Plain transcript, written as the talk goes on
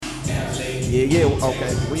Yeah,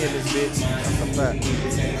 okay. We in this bitch. That's a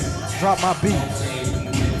fact. Drop my beat.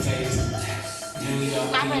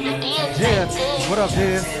 Jen, what up,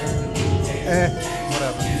 Jen?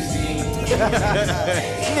 Whatever.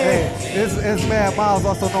 Hey, it's Mad Miles,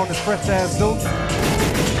 also known as Fresh Ass Deuce.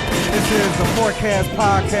 This is the Forecast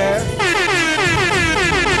Podcast.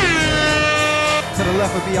 To the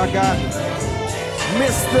left of me, I got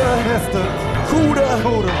Mr.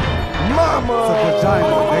 Cooter. Mama. It's a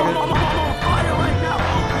vagina, nigga.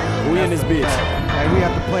 We in this bitch. Hey, we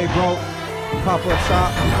at the PlayBroke pop-up shop.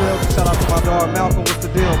 You feel me? Shout out to my dog Malcolm. What's the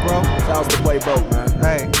deal, bro? Shout out to PlayBroke, man.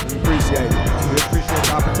 Hey, We appreciate it. we appreciate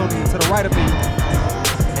the opportunity. To the right of me,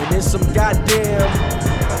 And there's some goddamn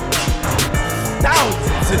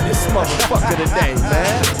thousands in this motherfucker today,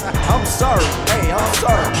 man. I'm sorry. Hey, I'm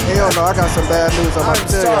sorry. Hell no, I got some bad news I'm about to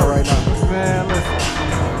tell y'all right now. man, listen.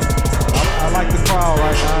 I like the crowd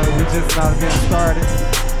right now. We just not getting started.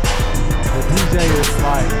 The DJ is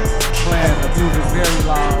like playing the music very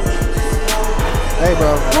loud. Hey,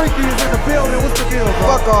 bro. Freaky is in the building. What's the deal,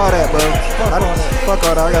 bro? Fuck all that, bro. Fuck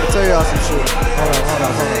all that. I gotta tell y'all some shit. Hold on.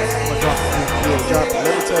 I'm gonna drop the beat. Yeah, drop it.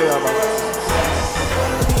 Let me tell y'all about it.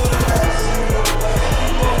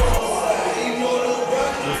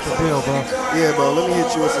 What's the deal, bro? Yeah, bro, let me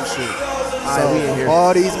hit you with some shit. Alright, we in here.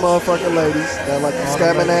 All these motherfucking ladies that like the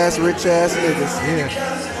scamming ass, rich ass niggas. Yeah.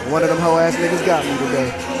 One of them hoe ass niggas got me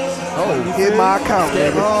today. Oh, Hit my account,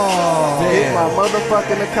 nigga. Oh, Hit my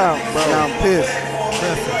motherfucking account, bro. Now I'm pissed.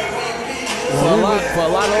 for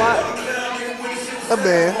a lot. A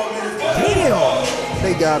man. Damn.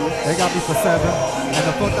 They got me. They got me for 7. And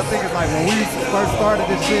the fucked up thing is like when we first started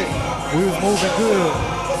this shit, we was moving good.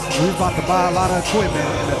 We was about to buy a lot of equipment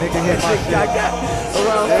and the nigga hit my shit. I got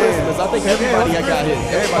around Christmas. I think everybody I got hit.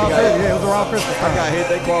 Everybody got hit. Yeah, it was around Christmas I time. got hit.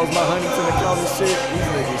 They closed my Huntington account and shit. These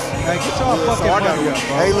niggas. Hey, get y'all fucking money up,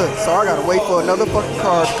 bro. Hey, look, so I gotta wait for another fucking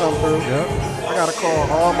car to come through. Yep. I gotta call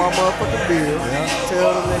all my motherfucking bills. Yeah.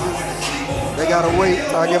 Tell them niggas they gotta wait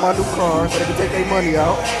till I get my new car so they can take their money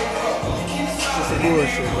out. It's some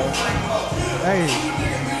bullshit, bro. Hey,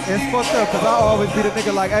 it's fucked up because I always be the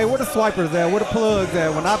nigga like, hey, where the swipers at? Where the plugs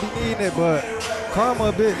at? When I be needing it, but karma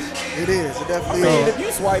a bitch. It is. It I definitely mean, is. if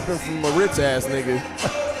you swiping from a rich ass nigga,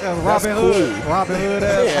 Robin Hood. cool. Robin Hood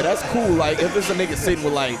ass. yeah, that's cool. Like if it's a nigga sitting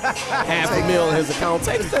with like $500,000 in his account,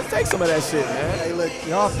 take some of that shit, man. Hey, look,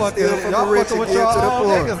 Y'all fucking, steal from y'all the rich fucking and with give y'all to the own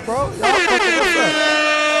poor. niggas, bro. Y'all fucking what's up?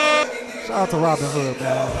 Shout out to Robin Hood,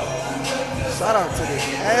 man. Shout out to this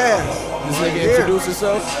ass. This nigga introduce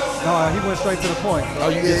himself. No, he went straight to the point. Oh,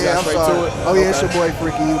 you just Yeah, got I'm straight sorry. to it. Oh yeah, it's Okay. your boy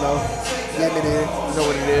Freaky, you know. Getting it in. You know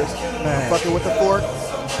what it is. Man. Fucking with the Fork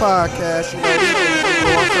podcast, you know.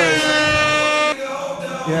 Going crazy.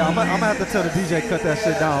 Yeah, I'm gonna have to tell the DJ cut that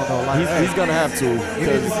shit down though. Like, hey, He's gonna have to. you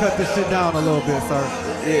need to cut this shit down a little bit, sir.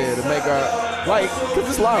 Yeah, to make our cause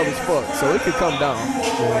it's loud as fuck, so it could come down.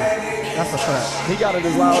 That's a fact. He got it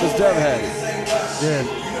as loud as Jeff had it. Yeah.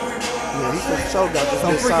 Yeah, he for sure got this So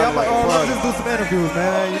bitch Freaky, sounding like a let's party. just do some interviews,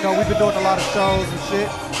 man. You know, we've been doing a lot of shows and shit.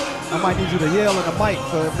 I might need you to yell in the mic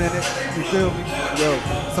for a minute. You feel me? Yo,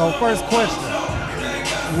 So first question.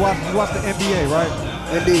 You watch the NBA, right?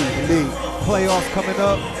 indeed. Playoffs coming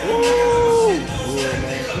up. Yeah,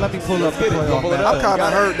 man. Let me pull up the Get it, playoff pull it map. up. I'm kind of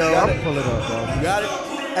Got it, hurt though. got I'm- Pull it up, bro. You got it?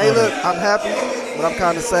 Hey, look, I'm happy, but I'm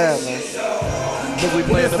kind of sad, man. Because we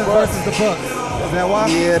playing the Pistons Bucks. versus the Bucks. Is that why?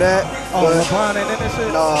 Yeah, that. Oh, But LeBron ain't in this shit?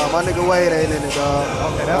 nah, my nigga Wade ain't in it, dog.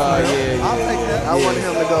 Okay, that's real. yeah. I'll take that. I wanted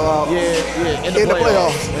him to go out. Yeah, in the In the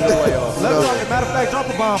playoffs. playoffs. In the playoffs. Let's No. drop, matter of fact, drop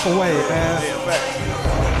a bomb for Wade, man.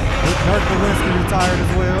 Dirk Nowitzki retired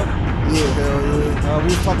as well. Yeah, hell yeah. We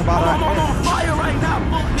was talking about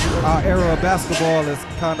our era of basketball is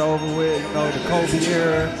kind of over with, you know, the Kobe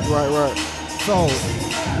era. Right. So,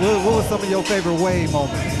 what was some of your favorite Wade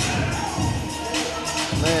moments?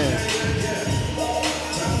 Man.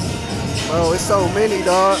 Bro, it's so many,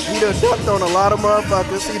 dog. He done ducked on a lot of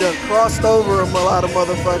motherfuckers. He done crossed over a lot of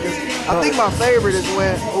motherfuckers. I think my favorite is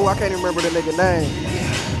when, I can't even remember the nigga name.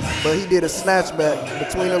 But he did a snatchback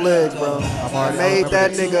between the legs, bro. already- I Made remember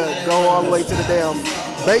that that. nigga go all the way to the damn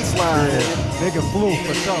baseline. Nigga flew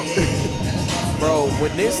for sure. Bro,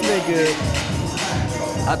 when this nigga,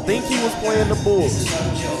 I think he was playing the Bulls.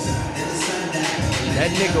 That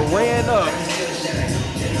nigga ran up,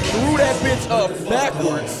 threw that bitch up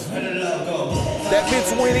backwards. That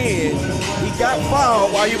bitch went in. He got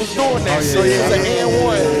fouled while he was doing that shit. yeah, It was an yeah, and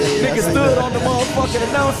one. yeah, Nigga stood on the motherfucking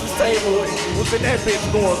announcer's table. Was in that bitch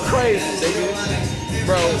going crazy, nigga.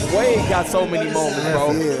 Bro, Wade got so many moments,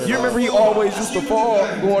 bro. Yeah. You remember he always used to fall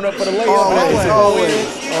going up for the layup. Always, and that bitch would go in.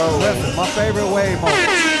 always. Listen, my favorite Wade moment.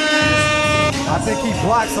 My I think he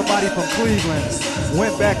blocked somebody from Cleveland,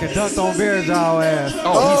 went back and dunked on Verjao ass.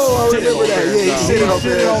 Oh, I remember that. Yeah, he shitted on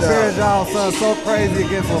Verjao, son, so crazy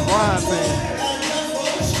against LeBron team.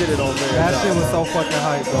 Shitted on there. That shit was so fucking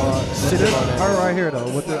hype, dog. Shitted on that. Her right here though.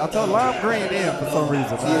 With the, I told lime green in for some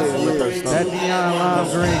reason. That neon lime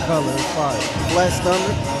green color is fire. Flat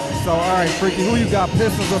stomach. So all right, Freaky, who you got,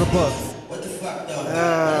 Pistons or the Bucks?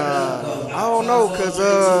 I don't know, cause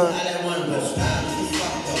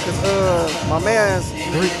my man's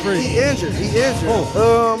he injured.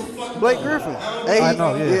 Blake Griffin. I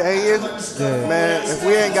know, yeah. He injured. Yeah. Man, if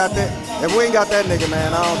we ain't got that nnigga,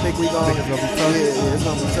 man, I don't think we gonna. It's gonna be tough. Yeah, it's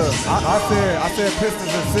gonna be tough. I said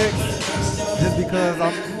Pistons in 6, just because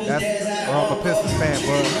I'm a Pistons fan.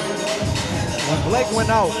 But when Blake went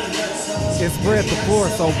out, it spread the floor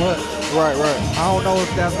so much. Right. I don't know if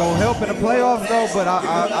that's gonna help in the playoffs though, but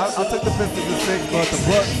I took the Pistons in 6. But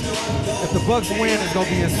if the Bucks win, it's gonna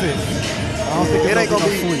be in 6. I don't think it ain't gonna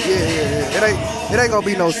be sweep. It ain't gonna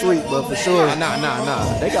be no sweep, but for sure. Nah.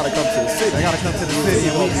 They gotta come to the city. They gotta come to the city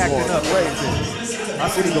and we acting up crazy. Our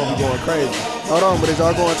city gonna be going crazy. Hold on, but is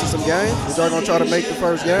y'all going to some games? Is y'all gonna try to make the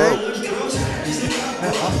first game?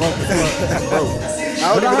 I'm broke as fuck.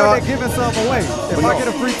 I But don't I even heard know. they giving something away. If I get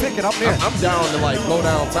a free ticket, I'm there. I'm down to like go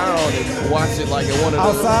downtown and watch it like at one of the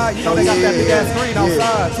Outside, you know they got that big ass screen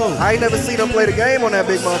outside too. I ain't never seen them play the game on that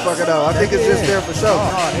big motherfucker though. I think it's just there for show.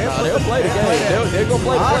 they'll play the game. They're gonna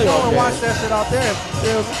play the I go playoff and game. watch that shit out there.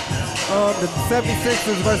 The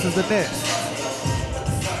 76ers versus the Nets.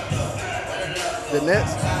 The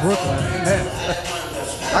Nets. Brooklyn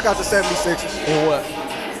Nets. I got the 76ers. And what?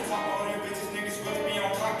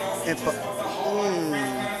 And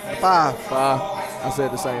 5. I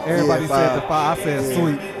said the same thing. Everybody Yeah, said the 5. I said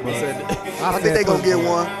sweet. I said I think they gonna get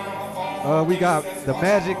one. We got the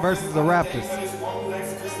Magic versus the Raptors.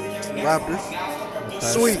 Raptors.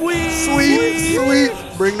 Sweet.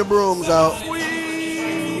 Bring the brooms out.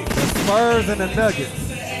 The Spurs and the Nuggets.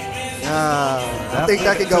 I think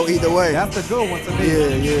that can go either way. That's a good one to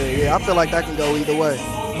me. Yeah. I feel like that can go either way.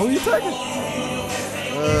 Who you taking?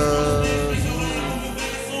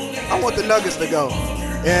 I want the Nuggets to go.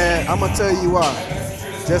 And I'm gonna tell you why.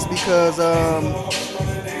 Just because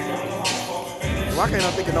why can't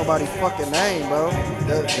I think of nobody's fucking name, bro?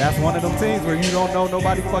 That's one of them teams where you don't know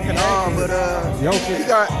nobody fucking No, name. but Jokic.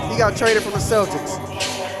 he got traded from the Celtics.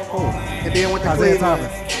 And then went to Isaiah Cleveland.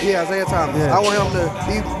 Thomas. Yeah, Isaiah Thomas. Yeah. I want him to.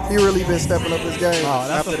 He really been stepping up his game Oh,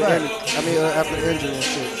 that's after a the fact. after the injury and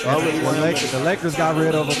shit. So I really want him to. The Lakers got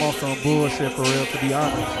rid of him on some bullshit for real, to be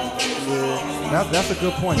honest. Yeah. That's a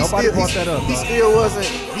good point. Nobody brought that up. He bro. still wasn't.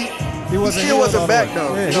 He still wasn't back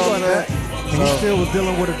though. Yeah, You he know what wasn't I'm back. saying? And he still was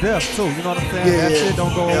dealing with a death too. You know what I'm saying? Yeah, That shit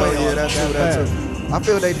don't go Hell away. Yeah, that's true. fast. I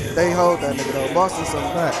feel they hold that nigga though. Boston,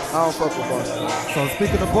 Facts. I don't fuck with Boston. So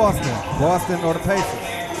speaking of Boston or the Pacers?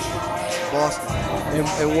 Boston.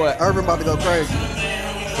 And what? Urban about to go crazy.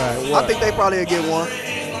 Right. I think they probably will get one.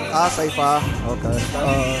 I'll say 5. Okay.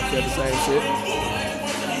 Said the same shit.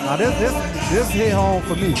 Now this hit home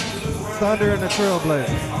for me. Thunder and the Trailblazers.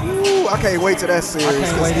 Ooh, I can't wait till that series. I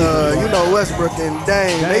can't wait either. You know Westbrook and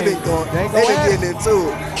Dame, they been getting into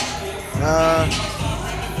it.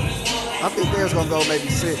 I think theirs gonna go maybe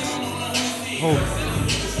 6. Who?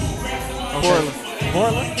 Portland.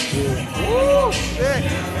 Portland? Yeah. Woo,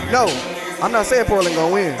 shit. No, I'm not saying Portland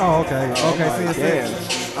gonna win. Oh, okay. my See,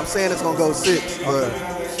 God. I'm saying it's gonna go 6, but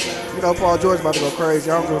you know Paul George about to go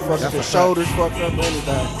crazy. I don't give a fuck if That's his a shoulders fucked up or anything.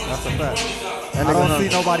 that's a fact. That I nigga don't see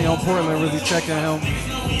nobody on Portland really checking him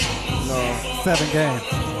No. 7 games.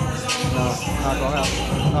 No, not gonna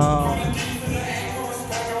happen.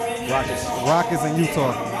 Rockets and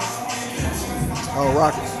Utah. Oh,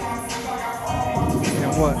 Rockets.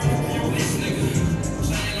 And what?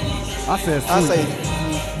 I said sweet. I say,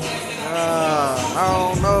 I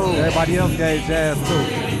don't know. Everybody else gave Jazz too.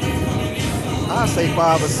 I say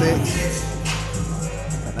 5 or 6.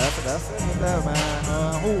 And that's it with that, man.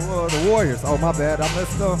 The Warriors. Oh, my bad. I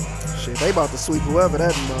messed up. Shit, they about to sweep whoever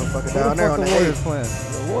that motherfucker Who down the there fuck on the the Warriors 8th.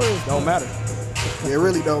 playing? The Warriors don't matter. It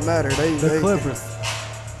really don't matter. The Clippers.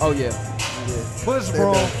 Oh yeah. Push, They're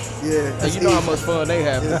bro. done. Yeah, And that's you know how easy. much fun they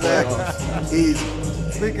have. Exactly. Easy.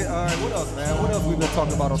 Speaking, all right, what else, man? What else we been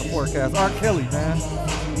talking about on the forecast? R. Kelly, man.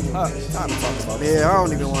 Time to talk about Yeah, I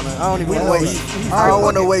don't even want to know waste. he's I don't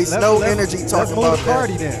want to fucking- waste let's- no let's- energy let's talking move about to that.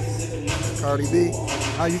 Cardi then. Cardi B.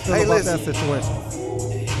 How you feel Hey, about listen. that situation?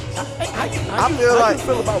 How I feel you like-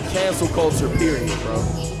 feel about cancel culture, period, bro?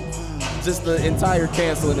 Just the entire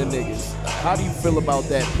canceling of niggas. How do you feel about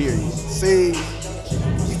that, period? See,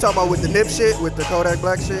 you talking about with the Nip shit, with the Kodak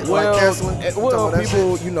Black shit, like canceling? You talking about that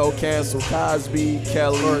people, shit? you know, cancel Cosby,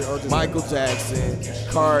 Kelly, Or just Michael Jackson,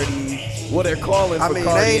 Cardi, Well, they're calling for they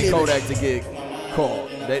Cardi ain't and Kodak to get called,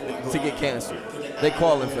 to get canceled. They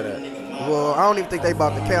calling for that. Well, I don't even think they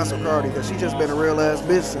about to cancel Cardi because she just been a real ass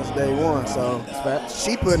bitch since day one. So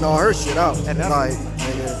she putting all her shit out. And like,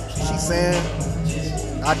 nigga, she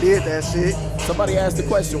saying, I did that shit. Somebody asked the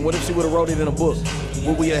question, what if she would have wrote it in a book?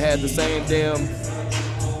 Would we have had the same damn...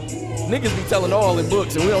 Niggas be telling all in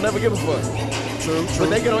books and we don't ever give a fuck. True. But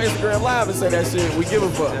they get on Instagram Live and say that shit, we give a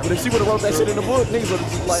fuck. But if she would have wrote that shit in the book, niggas would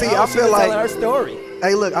have just like, see, I feel like telling her story.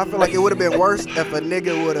 Hey, look, I feel like it would have been worse if a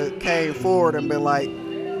nigga would have came forward and been like,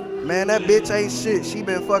 man, that bitch ain't shit. She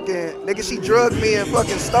been fucking, nigga, she drugged me and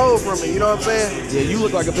fucking stole from me. You know what I'm saying? Yeah, you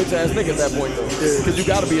look like a bitch ass nigga at that point though. Yeah. Cause you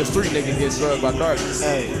gotta be a street nigga getting drugged by Cardi.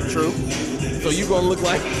 Hey, true. So you gonna look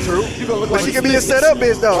like True. You gonna look But like she could be a setup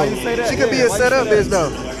bitch though. Why you say that? She could be a Why you setup say that? bitch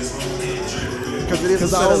though.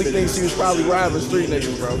 Because I only think she was probably riding street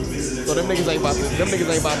niggas, bro. So them niggas ain't about to.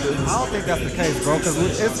 I don't think that's the case, bro, because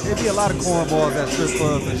it'd be a lot of cornballs at strip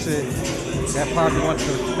clubs and shit that probably want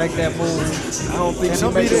to make that move. I don't think and she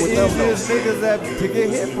them be make the it with them though. easiest niggas that to get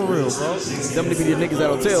hit for real, bro. Them to be the niggas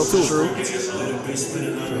that'll tell too. True.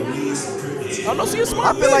 I know she a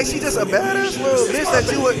smart I feel bitch. like she just a badass little bitch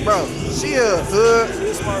that you would, bro. She a hood. She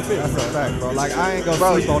a smart bitch. That's a fact, bro. Like, I ain't gonna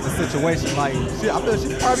Bro. sleep on the situation. Like, I feel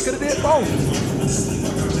she probably could have did both.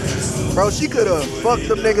 Bro, she could have fucked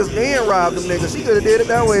them niggas and robbed them niggas. She could have did it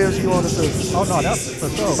that way if she wanted to. Oh, no, that's for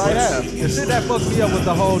sure. Might But have. the shit that fucked me up was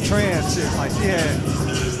the whole trans shit. Like, she had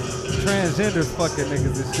transgenders fucking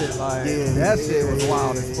niggas and shit. Like, Yeah, that shit yeah, was yeah,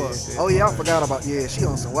 wild yeah. as fuck. Oh yeah, I forgot about. Yeah, she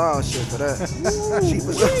on some wild shit for that. She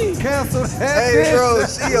was. Cancel that Hey, bitch. bro,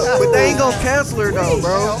 but they ain't gonna cancel her though,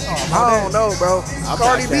 bro. I don't know, bro. I'm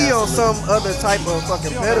Cardi not B on canceling. some other type of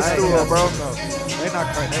fucking I ain't pedestal, cancel, bro. They not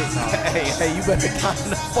crazy. They not. Hey, you better calm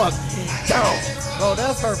the fuck down. Bro,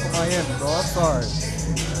 that's her from Miami, bro. I'm sorry.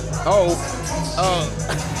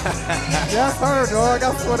 That's her, dog.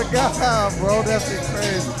 I swear to God, bro. That shit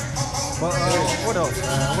crazy. But what else,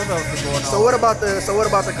 man? What else is going on? So what about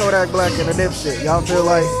the Kodak Black and the Nip shit? Y'all feel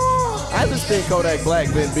like? I just think Kodak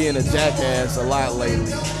Black been being a jackass a lot lately.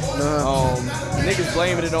 Niggas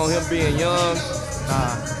blaming it on him being young.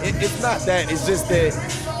 It's not that. It's just that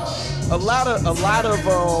a lot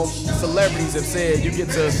of celebrities have said you get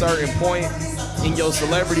to a certain point in your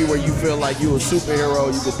celebrity where you feel like you a superhero,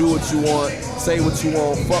 you can do what you want, say what you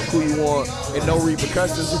want, fuck who you want, and no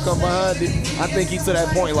repercussions will come behind it. I think he's to that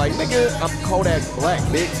point like, nigga, I'm Kodak Black,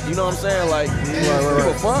 bitch. You know what I'm saying? Like, give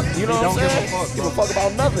a fuck. You know what I'm saying? Give a fuck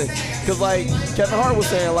about nothing. Cause like Kevin Hart was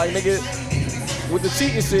saying, like, nigga, with the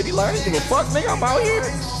cheating shit, he like, I don't give a fuck, nigga. I'm out here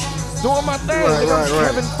doing my thing. Nigga, I'm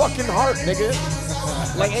Kevin fucking Hart, nigga.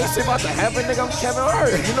 Like, ain't shit about to happen, nigga. I'm Kevin Hart.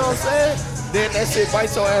 You know what I'm saying? Then that shit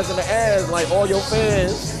bites your ass in the ass, like all your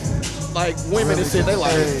fans, like women and shit, they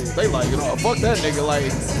like, you know, fuck that nigga.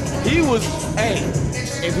 Like, he was, hey,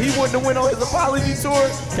 if he wouldn't have went on his apology tour,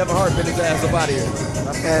 Kevin Hart been his ass up out of here.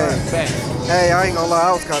 Hey, I ain't gonna lie,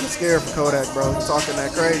 I was kind of scared for Kodak, bro. Talking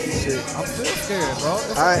that crazy shit. I'm still scared, bro.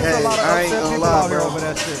 I a lot of ain't upset gonna people lie, out here bro. over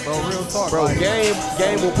that shit, bro. Real talk, Bro, like,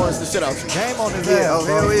 game will punch the shit out you. game on his Yeah, ass, oh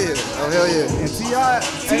bro. hell yeah, oh hell yeah. And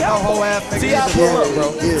T.I. ain't no whole ass nigga. T.I. either, pull bro. up, bro.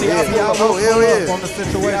 Yeah, T.I. yeah. pull up. Oh, hell yeah. On the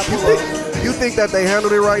situation. You think that they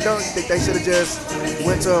handled it right though? You think they should have just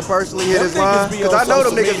went to him personally, hit his Them line? niggas be Because on I know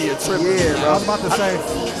them social media niggas. tripping. Yeah, I bro. was about to say,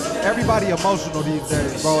 everybody emotional these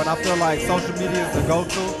days, bro, and I feel like social media is the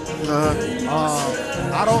go-to.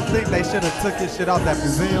 I don't think they should have took his shit out that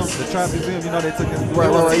museum, the trap museum. You know they took it. Right,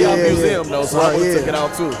 It was yeah, T.I. museum though, so I would've took it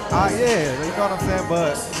out too. Yeah, you know what I'm saying?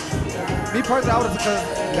 But me personally, I would have, because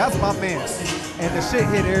that's my man. And the shit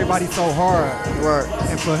hit everybody so hard. Right.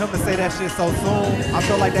 And for him to say that shit so soon, I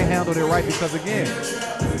feel like they handled it right because, again,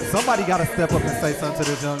 somebody got to step up and say something to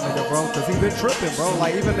this young nigga, bro, because he been tripping, bro.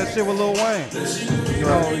 Like, even that shit with Lil Wayne. You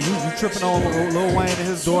know, you tripping on Lil Wayne and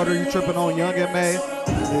his daughter, you tripping on Young M.A.,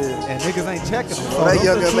 and niggas ain't checking him. Well, that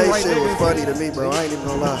Young M.A. right shit was niggas. funny to me, bro. I ain't even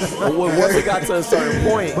gonna lie. But once it got to a certain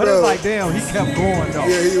point, But it's like, damn, he kept going, though.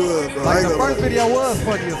 Yeah, he was, bro. I Like, ain't the gonna first lie. video was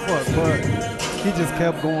funny as fuck, but he just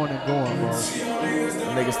kept going and going, bro.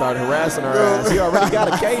 nigga started harassing her ass. He already got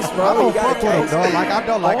a case, I bro. don't He got a fuck with him, case. dog. Like, I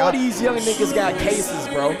don't like All these young niggas got cases,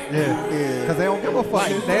 bro. Yeah, because they don't give a fuck.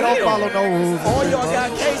 Like, They don't damn. follow no rules. and All shit, y'all bro.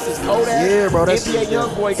 got cases. Kodak, Yeah, bro, that NBA shit-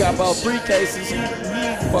 Youngboy got about 3 cases. He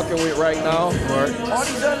fucking with right now. Right. All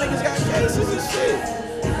these young niggas got cases and shit.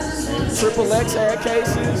 Triple X had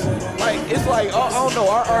cases. Like, it's like, I don't know,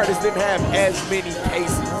 our artists didn't have as many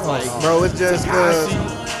cases. Like, Bro, it's just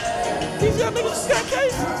Tekashi. These young niggas just got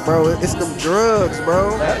cases. bro, it's them drugs,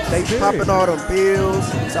 bro. They Period. popping all them pills.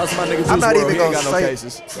 Shout out to my nigga Juice I'm not WRLD. even He ain't gonna got no say-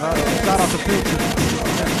 cases. Shout out to Future.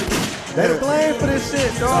 They to blame for this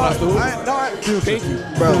shit, dog.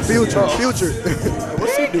 Future. Bro, Future.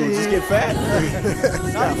 What's he do? Just get fat?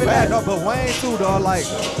 Not even that, no, but Wayne too, dog. Like,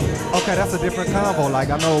 okay, that's a different combo. Like,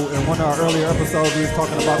 I know in one of our earlier episodes we was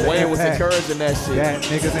talking about the Wayne was impact encouraging that shit. that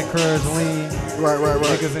niggas encourage lean. Right.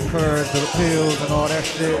 Niggas encourage the pills and all that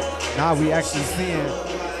shit. Now we actually seeing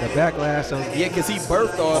the backlash of Yeah, because he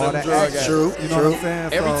birthed all them that drug action. addicts. True. You know what I'm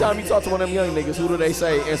saying? Every So, time you talk to one of them young niggas, who do they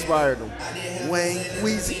say inspired them? Wayne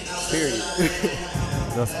Weezy. Period.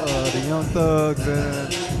 the young thugs and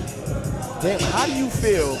Damn, how do you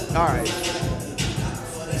feel? All right.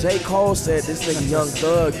 J. Cole said this nigga Young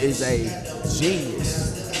Thug is a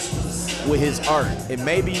genius with his art. And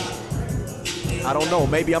maybe, I don't know,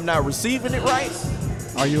 maybe I'm not receiving it right.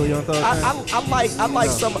 are you a young thug fan? I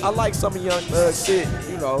like some of Young Thug shit,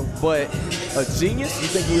 you know, but a genius? You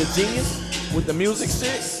think he a genius with the music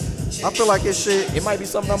shit? I feel like his shit, It might be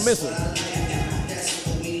something I'm missing.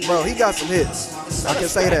 bro, he got some hits. I can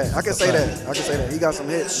say that. He got some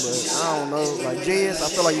hits, but I don't know. Like Genius, I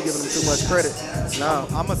feel like you're giving him too much credit. No.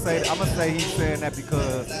 I'm gonna say he's saying that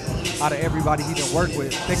because out of everybody he didn't work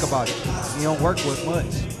with, think about it, he don't work with much.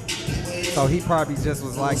 So he probably just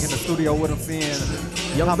was like in the studio with him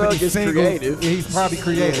seeing Young how many Thug is singles. creative. Yeah, he's probably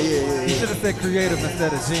creative. Yeah. He should have said creative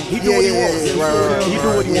instead of genius. He do what he wants. Right. He do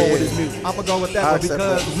what he Yeah. wants with his music. I'm gonna go with that I one accept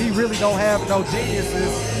because that. we really don't have no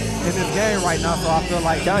geniuses in this game right now. So I feel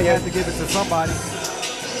like Kanye. he has to give it to somebody.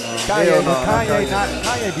 Kanye, But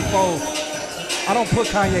Kanye before. I don't put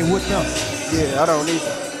Kanye with them. Yeah, I don't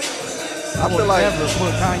either. I feel would like- never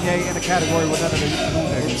put Kanye in the category with none of these new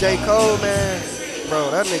And niggas. J. Cole, man,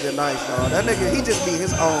 bro, that nigga nice, bro. That nigga, he just be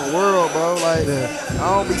his own world, bro. Like,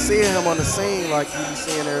 I don't be seeing him on the scene like you be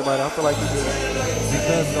seeing everybody. I feel like he just,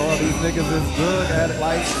 Because all these niggas is good at it,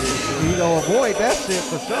 like he don't avoid that shit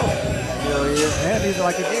for sure. hell yeah. And he's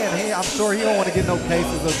like again, I'm sure he don't want to get no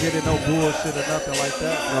cases or getting no bullshit or nothing like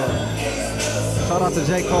that. So shout out to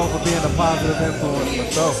J. Cole for being a positive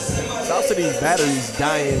influence for sure. Shout to these batteries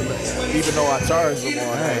dying, even though I charge them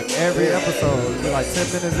all Man, night. every episode, we're like 10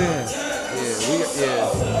 minutes in.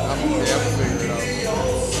 I'm figuring it out.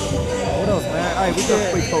 What else, man? Hey,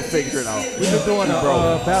 we gonna figure it out. We've been doing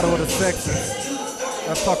a battle of the sexes.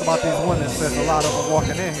 Let's talk about these women since a lot of them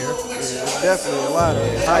walking in here. Yeah, definitely a lot of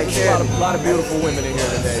There's high a candy. lot of beautiful women in here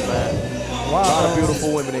today, man. A lot of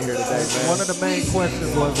beautiful women in here today, man. One of the main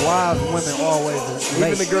questions was why is women always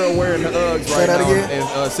late? Even the girl wearing the Uggs Say right that now again? in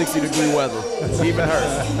 60-degree weather. Even her.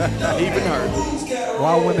 Even her.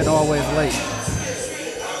 Why women always late?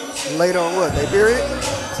 Late on what? They period?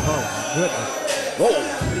 Oh, goodness.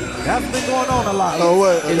 Whoa. That's been going on a lot. Oh,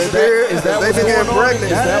 what? They period? Is that They what's been going getting on?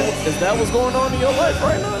 pregnant. Is that what's going on in your life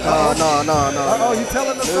right now? No. Oh, you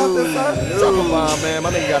telling us something, sir? Drop a bomb, man.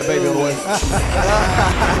 My nigga got a baby on the way.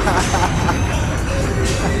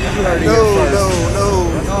 You heard it here first. No.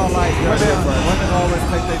 No, like women always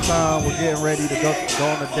take their time with getting ready to go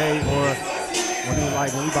on a date or when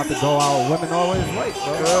we about to go out. Women always late,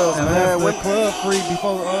 bro. Girls, and man, that's the women- club free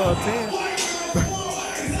before 10.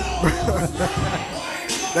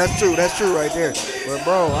 That's true right there. But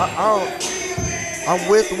bro, I'm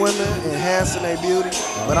with women enhancing their beauty,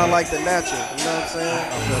 but I like the natural. You know what I'm saying?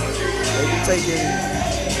 They be taking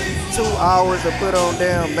 2 hours to put on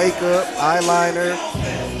damn makeup, eyeliner,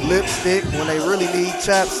 lipstick when they really need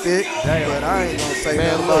chapstick. Damn. But I ain't gonna say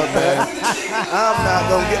Man, nothing look, about that.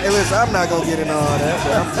 I'm not gonna get in all that.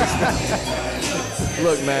 But I'm just,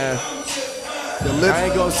 Look, man. the lip, I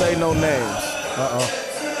ain't gonna say no names.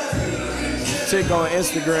 Chick on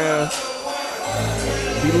Instagram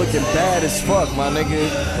be looking bad as fuck, my nigga.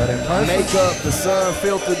 But in person, Makeup, the sun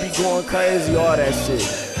filter be going crazy, all that shit.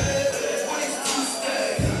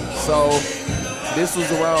 So, this was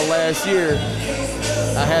around last year.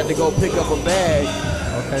 I had to go pick up a bag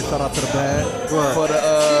okay, shout out to the bag. for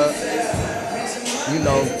the,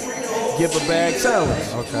 give a bag challenge.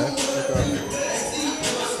 Okay.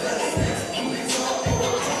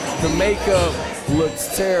 The makeup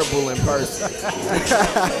looks terrible in person.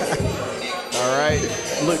 All right?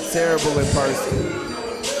 Looks terrible in person.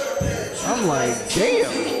 I'm like, damn.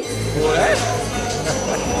 Boy, that...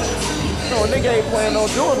 No, a nigga ain't planning on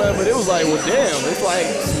doing that, but it was like, well, damn. It's like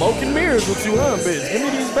smoke and mirrors with you, huh, bitch? Give me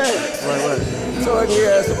these bags. right. So I can get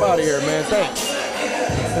your ass up out of here, man. Thanks.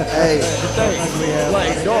 Hey, Thanks.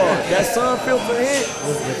 Like, dog, that sun filter hit.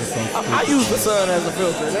 I use the sun as a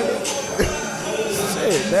filter, nigga.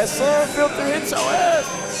 Shit, that sun filter hit your ass.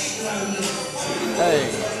 Hey,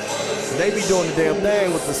 they be doing the damn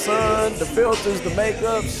thing with the sun, the filters, the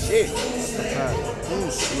makeup, shit.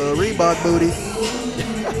 little Reebok booty.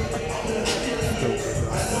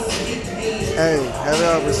 Hey, have you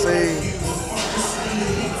ever seen?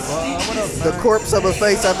 Well, I'm the corpse of a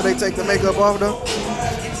face after they take the makeup off though?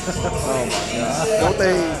 Oh my God.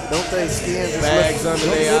 Don't they skin just Bags under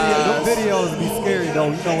their eyes. Them videos be scary though.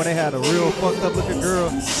 You know when they had a real fucked up looking girl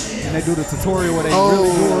and they do the tutorial where they really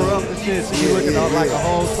do her up and shit. She be looking out like a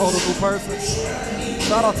whole total new person.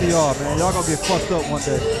 Shout out to y'all, man. Y'all gonna get fucked up one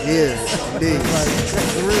day. Yeah, indeed. Like,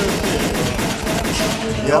 the real shit.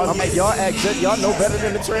 Y'all know better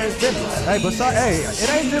than the transgenders. Hey, but it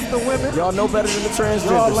ain't just the women. Y'all know better than the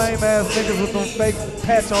transgenders. Y'all lame ass niggas with them fake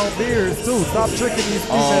patch on beards too. Stop tricking these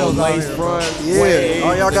females out lace here. front. Yeah,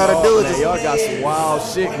 all y'all gotta do is just, y'all got some wild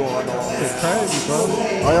shit going on. It's crazy, bro.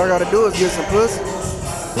 all y'all gotta do is get some pussy.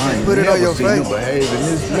 Put it on your face. You behave in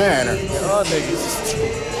this manner. Y'all niggas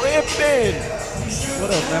tripping.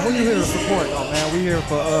 What up, man? Who you here to support? Oh man, we here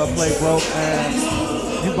for PlayBroke, man.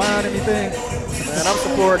 You buying anything? And I'm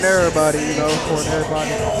supporting everybody, you know. Supporting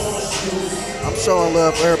everybody. I'm showing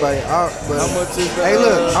love for everybody. How much is the, Hey,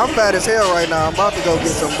 look, I'm fat as hell right now. I'm about to go get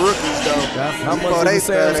some brookies, though. How much is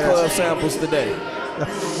the Sam's Club samples today?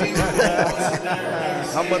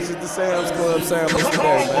 How much is the Sam's Club samples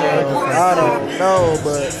today, man? I don't know,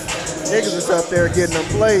 but niggas is up there getting them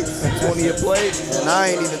plates. 20 a plate? And I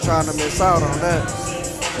ain't even trying to miss out on that.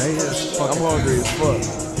 I'm hungry as fuck.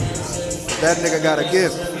 That nigga got a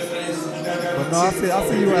gift. But no, I see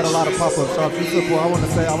you at a lot of pop-up shops. You support. I want to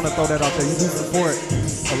throw that out there. You do support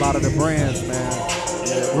a lot of the brands, man.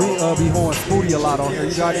 Yeah. We be going Spooty a lot on here.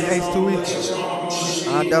 You got any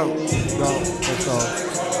H2E? I don't. No, that's all.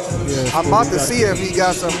 Yeah, I'm about to see if he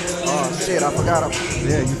got some. Oh shit, I forgot him.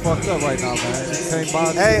 Yeah, you fucked up right now, man. You can't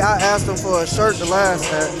buy. Hey, I asked him for a shirt the last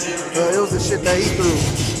hat. It was the shit that he threw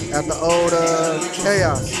at the old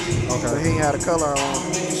Chaos. Okay. But he ain't had a color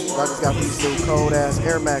on. So I just got these new cold ass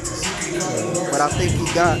Air Maxes. But I think he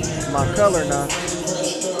got my color now.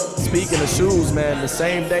 Speaking of shoes, man, the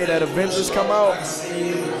same day that Avengers come out,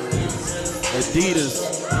 Adidas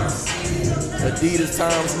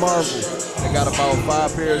times Marvel. They got about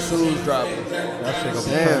 5 pair of shoes dropping. That shit gonna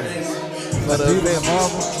be Damn. crazy. For the Adidas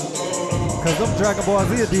Marvel. Cause them Dragon Ball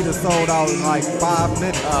Z Adidas sold out in like 5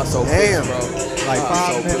 minutes. So damn, pissed, bro. Like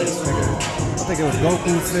 5 minutes, nigga. I think it was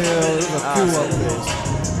Goku sale. It was a few of them.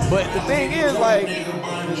 But the thing is, like,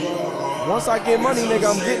 once I get money, nigga,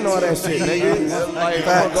 I'm getting all that shit, nigga. Like,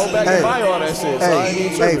 I'm gonna go back and buy all that shit. So I ain't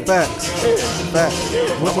even tripping. Facts. Facts.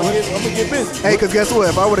 I'm gonna get busy. Hey, cause guess what?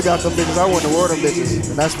 If I would've got them bitches, I wouldn't have wore them bitches.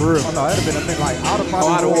 And that's for real. Oh no, it'd have been a thing like I would've I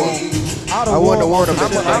wouldn't have worn them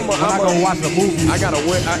bitches. When I go watch a movie, I gotta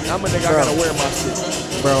wear. I'm a nigga. I gotta wear my shit.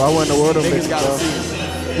 Bro, I wouldn't have worn them Niggas bitches, gotta bro. see.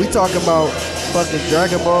 We talking about fucking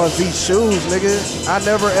Dragon Ball Z shoes, nigga. I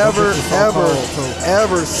never, ever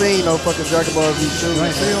seen no fucking Dragon Ball Z shoes. you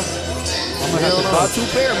ain't see them? I'm gonna have to Buy 2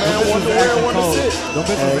 pair, man. One to wear, one to sit. Them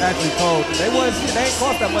bitches was actually cold. They ain't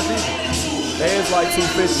cost that much either. They is like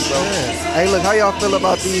 $250, bro. Yeah. Hey, look, how y'all feel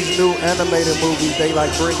about these new animated movies they like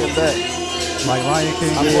bringing back? Like Lion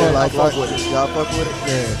King. I fuck with it. Y'all fuck with it?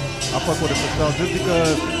 Yeah, I fuck with it for sure. Just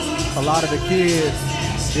because a lot of the kids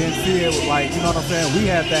didn't see it, like, you know what I'm saying? We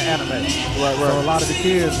had that anime. Right. So a lot of the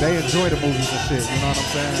kids, they enjoy the movies and shit, you know what I'm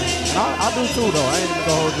saying? And I do too, though. I ain't even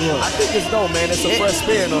gonna hold you up. I think it's dope, man. It's a fresh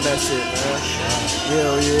spin on that shit, man.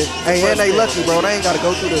 Hell yeah. Hey, and they lucky, bro. They ain't gotta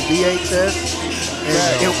go through the VHS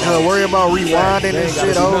and worry about rewinding and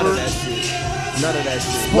shit over. None of that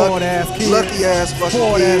shit. Spoiled ass kids. Lucky ass fucking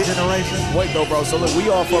Spoiled ass kids. generation. Wait though, bro. So look, we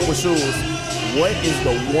all fuck with shoes. What is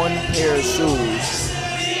the one pair of shoes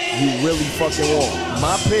you really fucking want?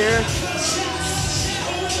 My pair,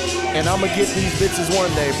 and I'ma get these bitches one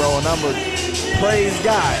day, bro, and I'ma praise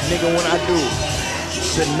God, nigga, when I do.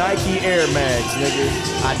 The Nike Air Max, nigga.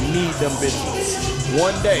 I need them bitches.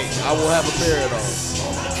 One day, I will have a pair of those.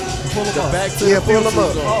 The Back to the pull them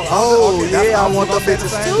up. Future. Oh, yeah, I want them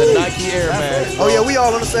bitches too. The Nike Air Max. Oh, yeah, we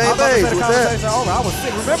all on the same page with that. I was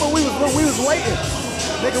sick. Remember, we was waiting.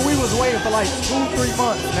 Nigga, we was waiting for like 2-3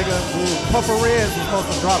 months, nigga. Puffer Reds was supposed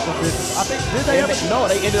to drop them bitches. I think, did they ever? No,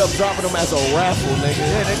 they ended up dropping them as a raffle, nigga.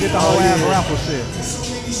 Yeah, they did the whole ass raffle shit.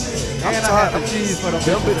 And I had the cheese for them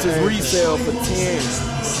bitches resale for 10.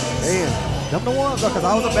 Damn. Them the ones, though, because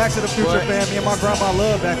I was a Back to the Future fan. Me and my grandma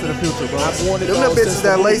love Back to the Future, bro. I've wanted Them the bitches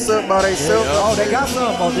that lace up by themselves. Yeah. Oh, they got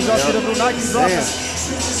some, bro. Did y'all see the new Nikes dropping? Damn.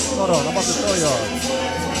 Hold on, I'm about to show y'all.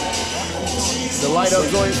 The light up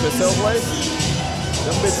joints, the self-lace.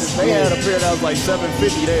 Them bitches, they had a pair that was like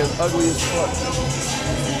 $750. They was ugly as fuck.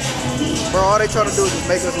 Bro, all they trying to do is just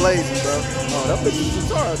make us lazy, bro. Oh, that bitch is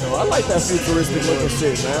hard though. I like that futuristic looking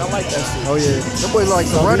shit, man. I like that shit. Oh, yeah. Them boys like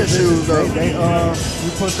some running shoes, though. You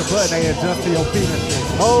push the button, they adjust to your feet and shit.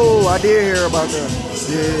 Oh, I did hear about that.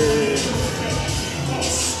 Yeah.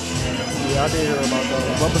 Yeah, I did hear about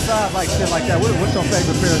that. But besides like shit like that, what's your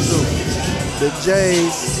favorite pair of shoes? the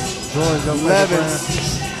J's, George, your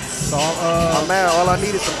 11s. So, Oh man, all I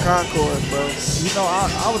need is some Concords, bro. you know,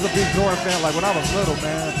 I was a big Jordan fan, like when I was little,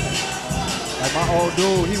 man. Like my old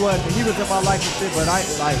dude, he was in my life and shit, but I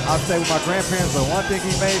stayed with my grandparents, but one thing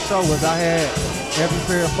he made sure was I had every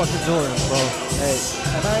pair of fucking Jordans, bro. Hey,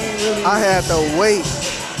 and I ain't really. I had to wait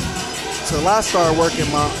till I started working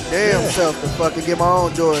my damn self to fucking get my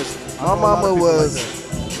own Jordans. My mama was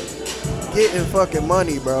getting fucking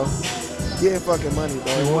money, bro. Getting fucking money,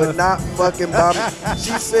 bro. Would not fucking buy me. She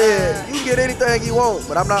said, you can get anything you want,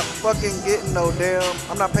 but I'm not fucking getting no damn,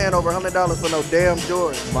 I'm not paying over $100 for no damn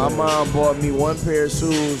Jordans. My mom bought me one pair of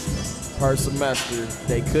shoes per semester.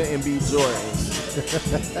 They couldn't be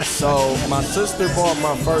Jordans. So my sister bought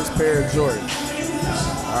my first pair of Jordans.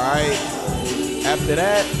 All right. After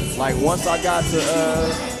that, like once I got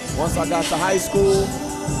to high school,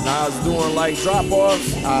 and I was doing like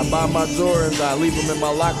drop-offs, I buy my Jordans, I leave them in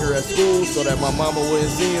my locker at school so that my mama wouldn't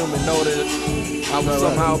see them and know that I was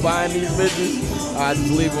somehow buying these bitches. I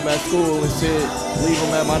just leave them at school and shit, leave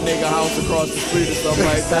them at my nigga house across the street or something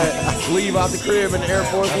like that. Leave out the crib in the Air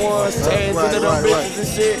Force Ones, chains into them bitches and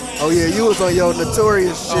shit. Oh yeah, you was on your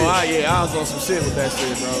notorious shit. Oh I was on some shit with that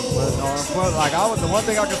shit, bro. But like the one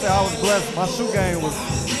thing I can say, I was blessed. My shoe game was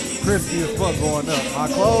crispy as fuck going up. My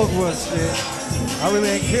clothes was shit. I really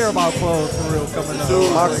didn't care about clothes for real coming up.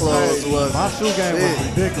 My clothes was my shoe game was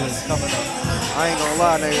ridiculous coming up. I ain't gonna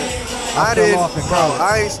lie, nigga. I fell off in college.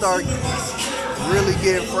 I ain't start really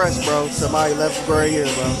getting fresh, bro, till my 11th grade year,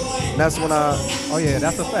 bro. And that's when Oh yeah,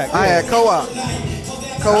 that's a fact. I had co-op.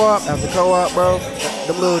 After co-op, bro.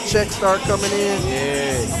 Them little checks start coming in.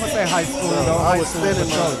 Yeah. I'm gonna say high school, bro, though. I was spending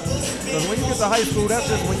money. Because when you get to high school, that's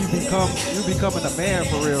just when you becoming a man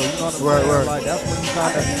for real. You know what I'm saying? Right. Like that's when you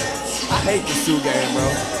kind of. I hate the shoe game, bro.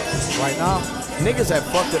 Right now, niggas have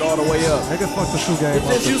fucked it all the way up. niggas fucked the shoe game. It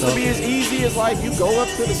just used to be as easy as like you go up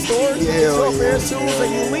to the store, you get your pair of shoes,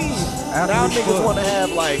 and you leave. Now niggas want to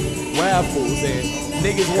have like raffles and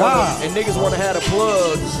niggas want to have a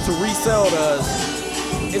plug to resell to us.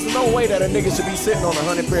 It's no way that a nigga should be sitting on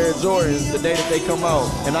 100 pair of Jordans the day that they come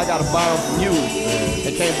out, and I gotta buy them from you,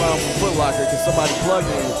 and can't buy them from Foot Locker because somebody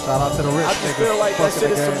plugged in. Shout out to the rich I just feel like that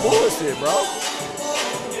shit is some bullshit, bro.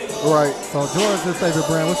 Right. So Jordan's his favorite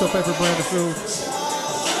brand. What's your favorite brand of shoes?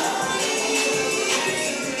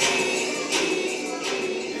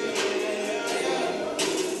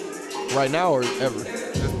 Right now or ever?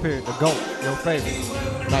 Just period. The GOAT. Your favorite.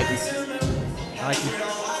 Nike.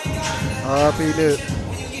 R.I.P. Nip.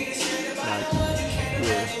 Nike.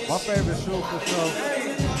 Yeah. My favorite shoe for sure.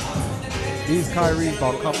 These Kyrie's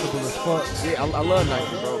about comfortable as fuck. Yeah, I love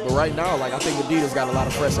Nike, bro. But right now, like I think Adidas got a lot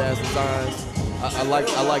of fresh ass designs. I like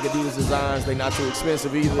Adidas designs. They not too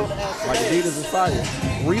expensive either. Like Adidas is fire.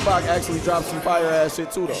 Reebok actually dropped some fire ass shit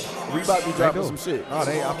too though. Reebok be dropping some shit. Oh, I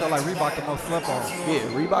feel like Reebok the most slept on. Yeah,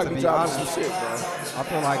 Reebok be dropping some shit, bro. I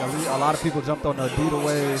feel like a lot of people jumped on the Adidas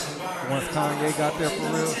wave once Kanye got there for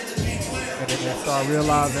real. And then they start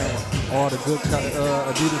realizing all the good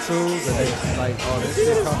Adidas shoes and they like, oh, this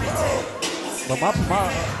shit coming. But my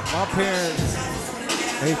parents,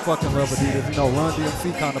 they fucking love Adidas. You know, Run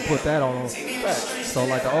DMC kind of put that on them. So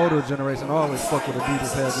like the older generation always fuck with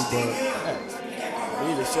Adidas heavy, but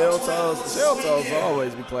Adidas shell toes will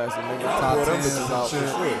always be classic, nigga. I pull them bitches out for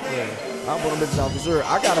sure. Yeah. I pull them bitches out for sure.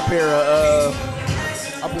 I got a pair of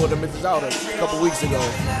I pulled them bitches out a couple weeks ago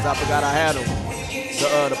because I forgot I had them.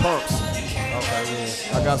 The pumps. Okay,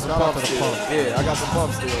 yeah. I got some pumps still. Yeah, I got some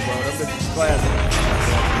pumps still, bro. Them bitches classic.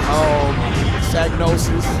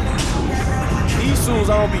 Sagnosis. These shoes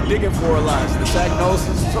I don't be digging for a lot. The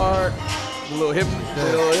Sagnosis is hard. The little hip,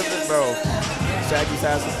 bro. Shaggy's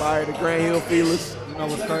has some fire. The Grand Hill Feelers. You know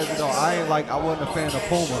what's crazy though? I wasn't a fan of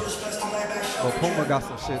Puma. But Puma got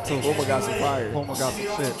some shit too. Puma got some fire. Puma got some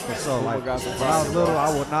shit for sure. Puma like, got some when I fire, was little, bro. I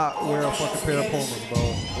would not wear a fucking pair of Pumas, bro.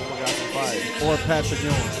 Puma got some fire. Or Patrick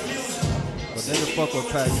Ewing. But niggas fuck with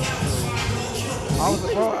Patrick. I was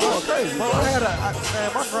crazy. Bro, I had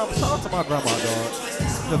man, my grandma, shout out to my grandma, dog.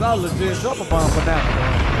 Cause I was legit jumping bomb for Nana,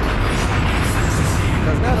 dog.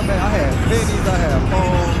 Cause Nana, man, I had pennies, I had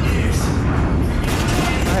phones,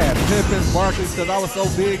 I had Pippins, Barclays, cause I was so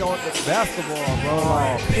big on basketball, bro.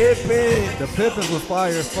 Like, Pippin. the Pippins was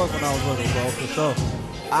fire as fuck when I was little, bro, for sure.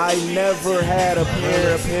 I never had a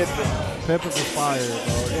pair of Pippin. Pippins was fire,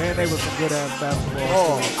 bro. And they was some good ass basketball.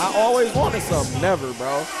 Oh, I always wanted something. Never,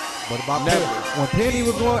 bro. But about Never. when Penny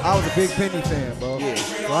was going, I was a big Penny fan, bro. Yeah.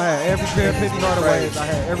 So I had every pair of Penny Hardaways. I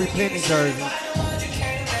had every Penny jersey.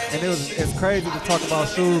 And it's crazy to talk about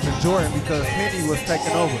shoes and Jordan because Penny was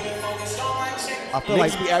taking over. I feel niggas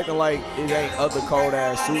like be acting like it ain't other cold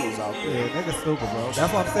ass shoes out there. yeah, niggas stupid, bro.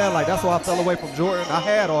 That's what I'm saying. Like that's why I fell away from Jordan. I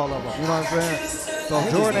had all of them. You know what I'm saying? So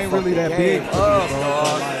Niggas Jordan ain't really that big, up, to me, bro.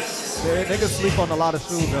 dog. Like, yeah, niggas sleep on a lot of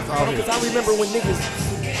shoes that's out here. Because I remember when niggas,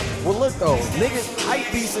 well look though, niggas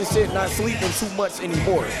hype beasts and shit not sleeping too much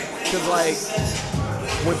anymore. Cause like,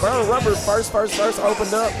 when Burn Rubber first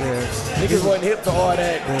opened up, niggas wasn't hip to all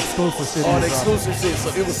that, The exclusive shit. all the exclusive shit. So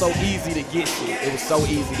it was so easy to get shit. It was so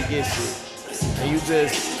easy to get shit. And you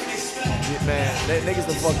just, man, that niggas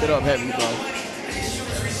done fucked it up heavy, bro.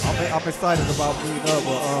 I'm excited about meeting up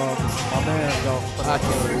with my man though. I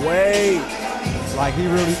can't wait. Like he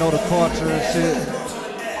really know the culture and shit.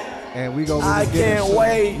 And we go really I get can't into it.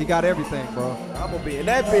 wait. He got everything, bro. I'm gonna be in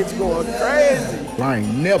that bitch going crazy. I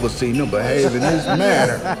ain't never seen him behave in this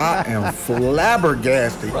manner. I am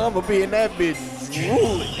flabbergasted. Bro, I'm gonna be in that bitch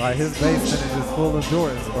drooling. Like his basement is just full of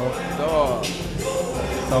Jordans, bro. Dog.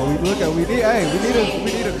 So we need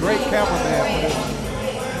a great cameraman for this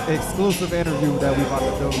exclusive interview that we about to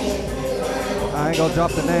do. I ain't gonna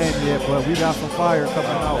drop the name yet, but we got some fire coming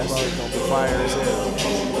out, That bro. shit gonna be fire as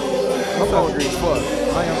hell. I'm hungry as fuck.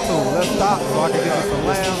 I am too. Let's stop so I can get you some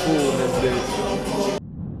lamb. Fool in this bitch.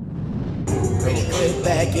 Click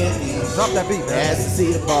back in. Drop that beat, man. Asked to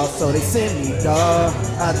see the boss, so they sent me, dawg.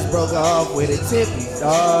 I just broke off with a tippy,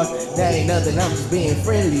 dawg. That ain't nothing, I'm just being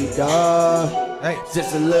friendly, dawg. Hey.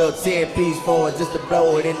 Just a little 10-piece for it, just to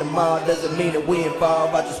blow it in the mall. Doesn't mean that we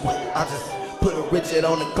involved. I just put a Richard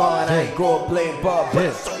on the car and I ain't grow up playing ball.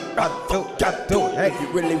 But I got to it. Hey, if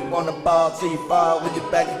you really wanna ball till you fall with your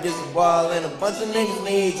back against the wall, and a bunch of niggas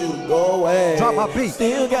need you to go away. Drop my beat.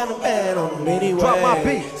 Still got a man on them anyway. Drop my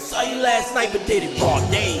beat. Saw you last night, but did it broad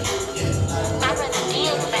day.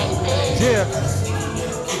 Yeah.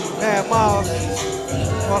 Mad Miles,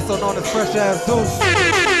 also known as Fresh Ass Deuce.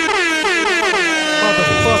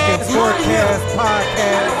 Motherfucking broadcast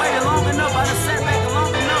podcast. Waited long enough, I done sat back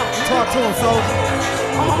long enough. Talk to him, soldier.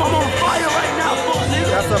 I'm on fire right now, fuck nigga.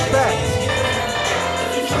 That's a fact.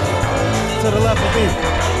 To the left of me.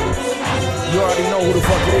 You already know who the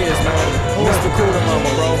fuck it is, man. Mr. Cooler Mama,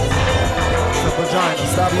 bro. It's a vagina.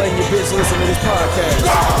 Stop letting your bitch listen to this podcast.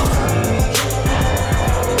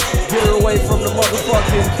 Get her away from the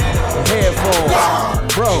motherfucking headphones.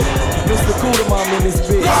 Bro, Mr. Cooler Mama in this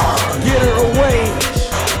bitch. Get her away.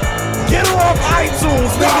 Get her off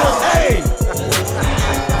iTunes, nigga. Hey.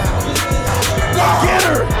 Get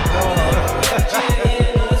her.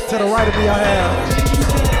 To the right of me, I have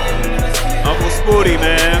Uncle Spooty,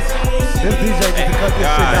 man. this DJ needs to cut this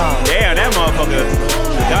shit down. Damn, that motherfucker.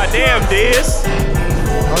 Goddamn, this.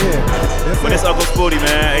 Oh yeah. But it's Uncle Spooty,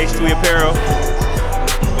 man. H2E Apparel.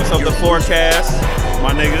 What's up, the forecast,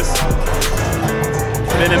 my niggas?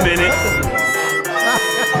 Been a minute.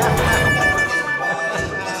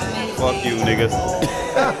 Fuck you, niggas.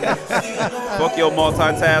 Fuck your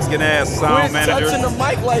multitasking ass sound Quit manager. touching the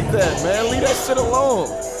mic like that, man. Leave that shit alone.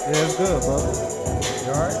 Yeah, it's good, bro.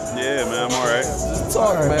 You alright? Yeah, man, I'm alright. Just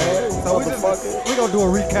talk, man. So Motherfucker. we're gonna do a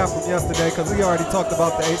recap from yesterday because we already talked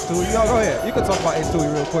about the H2E. Yo, go ahead. You can talk about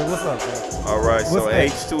H2E real quick. What's up, man? All right, so What's that?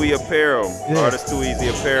 H2E Apparel, Yeah. Artist Too Easy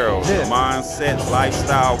Apparel, Yeah. mindset,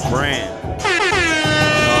 lifestyle brand. You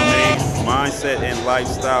know what I mean? Mindset and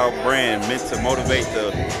lifestyle brand meant to motivate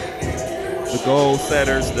the goal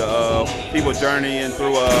setters, the people journeying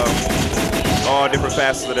through all different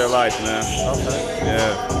facets of their life, man. Okay.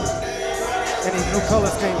 Yeah. Any new color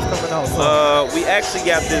schemes coming out? So. We actually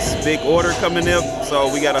got this big order coming up,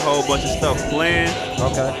 so we got a whole bunch of stuff planned.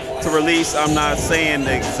 Okay. To release. I'm not saying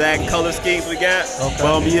the exact color schemes we got, Okay.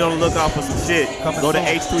 but be on the lookout for some shit. Coming Go to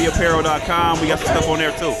soon. h3apparel.com. We got some stuff on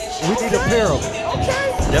there too. We need apparel.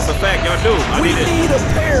 That's a fact, y'all do. I We need it. need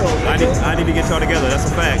apparel, I nigga. need to get y'all together. That's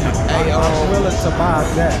a fact. Hey, I'm willing to buy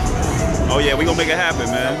that. Oh yeah, we gonna make it happen,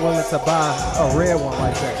 I'm man. willing to buy a red one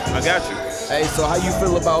like that. I got you. Hey, so how you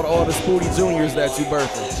feel about all the Spooty Juniors that you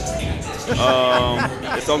birthing?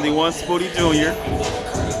 It's only one Spooty Jr.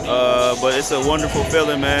 But it's a wonderful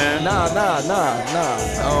feeling, man. Nah.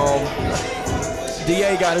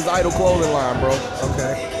 DA got his Idol clothing line, bro.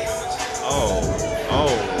 Okay. Oh.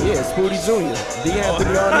 Yeah, Spooty Jr. D.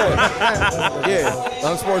 Anthony Arnett. Yeah,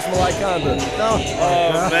 unsportsmanlike conduct. Oh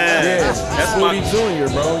man. Yeah, That's Spooty my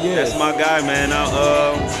Jr., bro. Yeah. That's my guy, man.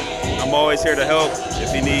 I'm always here to help.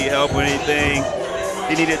 If you need help or anything,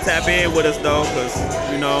 he need to tap in with us though, cause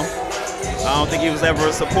you know, I don't think he was ever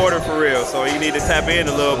a supporter for real. So you need to tap in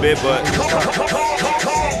a little bit, but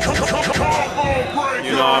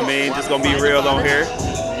you know what I mean. Just gonna be real on here.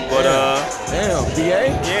 But Damn, DA.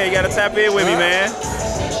 yeah, you gotta tap in with me, man.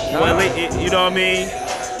 You know what I mean?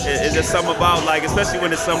 it's just something about, like, especially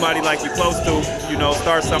when it's somebody like you close to, you know,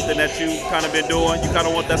 start something that you kind of been doing, you kind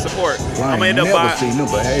of want that support. I I'm gonna ain't end up never buying. seen him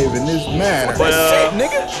behave in this manner. But, Shit,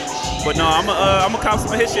 nigga. but no, I'm gonna cop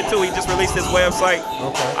some of his shit too. He just released his website,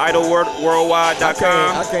 Okay.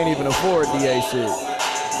 idolworldwide.com. I can't even afford DA shit.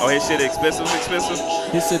 Oh, his shit expensive.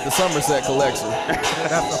 His shit the Somerset collection.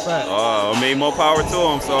 That's a fact. I mean, more power to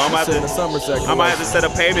him. So I'm His shit the gonna Somerset collection. I might have to set a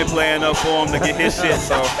payment plan up for him to get his shit.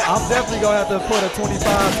 So I'm definitely gonna have to put a 25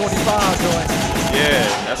 joint. yeah,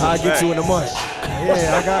 that's a I'll fact. get you in a month.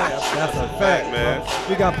 Yeah, I got it. That's a fact, man. bro.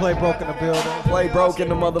 We got Play Broke in the building. Play broke in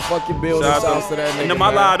the motherfucking building. Shout out Shouts to that nigga. And my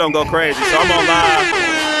man. live don't go crazy, so I'm on live.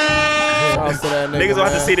 Shouts to that nigga. Niggas will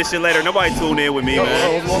have to man. see this shit later. Nobody tune in with me, Oh,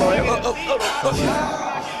 man. what's going on here?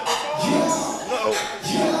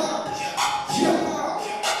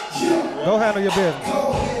 Go handle your business.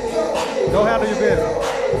 Go handle your business.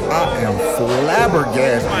 I am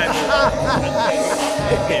flabbergasted.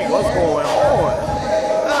 Hey, what's going on?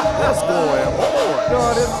 What's going on?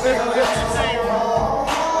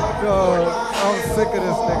 No, I'm sick of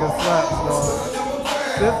this nigga slaps, dog.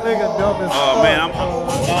 This nigga dumb as fuck. Oh man, I'm dog.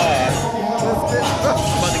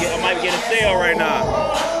 I might be getting sale right now.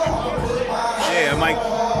 Yeah, I might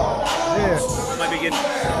be getting.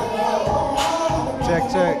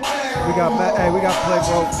 Check. We got we got Play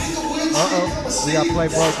Broke. We got Play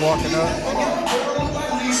Broke walking up.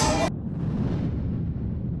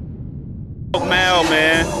 Mail,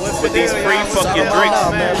 man, with these free fucking Shout drinks.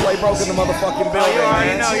 out, man. Play broke in the motherfucking building, You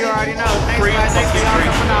already man. know. Thanks Free for y'all fucking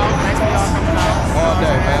coming out. Thanks for y'all coming out. All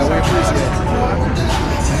day, man. We appreciate it.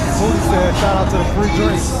 Booty said, shout out to the free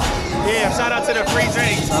drinks. Yeah, shout out to the free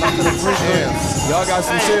drinks. Shout out to the free drinks. Y'all got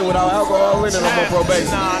some shit without alcohol in it. I'm on probation.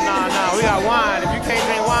 Nah. We got wine. If you can't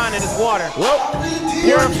drink wine, then it's water. Well,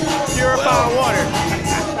 Purified water.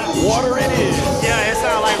 water it is. Yeah, it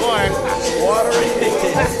sounds like water. Water it is.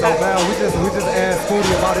 So now we just asked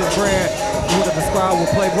Foodie about his brand. You want to describe what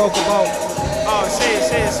Play Broke about? Oh shit.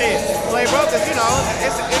 Play broke is, you know,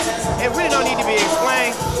 it really don't need to be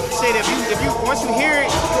explained. Shit, if you once you hear it,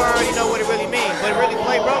 you already know what it really means. But really,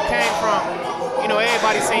 Play Broke came from, you know,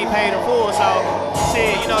 everybody seen Paid in Full. So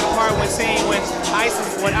shit, you know, the part when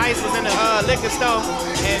Ice was in the liquor store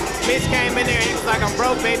and bitch came in there and he was like, I'm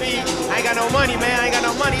broke, baby. I ain't got no money, man. I ain't got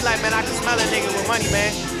no money. He like, man, I can smell a nigga with money,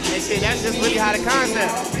 man. And shit, that's just really how the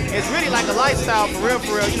concept. It's really like a lifestyle for real,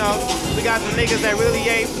 you know. We got some niggas that really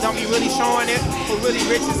don't be really showing it, who really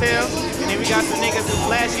rich as hell. And then we got some niggas who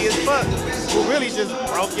flashy as fuck, who really just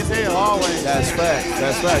broke as hell always. That's fact.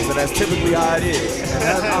 So that's typically how it is.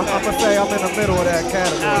 I'm gonna say I'm in the middle of that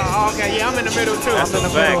category. Okay, yeah, I'm in the middle too. That's in a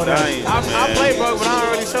the middle of fact. that. I play broke, but I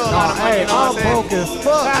don't really show a lot of money. Hey, You know I'm what I'm saying? broke as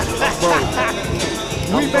fuck.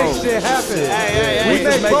 We make shit happen. Hey. We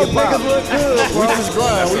make make broke it pop. niggas look good, bro. We just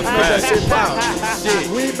grind. We make that shit pop. Shit.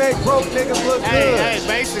 We make broke niggas look good. Hey,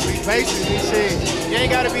 basically, shit. You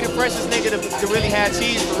ain't gotta be the freshest nigga to really have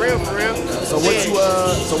cheese for real. So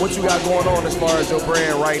what you got going on as far as your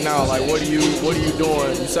brand right now? Like what are you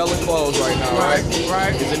doing? You selling clothes right now, right?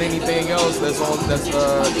 Right. Is it anything else that's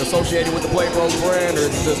associated with the Play Broke brand, or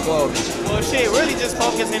is it just clothing? Well, shit, really just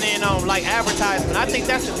focusing in on like advertisement. I think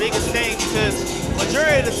that's the biggest thing because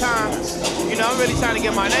majority of the time, you know, I'm really trying to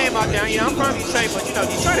get my name out there. You know, I'm from Detroit, but you know,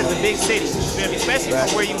 Detroit is a big city, you feel me? Especially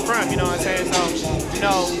from where you from, you know what I'm saying? So, you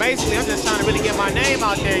know, basically I'm just trying to really get my name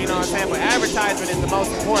out there, you know what I'm saying? But advertisement is the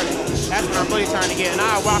most important. That's what I'm really trying to get. And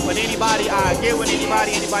I rock with anybody, I get with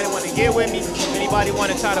anybody want to get with me, anybody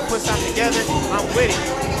want to try to put something together, I'm with it.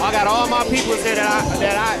 I got all my people here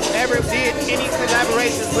that I ever did any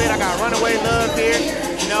collaborations with. I got Runaway Love here.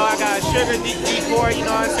 You know, I got Sugar D4, you know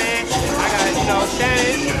what I'm saying? I got, you know,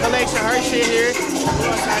 Shannon collection, her shit here. Who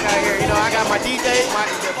else I got here? You know, I got my DJ,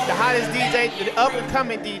 the hottest DJ, the up and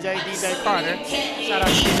coming DJ Carter. Shout out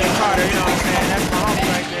to DJ Carter, you know what I'm saying? That's my homie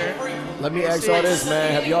right there. Let me ask y'all this,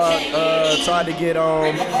 man. Have y'all tried to get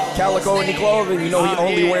Calico any clothing? You know he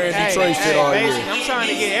only wearing Detroit shit all year. I'm trying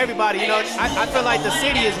to get everybody. You know, I feel like the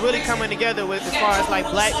city is really coming together with as far as like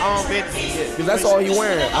black-owned businesses. Cause that's all he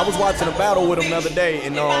wearing. I was watching a battle with him the other day,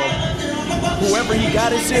 and whoever he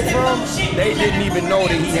got his shit from, they didn't even know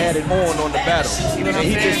that he had it on the battle. And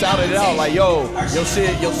he just shouted it out like, "Yo, your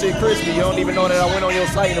shit crispy. You don't even know that I went on your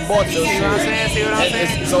site and bought your shit." See what I'm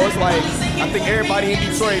saying? So it's like, I think everybody in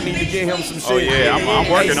Detroit need to get him some shit. Oh yeah, I'm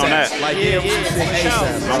working on that. Like give him some shit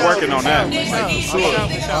ASAP. I'm working on that. Sure.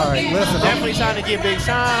 All right, listen. Definitely trying to get Big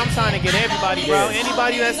Sean. I'm trying to get everybody, bro.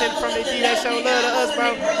 Anybody that's in from the G that show love to us,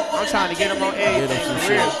 bro. I'm trying to get them on everything. For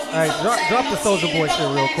real. Hey, drop the Soulja Boy shit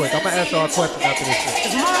real quick. I'm gonna ask y'all a question after this shit.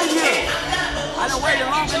 It's my year. I done waited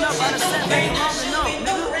long enough. I done sat back long enough,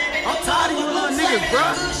 nigga. I'm tired of you little niggas, bro.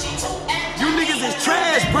 You niggas is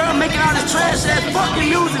trash, bro. Making all this trash ass fucking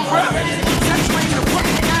music, bro. Saturating the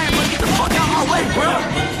fucking game, but get the fuck out my way, bro.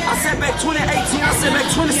 I said back 2018, I said back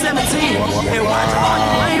 2017. And watch all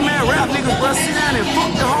you lame man rap niggas, bro. Sit down and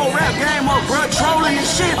fuck the whole rap game up, bro. Trolling and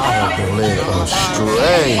shit, bro.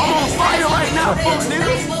 Straight. I'm on fire right now, fuck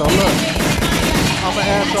niggas. So look, I'm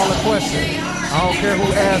gonna ask y'all a question. I don't care who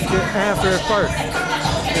answer it first.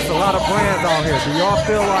 There's a lot of brands out here. Do y'all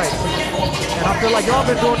feel like, and I feel like y'all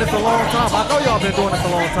been doing this a long time. I know y'all been doing this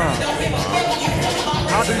a long time.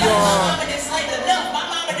 How do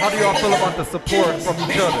y'all feel about the support from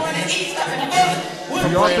each other? Do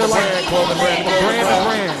y'all feel like brand to brand?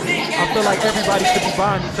 I feel like everybody should be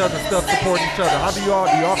buying each other stuff, supporting each other. How do y'all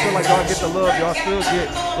feel like y'all get the love y'all still get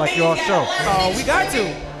like y'all show? We got to.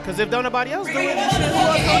 Because if don't nobody else do it, then shit, who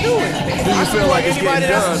else gonna do it? Do you feel like it's getting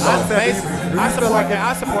done? I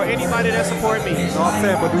support anybody that support me. No, I'm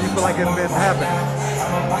saying, but do you feel like it's been happening?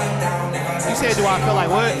 You said, do I feel like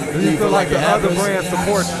what? Do you feel like the other brands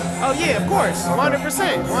support you? Oh yeah, of course,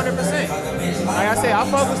 100%, 100%. Like I said, I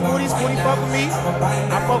fuck with Spooty fuck with me.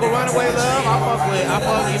 I fuck with Runaway Love. I fuck with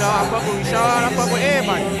Rashad. I fuck with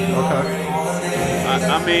everybody. Okay.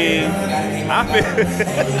 I mean,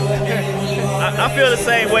 I feel the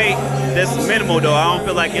same way. That's minimal though. I don't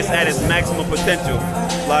feel like it's at its maximum potential.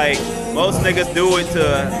 Like most niggas do it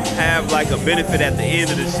to have like a benefit at the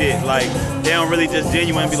end of the shit. Like they don't really just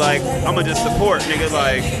genuinely be like, I'ma just support niggas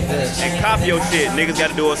like and copy your shit. Niggas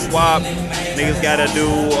gotta do a swap. Niggas gotta do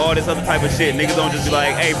all this other type of shit. Niggas don't just be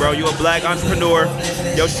like, hey bro, you a black entrepreneur.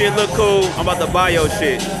 Your shit look cool. I'm about to buy your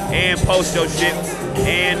shit and post your shit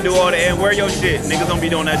and do all that and wear your shit. Niggas don't be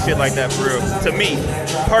doing that shit like that for real. To me,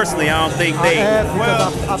 personally, I don't think they.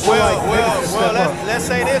 Let's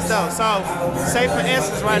say this though. So, say for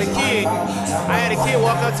instance, right, I had a kid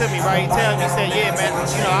walk up to me, right? He tell me, he said, yeah, man, I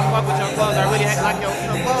fuck with your clothes. I really like your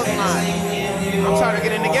clothes line. I'm trying to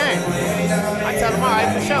get in the game. I tell him, all right,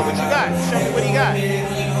 for sure, what you got? Show me what he got.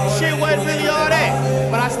 Shit wasn't really all that,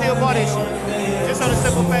 but I still bought this shit. Just on the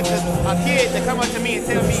simple fact that a kid to come up to me and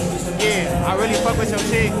tell me, yeah, I really fuck with your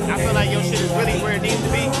shit. I feel like your shit is really where it needs to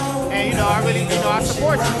be. And I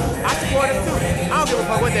support you. I support him too. I don't give a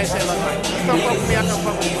fuck what that shit look like. You come fuck with me, I come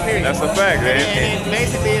fuck with you, period. That's a fact, man. And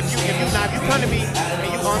basically, if you come to me and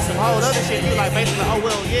you on some whole other shit, you like basically, oh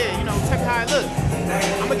well, yeah, check how it look.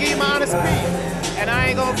 I'm gonna give you my honest opinion. And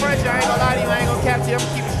I ain't gonna front you, I ain't gonna lie to you, I ain't gonna cap you, I'm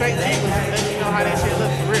gonna keep it straight to you and let you know how that shit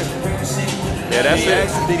look for real. Yeah, that's it.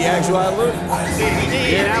 Did he ask you how it looked? Yeah, he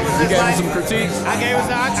did. And I was just gave like, him some critiques? I gave him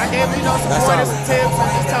some pointers, some tips, and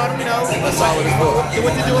just told him, That's solid as fuck.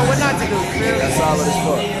 what to do and what not to do. You feel me? That's solid as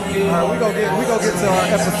fuck. All right, we gonna get to our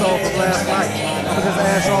episode from last night. I'm gonna just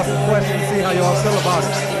ask y'all some questions and see how y'all feel about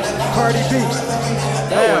it. Cardi B.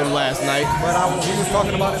 That wasn't last night. But we was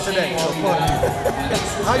talking about it today. So fuck you.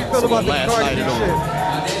 How you feel about the last Cardi B night shit?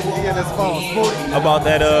 He in his phone, Smoothie. About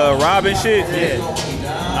that Robin shit? Yeah.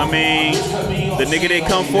 I mean, the nigga that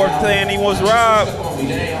come forth saying he was robbed.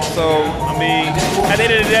 So, I mean, at the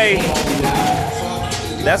end of the day,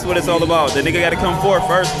 that's what it's all about. The nigga gotta come forth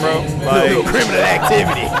first, bro. Like criminal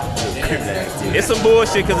activity. It's some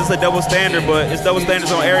bullshit because it's a double standard, but it's double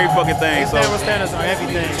standards on every fucking thing. It's double standards on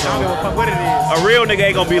everything. I don't give a fuck what it is. A real nigga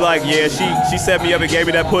ain't gonna be like, yeah, she set me up and gave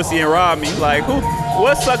me that pussy and robbed me. Like,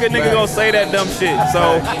 what sucker nigga gonna say that dumb shit?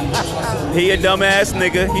 So, he a dumbass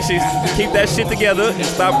nigga. He should keep that shit together and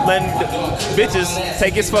stop letting bitches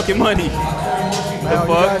take his fucking money. Now, you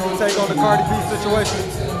guys take on the Cardi B situation?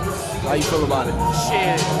 How you feel about it?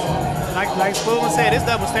 Shit. Like Spoon said, it's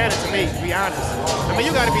double standard to me, to be honest. I mean,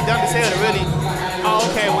 you gotta be dumb as hell to really. Oh,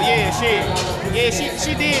 okay, well, yeah, shit. Yeah,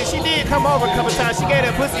 she did come over a couple times. She gave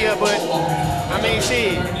that pussy up, but I mean,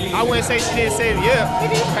 shit. I wouldn't say she didn't say it. Yeah,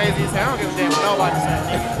 nigga, you crazy as hell. I don't give a damn what nobody say.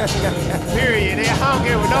 Period. I don't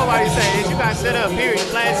care what nobody say. You got set up. Period.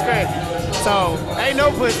 Flat straight. So ain't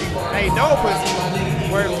no pussy.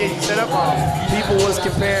 Where get you set up on? People was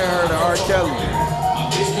comparing her to R. Kelly.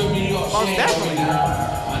 Most definitely.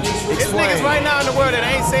 There's niggas right now in the world that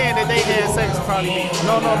ain't saying that they had sex with Cardi B.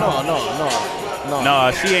 No.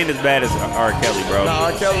 No, she ain't as bad as R. Kelly, bro. No,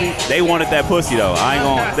 R. Kelly. They wanted that pussy though. I ain't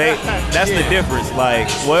gonna. That's the difference. Like,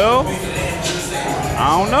 well,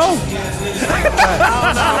 I don't know.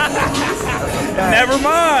 Never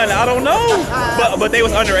mind. I don't know. But they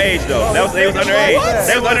was underage though. They was underage.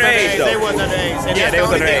 They was underage though. They was underage. And yeah, that's they was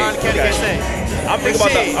the only thing underage. R. Kelly can say. I'm thinking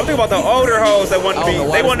about the older hoes that want to be.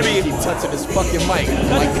 They want to be. Keep touching this fucking mic.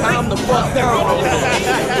 Like, calm the fuck down.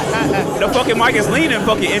 The fucking mic is leaning,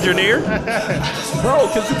 fucking engineer. Bro,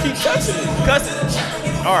 cause you keep touching it.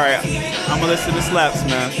 All right, I'm gonna listen to slaps,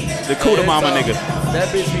 man. The Kuda Mama nigga. That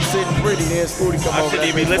bitch be sitting pretty, then Scooty come over. I shouldn't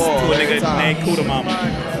even listen to a nigga named Kuda Mama.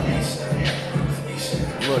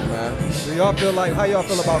 Look, man. Do y'all feel like, how y'all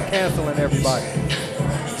feel about canceling everybody?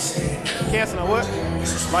 Canceling what?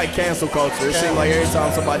 Like cancel culture. It seems like every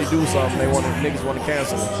time somebody do something, niggas want to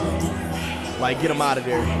cancel them. Like get them out of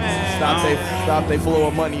there. Stop they flow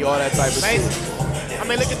of money, all that type of shit. I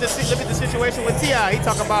mean, look at the situation with T.I. He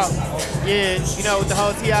talk about, you know, with the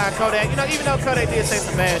whole T.I. and Kodak. You know, even though Kodak did say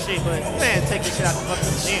some bad shit, but man, take this shit out the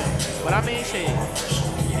fucking gym. But I mean, shit.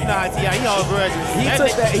 You know how T.I. he all grudges. He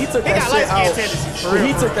took that shit out. He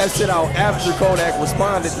took that shit out after Kodak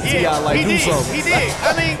responded to T.I. like do something. He did.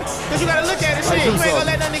 I mean, cause you gotta look at it. Shit, you ain't gonna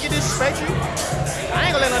let that nigga disrespect you. I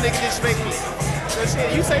ain't gonna let no nigga disrespect me. So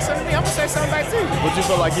shit, you say something to me, I'm gonna say something back too. But you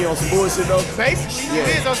feel like he on some bullshit though? Basically,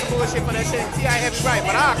 he is on some bullshit for that shit. T.I. have you right,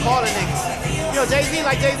 but I'll call a nigga. You know, Jay-Z,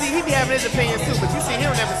 he be having his opinions too, but you see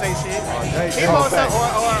him never say shit. He post up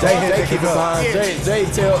Jay keep it behind. Jay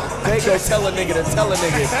go tell a nigga to tell a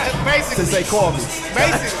nigga to say call me.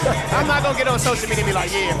 Basically, I'm not gonna get on social media and be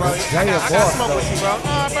like, yeah, bro, I got smoke with you, bro.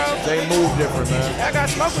 Bro. Jay move different, man. I got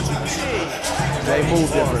smoke with you, shit. Jay move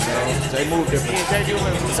different, man. Jay move different. Yeah, Jay do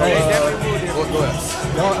move. So they definitely move different. Go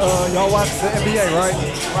ahead. Y'all watch the NBA, right?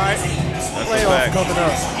 Right. Playoffs coming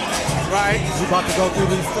up. Right. We about to go through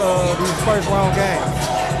these first round games.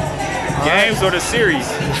 Games or the series?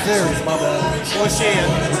 The series, my bad. Well, shit,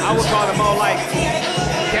 I would call them more like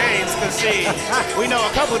games, cause shit, we know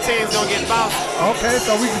a couple teams gonna get bounced. Okay,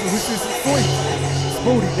 so we see some sweet.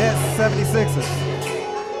 Spooty, that's 76ers.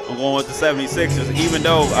 I'm going with the 76ers, even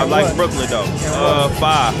though I like Brooklyn though. 5.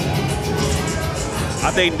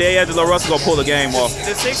 I think D'Angelo Russell gonna pull the game off.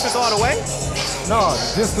 The Sixers all the way? No,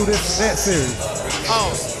 just do this net series.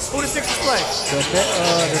 Oh, who the Sixers play? The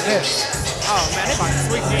Nets. Oh man, they about to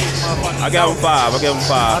sweep these motherfuckers. I got them 5. I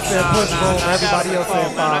said push boom. Everybody else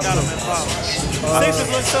said 5. I got them at 5. Sixers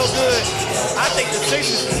look so good. I think the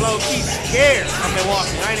Sixers is low key scared of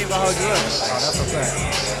Milwaukee. I ain't even gonna hold you up. Oh, that's a fact.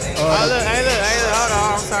 Hey, look, hold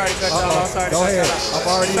on. I'm sorry to cut y'all. I'm sorry to Go cut ahead. y'all. I'm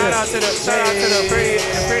already Shout out to the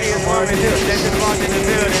prettiest woman that just walked in the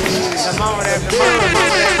building. The mama that gave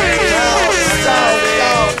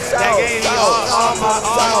me all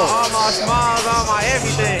my smiles, all my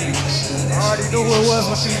everything. I already knew who it was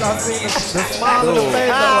when I seen the smile on the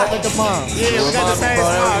face. I like the mom. Yeah, we got the same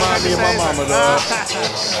smile. Remind me of my mama, dog.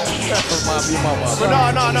 Remind me of my mama. But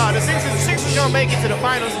no. The Sixers gonna make it to the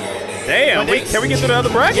finals. Damn, can we get to the other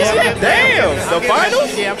brackets? Yeah, damn. The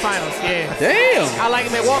finals? Yeah, finals, yeah. Damn. I like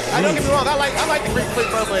Milwaukee. Don't get me wrong, I like the Greek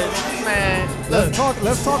football, but man, look.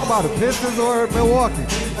 Let's talk about the Pistons or Milwaukee.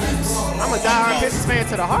 I'm a diehard Pistons fan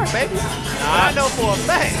to the heart, baby. I know for a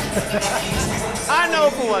fact. I know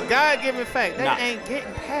for a God-given fact, they ain't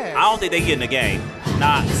getting past. I don't think they get in the game.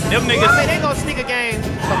 Nah, them niggas. I mean, they gonna sneak a game,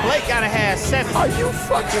 but Blake gotta have 7. Are you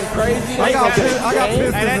fucking crazy? I got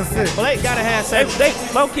Pistons and 6. Blake gotta have 7. They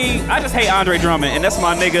low key. I just hate Andre Drummond, and that's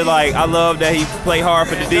my nigga. Like I love that he play hard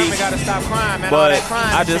for the D. Drummond gotta stop crying, man. All But that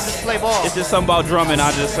crying, I just play ball. It's just something about Drummond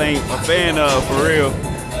I just ain't a fan of for real.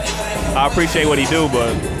 I appreciate what he do,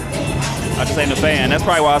 but I just ain't a fan. That's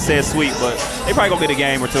probably why I said sweet, but they probably gonna get a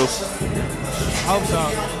game or two. Hope so.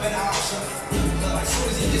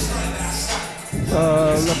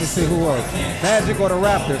 Let me see who else. Magic or the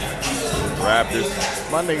Raptors? Raptors.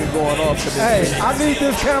 My nigga going off to this Hey, bitch. I need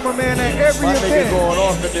this cameraman at every My event. nigga going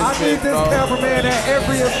off to this I need bitch, this bro. cameraman at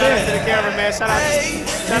every Shout out to event. the cameraman. Shout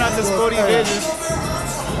out to Scotty Visions.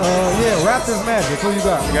 Yeah, Raptors Magic. Who you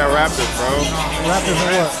got? We got Raptors, bro. Raptors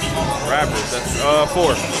and what? Raptors. That's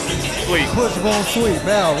 4. Sweet. Push boom sweet.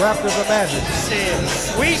 Now, Raptors or Magic? Shit,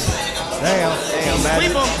 sweet. Damn.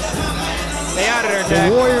 Sweep them. They out of there, The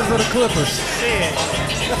Jack. Warriors or the Clippers? Shit.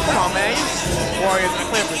 Come on, man. Warriors and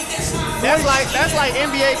Clippers. That's like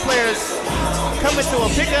NBA players coming to a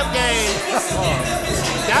pickup game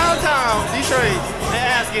downtown Detroit and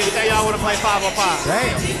asking, hey, y'all want to play 5-on-5?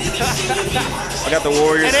 Damn. I got the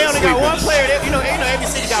Warriors. And they only got sweeping. one player. You know, every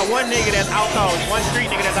city got one nigga that's out cold. One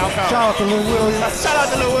street nigga that's out cold. Shout out to Lil Williams. Shout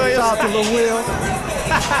out to Lil Williams. Shout out to Lil Will.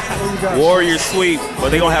 Who you got? Warriors sweep, but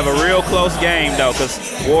they gonna have a real close game though, cause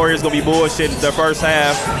Warriors gonna be bullshitting the first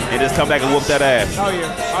half and just come back and whoop that ass. Oh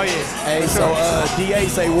yeah. Hey, so DA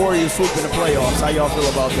say Warriors swoop in the playoffs. How y'all feel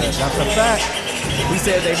about that? That's a fact. He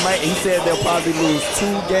said they'll probably lose 2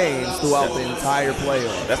 games throughout the entire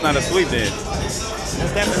playoffs. That's not a sweep then.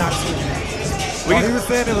 That's definitely not sweet. Well, he was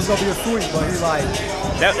saying it was gonna be a sweep, but he like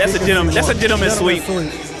That's a gentleman. That's a gentleman sweep.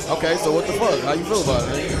 Okay, so what the fuck? How you feel about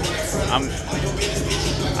it?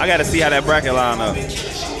 I gotta see how that bracket line up.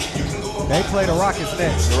 They play the Rockets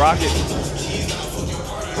next. The Rockets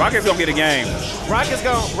gonna get a game. Rockets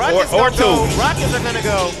Or gonna two. go. Rockets are gonna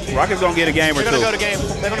go. Rockets gonna get a game or They're two. gonna go to game.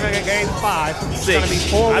 They're gonna go to game 5. It's 6. gonna be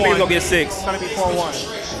 4-1. I think it's gonna get 6. It's gonna be 4-1.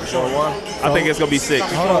 sure. I think it's gonna be 6.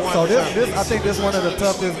 Hold on. So this I think this one of the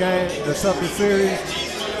toughest games, the toughest series.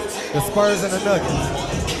 The Spurs and the Nuggets.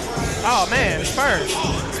 Oh man, the Spurs.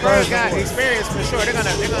 Spurs got experience for sure. They're gonna.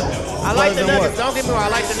 I like the Nuggets. Don't get me wrong. I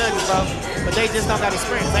like the Nuggets, bro. But they just don't got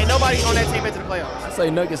experience. Ain't nobody on that team into the playoffs. I say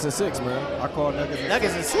Nuggets in 6, man. I call Nuggets.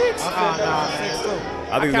 Nuggets in 6. Oh no, man.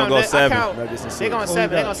 I think it's gonna go 7. They're going 7.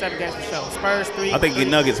 They're going 7 games for sure. Spurs 3. I think the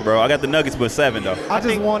Nuggets, bro. I got the Nuggets, but 7 though. I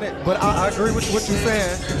just want it, but I agree with what you're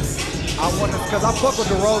saying. I want it because I fuck with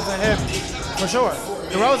DeRozan heavy. For sure.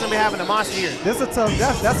 DeRozan be having a monster year. This a tough.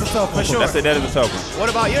 That's a tough one. For sure. That is a tough one. What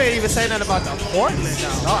about you? Ain't even say nothing about the Portland.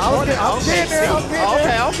 No, I'm getting there.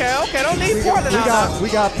 Okay. Don't need Portland. We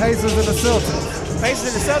got Pacers and the Celtics.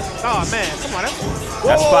 Pacers and the Celtics. Oh man, come on.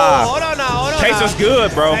 That's 5. Hold on now. Pacers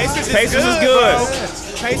good, bro. Pacers is good.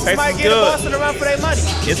 Pacers might get Boston around for their money.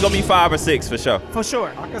 It's gonna be 5 or 6 for sure. For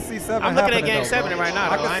sure. I can see 7. I'm looking at game 7 right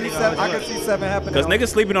now. I can see 7 happening. Because niggas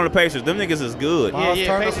sleeping on the Pacers. Them niggas is good.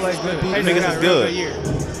 Yeah. Pacers plays good. Them niggas is good.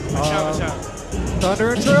 For sure. Thunder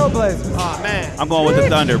and Trailblazers. Oh man. I'm going with the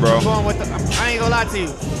Thunder, bro. I'm going with I ain't gonna lie to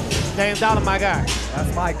you. Dame Dollar, my guy.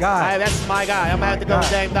 That's my guy. That's my guy. I'm gonna have to go with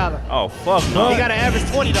Dame Dollar. Oh fuck no. He got an average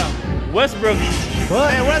 20 though. Westbrook.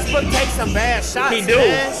 Man, Westbrook takes some bad shots. He do.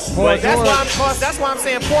 Man. But That's why I'm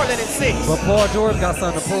saying Portland in 6. But Paul George got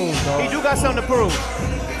something to prove, though. He do got something to prove.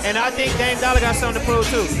 And I think Dame Dollar got something to prove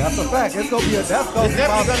too. That's a fact. It's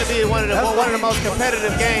definitely going to be one of the most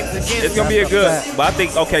competitive games against. It's gonna be a good, but I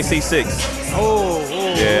think OKC 6. Oh.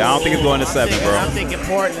 Yeah, I don't think it's going to 7, bro. I'm thinking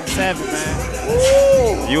Portland 7,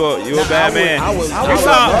 man. You a bad man.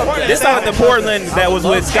 This sounded the Portland that was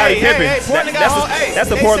with Scottie Pippen. That's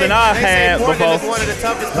the Portland I had before. Portland is one of the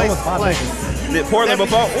toughest places to play. The Portland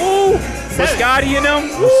before. Ooh. For Scottie and them.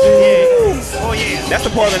 Oh yeah. That's the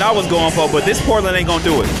Portland I was going for, but this Portland ain't gonna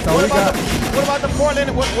do it. So what about the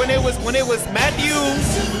Portland when it was Matthews?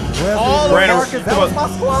 All Marcus, that was my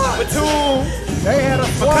squad. Batum. They had a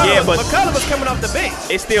squad. Yeah, but McCullough was coming off the bench.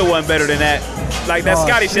 It still wasn't better than that. Like that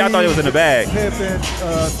Scottie shit, I thought it was in the bag. Pippen,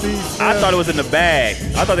 Steve Smith. I thought it was in the bag.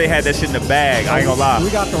 I thought they had that shit in the bag. I ain't gonna lie. We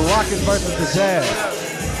got the Rockets versus the Jazz.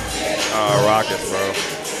 Rockets, bro.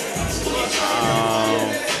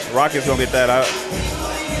 Rockets gonna get that out.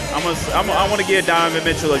 I want to give Donovan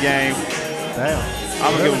Mitchell a game. Damn.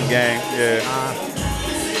 I'm gonna give him a game. Yeah. I'm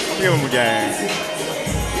gonna give him a game.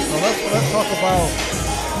 So let's talk about.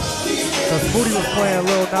 Because Foodie was playing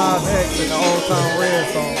Lil Nas X in the Old Town Red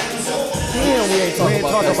song. Yeah, we ain't talking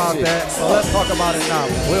about that. So let's talk about it now.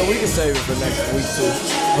 Well, we can save it for next week too.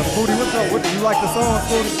 But Foodie, what's up? Do you like the song,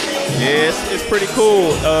 Foodie? Yeah, it's pretty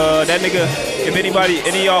cool. That nigga, if any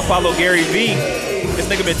of y'all follow Gary V, this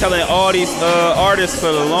nigga been telling all these artists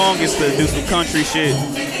for the longest to do some country shit.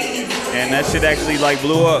 And that shit actually like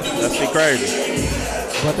blew up. That's shit crazy.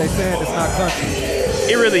 But they saying it's not country.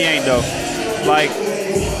 It really ain't though. Like,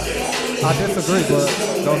 I disagree, but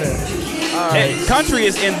go ahead. Country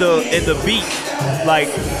is in the beat. Like,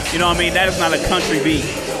 you know what I mean? That is not a country beat.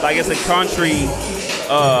 Like, it's a country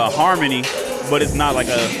harmony, but it's not like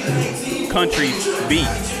a country beat.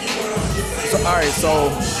 So, all right,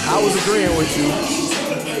 so I was agreeing with you.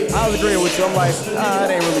 I'm like,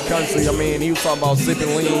 it ain't really country. I mean, he was talking about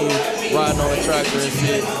sipping lean, riding on a tractor and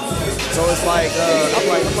shit. So it's like, I'm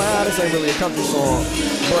like, this ain't really a country song.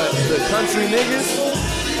 But the country niggas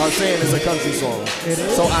are saying it's a country song.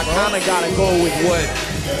 So I kind of got to go with what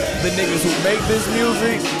the niggas who make this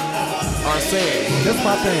music are saying. This is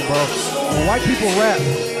my thing, bro. When white people rap,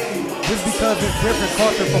 just because it's different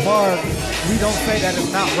culture from ours, we don't say that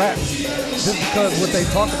it's not rap. Just because what they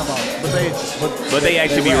talking about. But they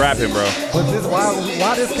actually be rapping, bro. But this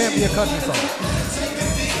why this can't be a country song?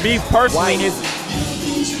 Me personally, why is it?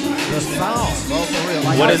 The sound, bro, for real.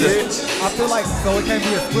 Like, what is it? I feel like so it can't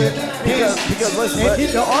be a split. Because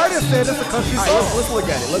the artist said it's a country song. Right, let's look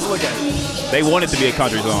at it. They want it to be a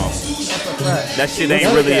country song. That's a fact. That shit ain't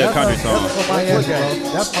really a country song. That's Miami, bro.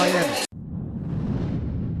 That's Miami.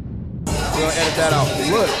 We're gonna edit that out.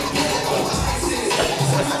 Look.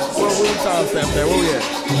 Where we time stamp there? Where we at?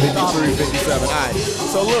 53, 57. All right.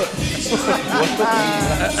 So look.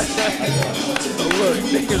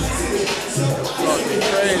 Niggas fucking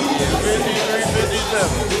crazy. 53, 57.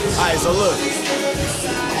 All right. So look.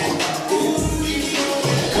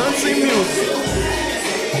 Country music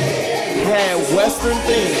had Western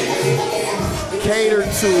themes catered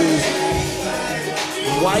to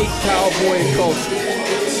white cowboy culture.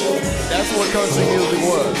 That's what country music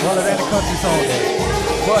was. Well, it ain't a country song though.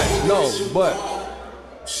 But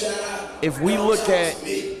if we look at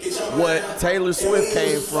what Taylor Swift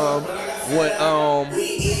came from, what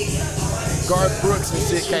Garth Brooks and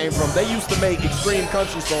shit came from. They used to make extreme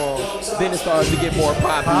country songs. Then it started to get more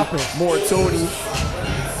poppy, more toony.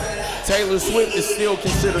 Taylor Swift is still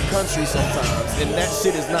considered country sometimes, and that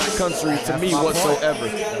shit is not country to me whatsoever.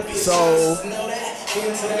 So,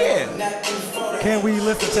 yeah. Can we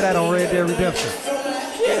listen to that on Red Dead Redemption?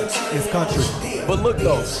 Yeah. It's country. But look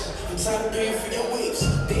though,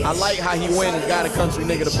 I like how he went and got a country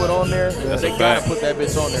nigga to put on there. They gotta put that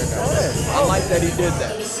bitch on there now. I like that he did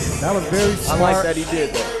that. That was very smart. I like that he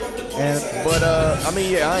did that. But I mean,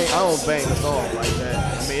 yeah, I don't bang the song like that.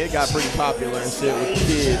 I mean, it got pretty popular and shit with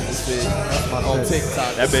kids and shit on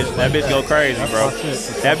TikTok. That bitch go crazy, bro.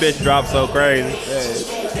 That bitch drops so crazy.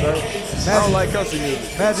 Yeah, I don't like country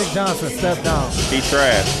music. Magic Johnson, step down. He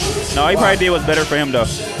trash. No, he probably did what's better for him though.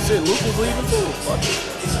 Shit, Luke was leaving too. Fuck it.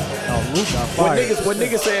 Luke got fired. When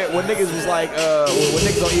niggas was like, when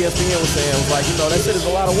niggas on ESPN was saying, was like, you know, that shit is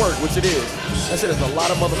a lot of work, which it is. That shit is a lot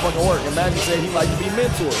of motherfucking work. And Magic said he like to be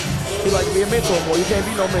mentored. He like to be a mentor more. You can't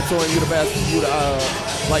be no mentor and you the president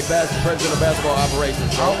of basketball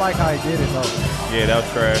operations. I don't like how he did it though. Yeah, that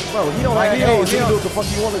was trash. Bro, he don't like age. He do what the fuck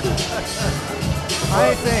you want to do.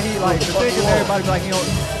 I ain't saying he like the thing is everybody be like he don't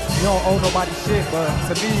owe nobody shit, but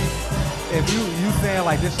to me, if you saying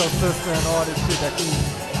like this your sister and all this shit that you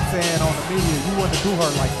saying on the media, you wouldn't do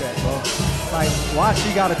her like that, bro. Like, why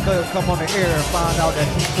she gotta come on the air and find out that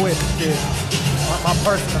she quit and shit? My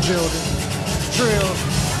personal building, Trill,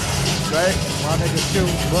 right? My nigga too.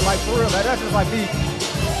 But like for real, that's just like me.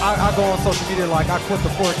 I go on social media like I quit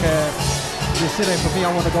the forecast. This shit ain't for me. I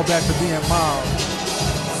want to go back to being Miles.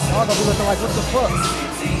 Y'all gonna be looking like, what the fuck?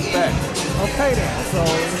 Back. Okay then. So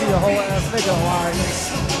he a whole ass nigga like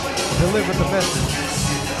delivered the message.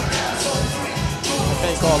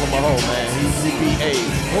 Can't call him a hoe, man. He beat AIDS.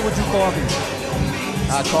 What would you call me?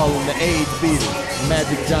 I call him the AIDS beater,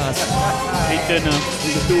 Magic Johnson. He shouldn't have.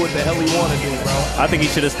 He can do what the hell he want to do, bro. I think he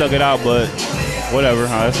should have stuck it out, but whatever.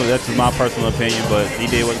 That's my personal opinion, but he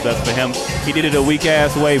did what's best for him. He did it a weak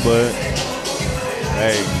ass way, but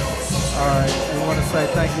hey. All right, we want to say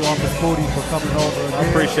thank you, Uncle Spooty, for coming over again. I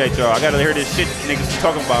appreciate y'all. I gotta hear this shit niggas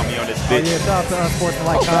talking about me on this bitch. Oh yeah, shout out to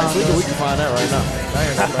Unsportsmanlike.com. We can find that right now.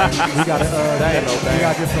 We gotta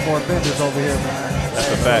get some more vendors over here, man.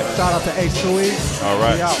 That's a fact. Shout out to H2E. All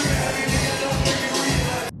right. We out.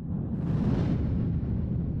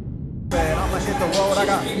 Man, I'm gonna hit the road. I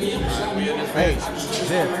got. Hey,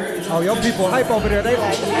 yeah. Oh, your people hype over there. They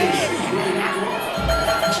like.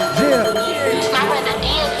 Yeah.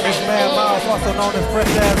 This man Miles, also known as Fresh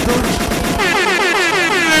Ass Dude.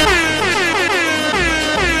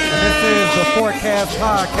 And this is the Forecast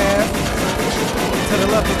Podcast. To the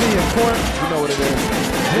left of me, of course. You know what it is.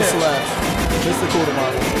 This left. Mr.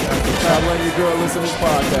 Kudamana. Stop letting your girl listen to this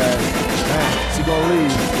podcast. Man, she gonna leave.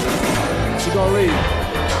 She gonna leave.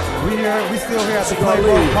 We still here at the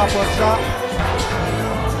PlayBroke pop-up shop.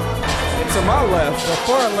 And to my left, the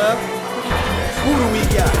far left, who do we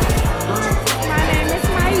got? My name is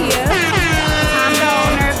Maya. I'm the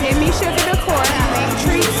owner of Give Me Sugar Decor. I make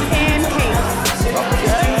treats and cakes.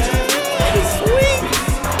 Okay. It's sweet.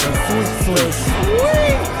 Sweet.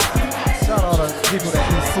 Shout out to people that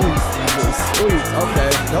eat sweets. Sweet.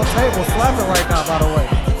 Okay. Your table's slapping right now, by the way.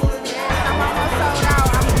 I'm almost sold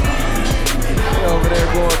out. I'm Over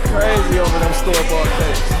there going crazy over them store-bought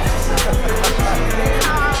cakes.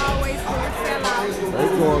 I always sell out. They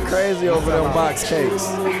going crazy over them box cakes.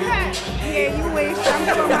 Yeah, you wish. I'm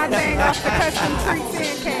doing my thing off the custom treats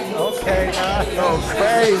and cakes. Okay, go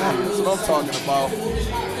crazy. That's what I'm talking about.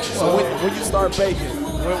 So when you start baking,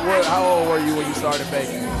 how old were you when you started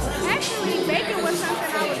baking? Actually, baking was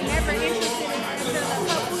something I was never interested in until a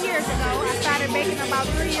couple years ago. I started baking about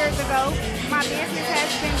 3 years ago. My business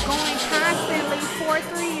has been going constantly for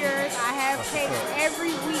 3 years. I have cakes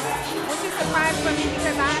every week, which is a surprise for me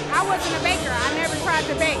because I wasn't a baker. I never tried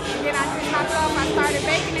to bake. And then I just hopped off, I started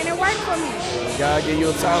baking and it worked for me. God give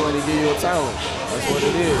you a talent, he give you a talent. That's what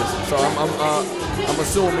it is. So I'm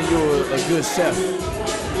assuming you're a good chef.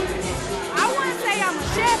 I wouldn't say I'm a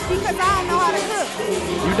chef because I don't know how to cook.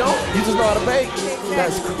 You don't? You just know how to bake? Exactly.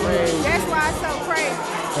 That's crazy. That's why it's so crazy.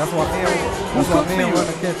 That's why Who cooks for you?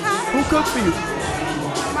 Who cooks for you?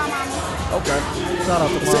 My mama. Okay. Shout out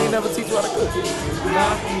to She ain't never teach you how to cook.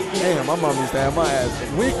 Nah. Damn, my mom used to have my ass.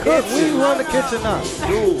 We cook. We run the kitchen now.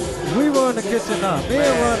 Dude. We run the kitchen now. Men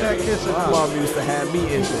run that kitchen My now. mom used to have me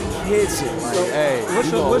in the kitchen. Like, hey, What's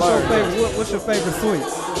your favorite sweet?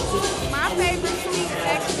 My favorite sweet is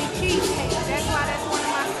actually cheesecake. That's why that's one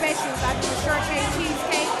of my specials. I do a shortcake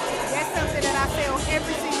cheesecake. That's something that I sell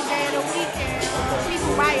every single day of the week, and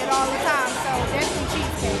people buy it all the time. So that's the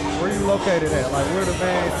cheesecake. Where you located at? Like, where the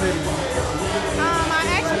main cities?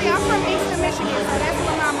 I'm from Eastern Michigan, so that's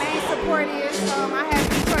where my main support is. I have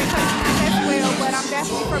Detroit customers as well, but I'm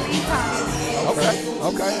definitely from East. Okay.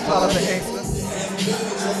 Shout out to Kingston.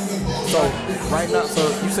 So right now, so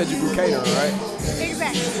you said you do catering, right?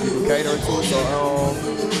 Exactly. You do catering too. So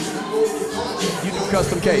you do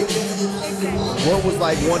custom cakes. Exactly. What was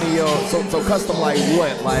like one of your so custom like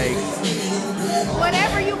what like?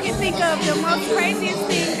 Whatever you can think of, the most craziest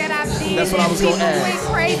thing that I've seen That's what I that was people gonna ask.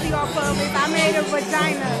 went crazy off of is I made a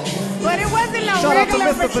vagina. But it wasn't no Shout out to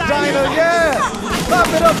regular Mr. Vagina, yeah. Clap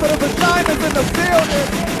it up for the vaginas in the building.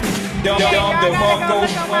 Y'all gotta go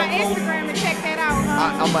look on my Instagram and check that out.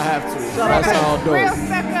 I'm gonna have to. That sounds dope. Real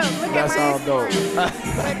stuck up. Look That at my sounds dope. Instagram.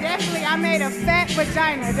 But definitely, I made a fat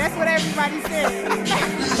vagina. That's what everybody said.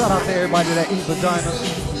 Shout out to everybody that eat vagina.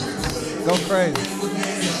 Go crazy.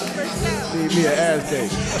 Need me an ass cake.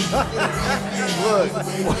 Look.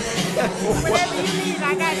 Whatever you need,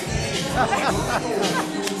 I got it.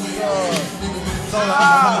 So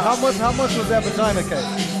how much was that vagina cake?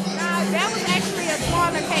 That was actually a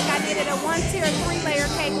smaller cake. I did it a 1-tier 3-layer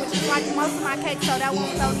cake, which is like most of my cakes, so that one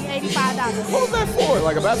was only $85. What was that for?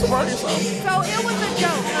 Like a bachelor party or something? So it was a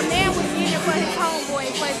joke. A man was getting it for his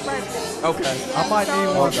homeboy for his birthday. Okay. I might So need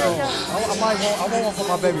it one was a soon. joke. I want one for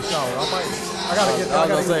my baby shower. I gotta get. I was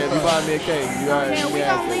gonna say if you buy me a cake, you gotta. Yeah, we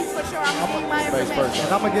gon' link for sure. I'm gonna my Face information. first.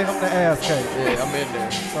 And I'm gonna get him the ass cake. Yeah, I'm in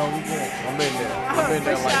there. So we good. I'm in there. Oh, I'm in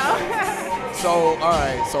there for like sure. that. So, all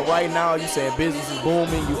right. So right now, you saying business is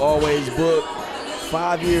booming. You always book.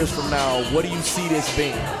 5 years from now, what do you see this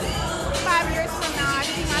being? 5 years from now, I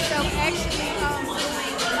see myself actually doing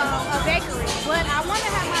a bakery. But I want to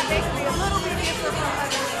have my bakery a little bit different from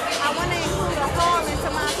others. I want to include a hall into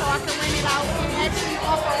mine so I can rent it out and actually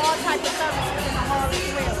offer all types of services in the hall as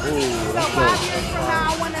well. So 5 years from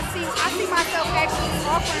now, I see myself actually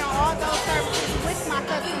offering all those services with my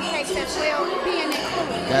custom cakes as well, being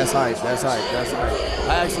included. That's hype.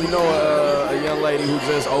 I actually know a young lady who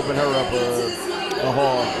just opened her up a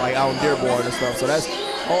hall like out in Dearborn and stuff. So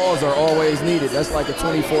halls are always needed. That's like a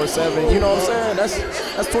 24/7. You know what I'm saying?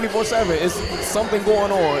 That's 24/7. It's something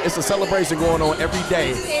going on. It's a celebration going on every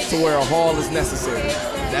day to where a hall is necessary.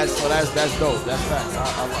 That's dope. That's facts.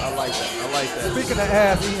 I like that. Speaking of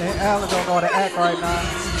ass eating, Alan don't know how to act right now.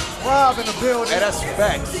 Rob in the building. Hey, that's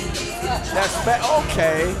facts. That's fact.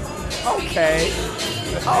 Okay.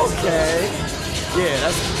 Yeah,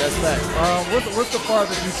 that's facts. What's the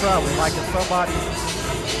farthest you travel? Like if somebody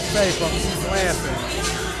say from East Lansing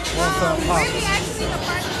wants something pop. Really, actually, the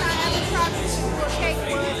first time I ever tried to do a cake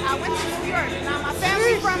was I went to New York. Now, my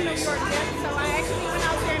family from New York, so I actually went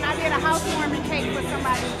out there and I did a housewarming cake for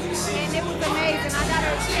somebody. And it was amazing. I got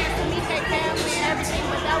a chance to meet their family and everything,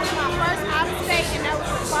 but that was my first out of state, and that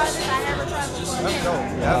was the farthest I ever traveled for. That's dope.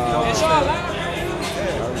 That's dope.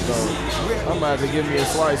 I'm about to give me a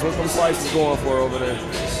slice. What's them slices going for over there?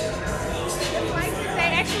 They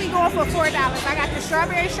actually going for $4. I got the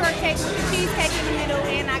strawberry shortcake with the cheesecake in the middle,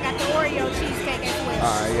 and I got the Oreo cheesecake as well.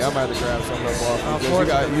 All right, yeah, I'm about to grab something up off.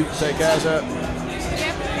 You take cash up?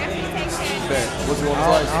 Definitely take cash. Bet. What you want to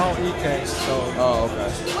slice? I don't eat cake, so. Oh, okay.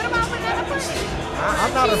 What about banana pudding?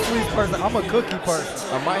 I'm not a sweet person. I'm a cookie person.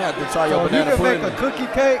 I might have to try your So if you banana can make pudding. a cookie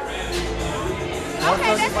cake.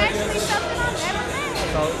 Okay, that's actually something I've never made.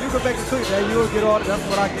 So you can make a cookie, then you'll get all. That's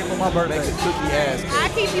what I get for my birthday. Make a cookie ass. I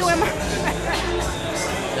keep you in my.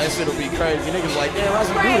 That shit'll be crazy. Niggas like, damn, how'd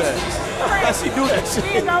she do that? How'd she do that shit?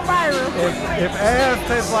 It go viral. If ass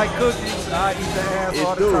tastes like cookies, I eat the ass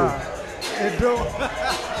all the time. It do.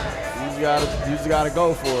 You just gotta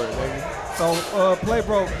go for it, nigga. So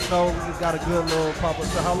Playbroke, we got a good little pop-up.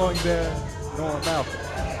 So how long you been knowing Malcolm?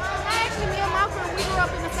 Actually, me and Malcolm, we grew up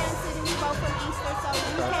in the same city. We both from Easter, so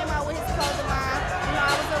when he came out with his clothing line, I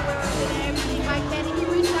was aware of it and everything like that. And he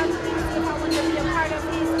reached out to me to see if I wanted to be a part of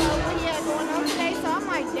his what he had going on today. So I'm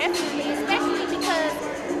like, definitely, especially because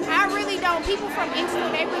I really don't. People from Easter,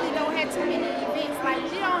 they really don't have too many events. Like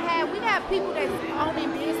we have people that's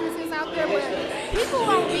owning businesses out there, but people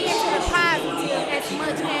won't be into the positive as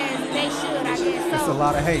much as they should, I guess. So, it's a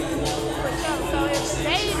lot of hate. For sure. So if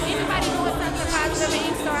anybody doing something positive in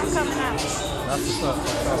Easter, I'm coming out. That's what's up.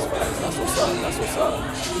 That's what's up.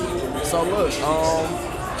 So look,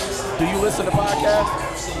 do you listen to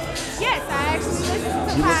podcasts? Yes, I actually listen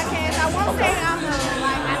to podcasts. I won't say I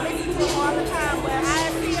listen to them all the time, but I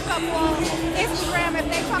see a couple on Instagram. If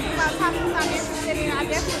they talking about topics I'm interested in, I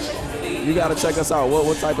definitely listen to them. You gotta check us out.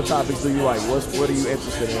 What type of topics do you like? What are you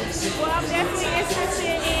interested in? Well, I'm definitely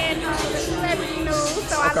interested in the celebrity news,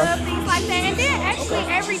 so I love things like that. And then actually the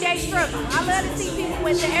everyday struggle. I love to see people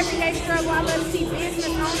with the everyday struggle. I love to see business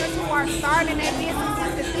owners who are starting their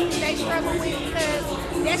businesses, the things they struggle with, because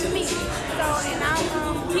that's me. So, and I'm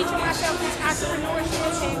teaching myself this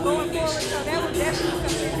entrepreneurship and going forward. So that was definitely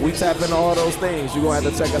something. We tap into all those things. You're going to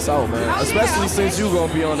have to check us out, man. Oh, Especially yeah, okay. since you're going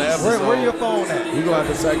to be on the episode. Where your phone at? You're going to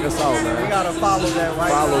have to check us out, man. We gotta follow that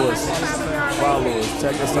right Follow now. us. Follow us.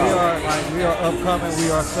 Check us out. We are upcoming. We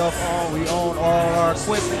are self-owned. We own all our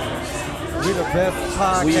equipment. We the best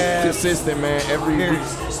podcast. We consistent, man. Every week.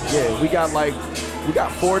 Yeah, we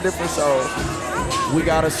got 4 different shows. We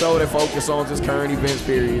got a show that focuses on just current events,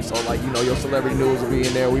 period. So, like, your celebrity news will be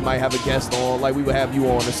in there. We might have a guest on, like we would have you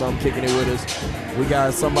on or something, kicking it with us. We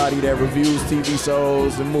got somebody that reviews TV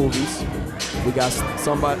shows and movies. We got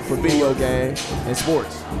somebody for video games and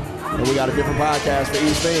sports. And we got a different podcast for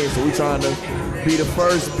each thing. So we trying to be the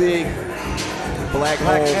first big black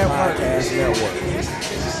hole podcast network.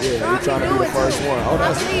 Yeah, we trying to be the first one. Oh,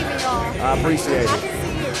 that's. I appreciate it.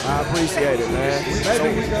 I appreciate it, man.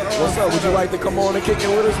 So, what's up? Would you like to come on and kick it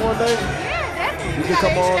with us one day? Yeah, definitely. You can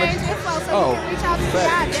come on. Reach out to me.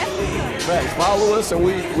 Definitely. Facts. Follow us and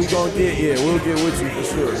we gonna we'll get with you for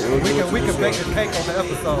sure. We can bake a cake on the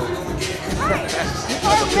episode.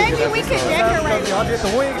 Or maybe we can decorate. Y'all did the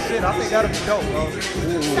wing shit. I think that'll be dope, bro.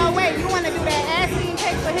 So wait, you want to do that ass eating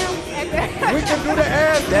cake for him? We can do the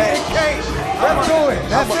ass eating cake. Let's do it.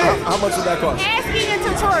 That's it. How much would that cost? Ass eating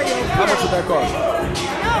tutorial. How much would that cost?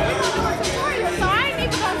 No, we're gonna do a tutorial, so I ain't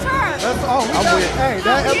even gonna charge. That's all. Hey,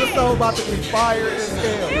 that episode about to be fire as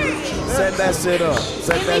hell. Set that shit up.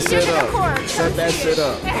 Set that shit up. Set that shit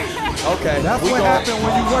up. Okay. That's what happened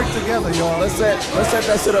when you work together, y'all. Let's set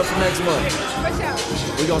that shit up for next month. For sure.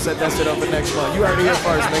 We gonna set that shit up for next month. You heard it here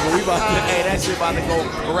first, nigga. We about to, that shit about to go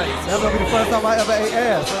great. That's gonna be the first time I ever ate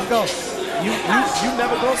ass. Let's go. You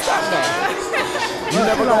never gonna stop now. You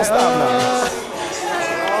never gonna stop now.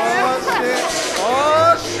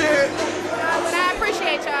 Oh shit. But I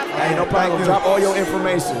appreciate y'all. Hey, no problem. Drop all your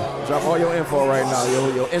information. Drop all your info right now.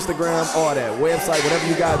 Your Instagram, all that. Website, whatever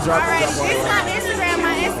you got, drop it. This is my Instagram.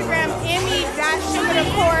 My Instagram,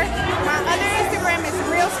 Emmy.SugarTheCore. My other Instagram is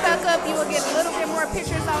Real Stuck Up. You will get a little bit more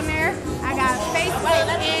pictures on there. I got Facebook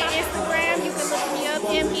and Instagram. You can look me up,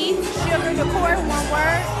 ME.SugarTheCore, one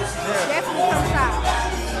word. Definitely come shop.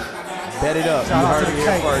 Bet it up. You heard it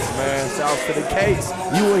here first, man. Shouts to the Cakes.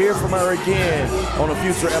 You will hear from her again on a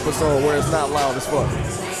future episode where it's not loud as fuck.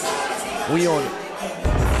 We on it.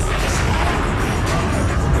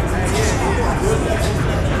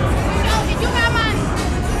 You got mine.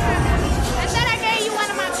 I said I gave you one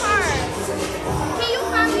of my cards. Can you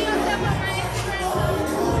follow yourself on my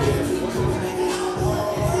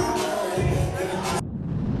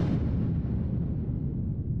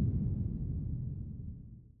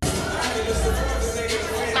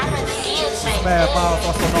Mad Miles,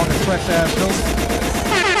 also known as Fresh Ass Dude.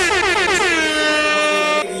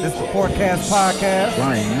 This is the Forecast Podcast.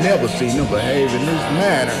 I ain't never seen no behavior in this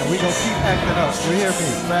manner. And we gonna keep acting up. You hear me?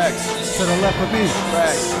 Facts. To the left of me.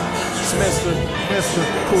 Facts. Mr.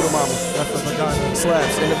 Cooter Mama. That's the vagina.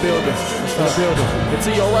 Slaps in the building. In the building. And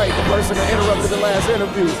to your right, the person that interrupted the last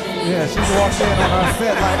interview. Yeah, she walked in on our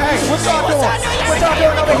set like, hey, what y'all doing? What y'all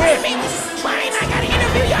doing over here? I gotta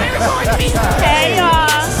interview y'all and record me. Hey y'all.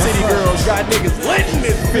 City girls got niggas letting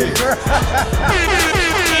this bitch.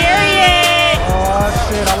 Period. Oh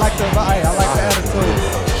shit, I like the attitude.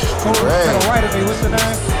 Cool. To the right of me, what's your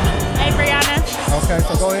name? Hey Brianna. Okay,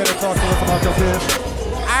 so go ahead and talk to us about your business.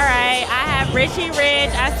 All right, I have Richie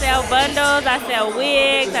Rich. I sell bundles, I sell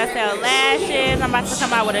wigs, I sell lashes. I'm about to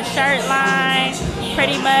come out with a shirt line.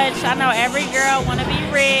 Pretty much, I know every girl wanna be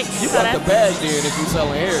rich. You got the bag then if you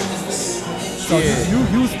selling hair. So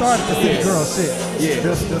you started the city girl shit. Yeah.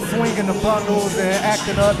 The swinging the bundles and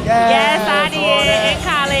acting up. Yes, I did in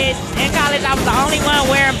college. In college, I was the only one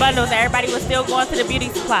wearing bundles. Everybody was still going to the beauty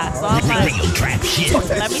supply. So I'm like,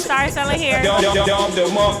 let me start selling hair. I think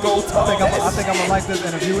I'm gonna like this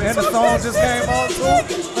interview. And the song just came on too.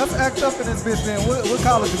 Let's act up in this bitch then. What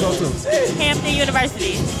college you go to? Hampton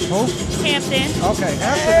University. Who? Hampton. Okay,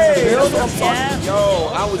 Hampton in the building. Yeah. Yo,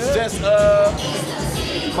 I was just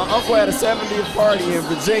my uncle had a 70th party in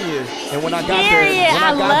Virginia, and when I got there,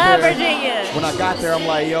 I love Virginia. When I got there, I'm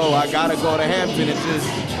like, yo, I gotta go to Hampton and just.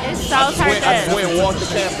 It's so turned up. I just went and walked the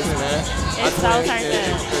campus, man. It's so turned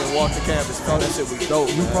up. And walked the campus. Oh, that shit was dope.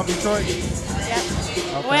 You from Detroit? Yep.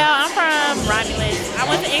 Okay. Well, I'm from Romulus. I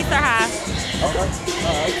went to Easter High. Okay.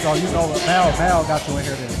 All right. So you know Mal got you in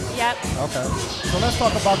here then. Yep. Okay. So let's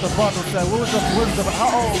talk about the bundle set. How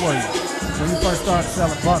old were you when you first started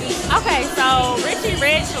selling bundles? Okay, so Richie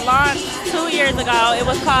Rich launched 2 years ago. It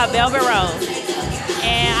was called Velvet Rose.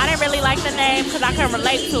 And I didn't really like the name because I couldn't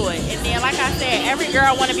relate to it. And then, like I said, every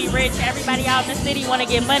girl want to be rich. Everybody out in the city want to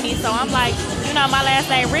get money. So I'm like, you know, my last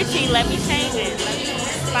name Richie. Let me change it. Let me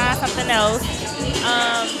find something else.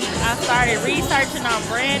 I started researching on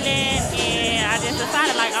branding, and I just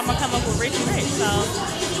decided, like, I'm going to come up with Richie Rich. So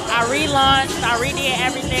I relaunched. I redid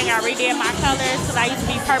everything. I redid my colors because I used to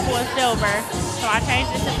be purple and silver. So I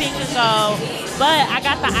changed it to pink and gold. But I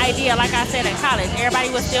got the idea, like I said, in college. Everybody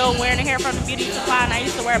was still wearing the hair from the beauty supply, and I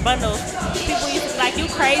used to wear bundles. People used to be like, you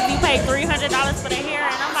crazy, you paid $300 for the hair.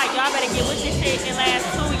 And I'm like, y'all better get with this shit in the last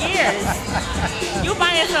 2 years. You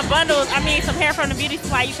buying some bundles, some hair from the beauty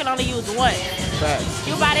supply, you can only use one. Facts.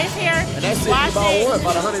 You buy this hair, and that's wash about it. what?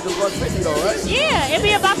 About 100 to 150 though, right? Yeah, it'd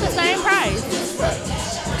be about the same price.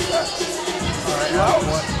 All right,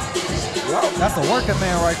 that's a working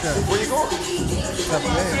man right there. Where you going? 7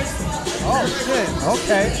 days. Oh shit.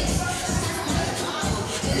 Okay.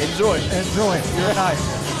 Enjoy. You're nice.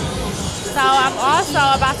 So I'm also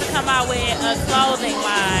about to come out with a clothing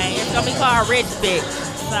line. It's gonna be called Rich Bitch.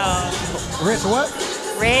 So. Rich what?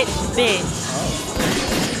 Rich Bitch.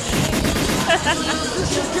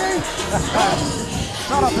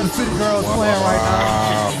 Shout out to the city girls playing right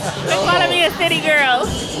now. They calling me a city girl.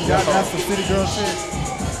 That's some city girl shit.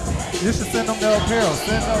 You should send them their apparel.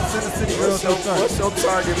 Send the city girls their shirt. What's your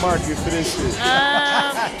target market for this shit?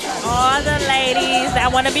 All the ladies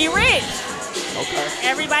that want to be rich. Okay.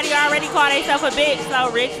 Everybody already call themselves a bitch, so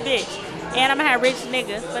Rich Bitch. And I'm going to have rich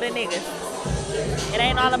niggas for the niggas. It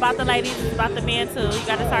ain't all about the ladies, it's about the men too. You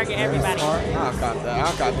got to target everybody. I got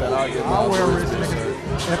that. I'll wear a rich nigga.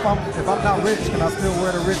 If I'm not rich, can I still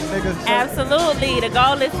wear the rich nigga? Absolutely. The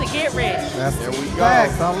goal is to get rich. There we go.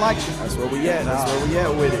 Facts. I like it. That's where we at. That's where we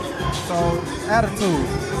at with it. So, attitude.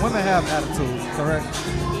 Women have attitude, correct?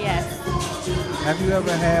 Yes. Have you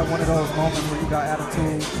ever had one of those moments where you got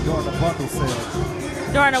attitude during a bundle sale?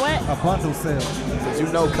 During a what? A bundle sale. Because you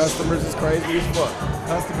know customers is crazy as fuck.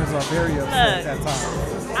 Customers are very upset at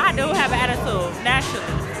times. I do have an attitude, naturally.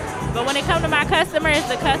 But when it comes to my customers,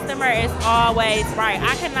 the customer is always right.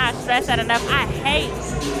 I cannot stress that enough. I hate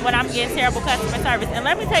when I'm getting terrible customer service. And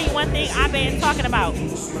let me tell you one thing I've been talking about.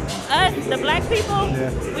 Us, the black people,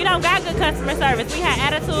 we don't got good customer service. We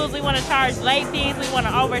have attitudes. We want to charge late fees. We want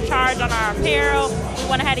to overcharge on our apparel. We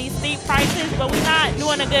want to have these steep prices, but we're not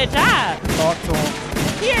doing a good job. Talk to them.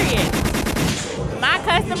 Period. My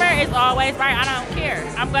customer is always right. I don't care.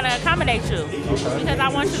 I'm going to accommodate you because I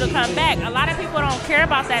want you to come back. A lot of people don't care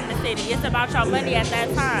about that in the city. It's about your money at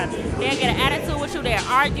that time. They'll get an attitude with you. They'll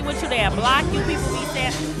argue with you. They'll block you. People be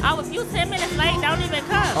saying, oh, if you 10 minutes late, don't even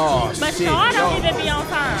come. Oh, but shit. Sean don't even be on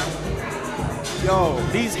time. Yo,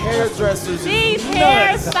 these hairdressers These is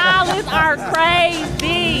hairstylists are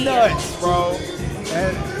crazy. Nuts, bro.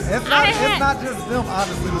 And it's not just them,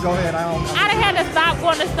 honestly. Go ahead. I done had to stop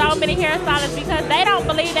going to so many hairstylists because they don't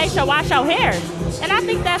believe they should wash your hair. And I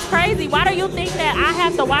think that's crazy. Why do you think that I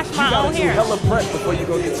have to wash my own hair? You hella prep before you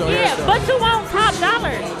go get your hair done. But you want top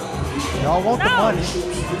dollar. Y'all want the money.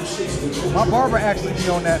 My barber actually be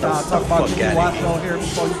on that now. Talk about you wash your hair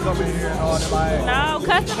before you come in here and all that. Like, no,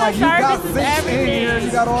 customer like you service got is 6 everything. in here.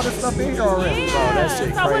 You got all this stuff in here already. Yeah. Bro, that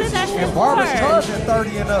shit so what is that shit And barbers for? charging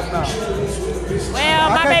 30 and up now. Well,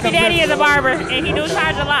 my baby daddy is a barber, and he do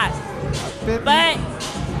charge a lot. 50? But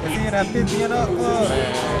is he in that 50 and up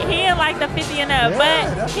club? He in like the 50 and up,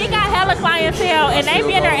 but he got hella clientele, and they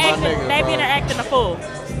be interacting a fool.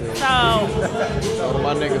 So Go to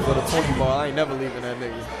my nigga for the 20 ball. I ain't never leaving that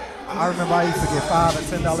nigga. I remember I used to get $5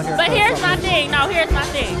 and $10 haircuts. But here's my thing. No, here's my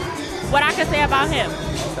thing. What I can say about him.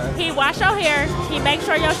 He wash your hair. He make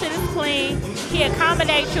sure your shit is clean. He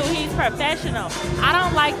accommodates you. He's professional. I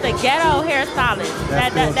don't like the ghetto hairstylists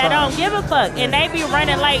that don't give a fuck. And they be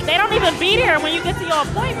running late. They don't even be there when you get to your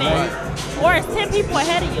appointment. Right. Or it's 10 people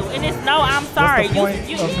ahead of you. And it's no, I'm sorry. What's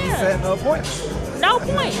the point of me setting an appointment? No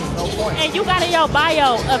point. And you got in your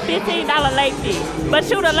bio a $15 late fee. But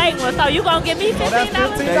you the late one, so you gonna give me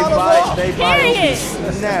 $15? They Period.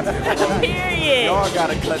 Snap. Period. Y'all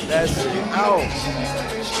gotta cut that shit out.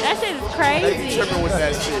 That shit is crazy. They tripping with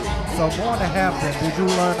that shit. So going to Hampton, did you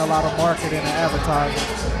learn a lot of marketing and advertising?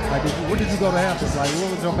 Like, where did you go to Hampton? Like,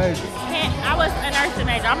 what was your major? I was a nursing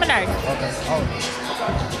major. I'm a nurse. Okay. Oh.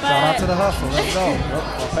 But shout out to the hustle. Let's go.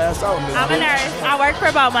 Pass out. I'm a nurse. I work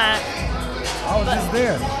for Beaumont. I was just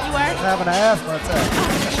there. You were? Having an asthma attack.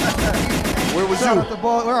 Where was Shout you? Out to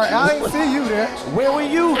I didn't see you there. Where were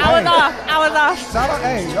you? I was off. Shout out,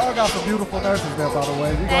 hey, y'all got some beautiful nurses there, by the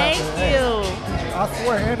way. Thank you. I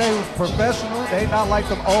swear, and they was professional. They not like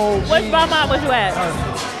them old. Which Beaumont was you at?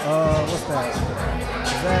 What's that?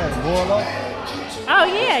 Is that Warlock? Oh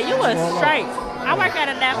yeah, you was straight. I work at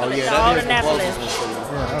Annapolis, yeah, the that old is the Annapolis. closest one to you.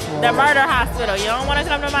 Yeah, that's what The murder hospital. You don't want to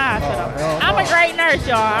come to my hospital. hell I'm a no. great nurse,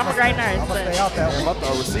 y'all. I'm a great nurse. I'm gonna but- stay out that Damn, way. I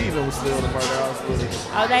thought receiving was still the murder hospital.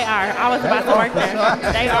 Oh, they are. I was about to work there.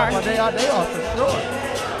 They are. They are for sure.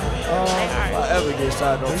 If I ever get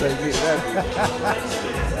shot, don't take me to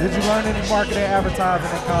that. Did you learn any marketing advertising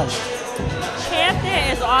in college?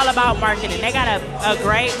 Hampton is all about marketing. They got a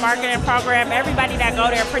great marketing program. Everybody that go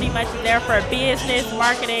there pretty much is there for business,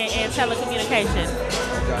 marketing, and telecommunications.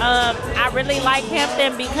 I really like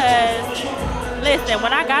Hampton because, listen,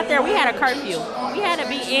 when I got there, we had a curfew. We had to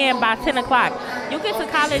be in by 10 o'clock. You get to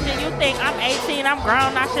college and you think, I'm 18, I'm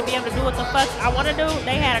grown, I should be able to do what the fuck I want to do.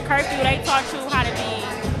 They had a curfew. They taught you how to be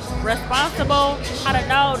responsible, how to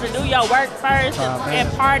know to do your work first and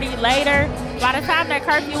party later. By the time that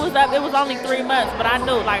curfew was up, it was only 3 months, but I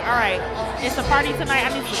knew, like, all right, it's a party tonight,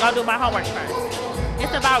 I need to go do my homework first.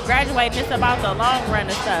 It's about graduating, it's about the long run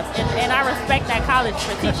and stuff. And I respect that college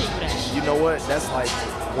for teaching you that. You know what? That's like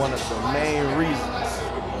one of the main reasons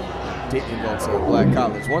I didn't go to a black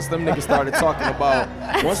college. Once them niggas started talking about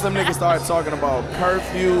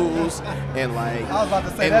curfews and like I was about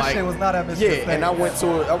to say that shit was not at Michigan State. and I went to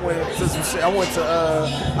some shit. I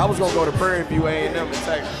was gonna go to Prairie View A&M in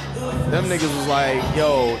Texas. Them niggas was like,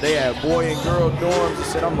 yo, they had boy and girl dorms and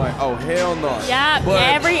shit. I'm like, oh hell no. Yeah, But-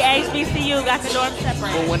 every HBCU got the dorm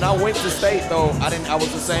separate. But when I went to state though, I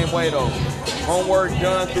was the same way though. Homework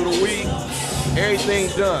done through the week, everything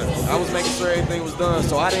done. I was making sure everything was done,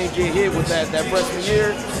 so I didn't get hit with that freshman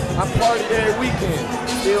year. I partied every weekend.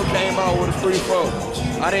 Still came out with a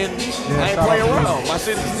 3-4. I ain't play around. My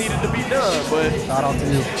shit just needed to be done, but shout out to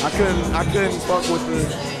you. I couldn't fuck with the.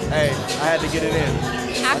 Hey, I had to get it in.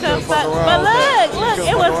 I couldn't fuck. But look,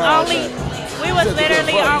 it was only. We was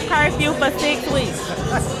literally on curfew for 6 weeks.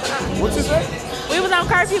 What you say? We was on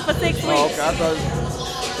curfew for 6 weeks. Oh, okay. I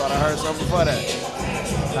thought I heard something before that.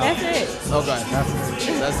 That's it. Okay.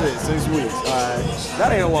 That's it. 6 weeks. All right.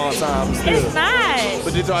 That ain't a long time. Still. It's not.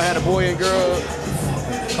 But did y'all had a boy and girl?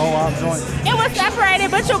 Co-op joint. It was separated,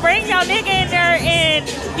 but you bring your nigga in there and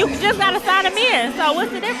you just gotta sign him in. So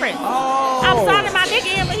what's the difference? Oh. I'm signing my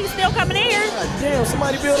nigga in, but he's still coming in here. God damn,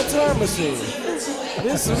 somebody built a time machine.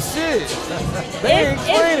 This some shit. They ain't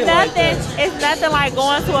explaining like that. It's nothing like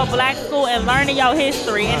going to a black school and learning your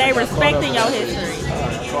history and they respecting your history.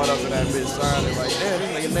 I caught up in that bitch signing like, damn,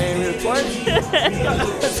 this nigga name here twice.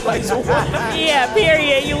 It's like, so what? Yeah,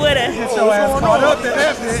 period. You would've. Get your ass caught up in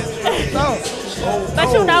that bitch. No. But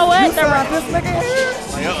you know what? You signed this nigga here?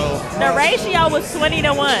 Like, The ratio was 20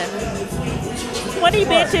 to 1. 20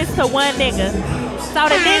 bitches to 1 nigga. So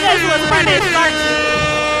the niggas was running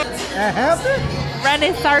circles. At Hampton?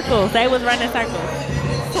 Running circles. They was running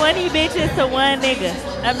circles. 20 bitches to 1 nigga.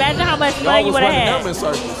 Imagine how much money you would have Y'all had. was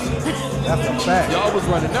running them in circles. That's a fact. Y'all was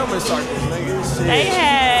running them in circles, nigga. Shit. They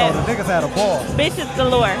had So the niggas had a ball. bitches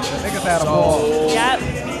galore. The niggas had a ball. Yep.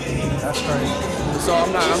 That's crazy. So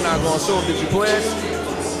I'm not gonna assume. Did you pledge?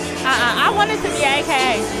 I wanted to be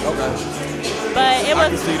AK, Okay. but it I was.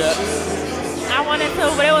 can see that. I wanted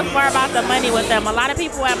to, but it was more about the money with them. A lot of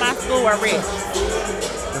people at my school were rich,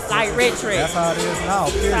 like rich. That's how it is now.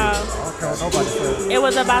 Period. So, Okay, nobody says. it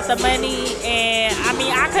was about the money, and I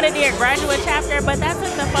mean, I could have did graduate chapter, but that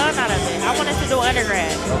took the fun out of it. I wanted to do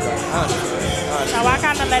undergrad, Okay. I understand. so I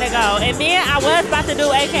kind of let it go. And then I was about to do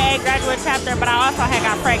AKA graduate chapter, but I also had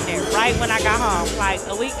got pregnant right when I got home. Like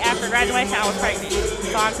a week after graduation, I was pregnant,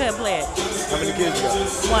 so I couldn't play it. How many kids you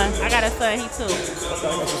got? 1. I got a son, he 2. Okay,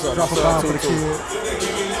 that's what's up. Drop a Son, bomb for the two. kid.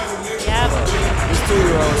 Yep. This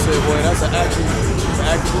 2-year-old shit, boy, that's an active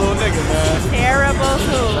little nigga, man. Terrible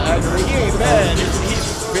too. He ain't bad.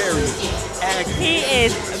 He's very active. He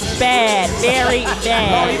is bad, very No, he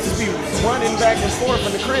bad. just be running back and forth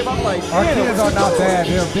in the crib. I'm like, Our damn, kids are not bad.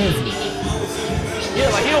 They're busy. Yeah,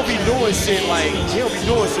 like he don't be doing shit where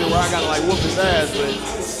I gotta like whoop his ass,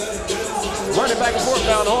 but running back and forth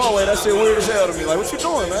down the hallway, that shit weird as hell to me. Like, what you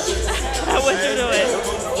doing, man? What you doing?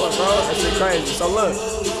 What, bro? That shit crazy. So look,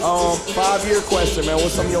 5-year question, man.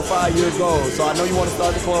 What's some of your 5-year goals? So I know you want to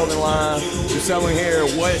start the clothing line. You're selling hair.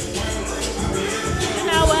 What? You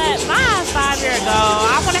know what? My 5-year goal,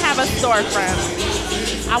 I want to have a storefront.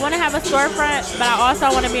 I want to have a storefront, but I also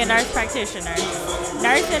want to be a nurse practitioner.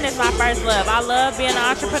 Nursing is my first love. I love being an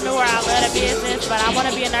entrepreneur. I love the business, but I want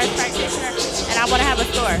to be a nurse practitioner, and I want to have a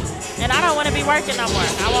store. And I don't want to be working no more.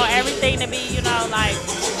 I want everything to be, like,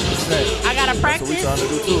 I got to practice. That's what we trying to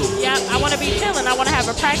do too. Yep, I want to be chilling. I want to have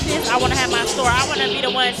a practice. I want to have my store. I want to be the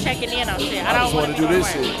one checking in on shit. I don't want to do this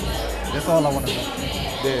work. shit. That's all I want to do.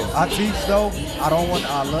 Yeah. I teach though. I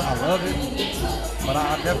love it, but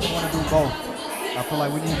I definitely want to do both. I feel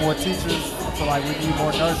like we need more teachers. I feel like we need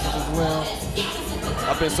more nurses as well.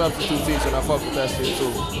 I've been substitute teaching. I fuck with that shit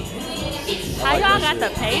too. How y'all got the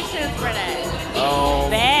patience for that?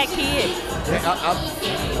 Bad kids. Yeah, I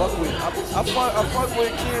fuck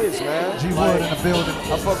with kids, man. G Wood in the building.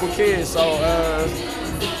 I fuck with kids. So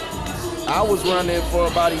I was running for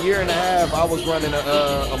about a year and a half. I was running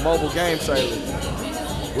a mobile game trailer,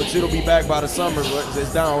 which it'll be back by the summer, but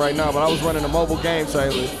it's down right now. But I was running a mobile game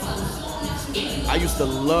trailer. I used to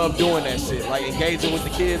love doing that shit, like engaging with the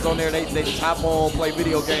kids on there. They just hop on, play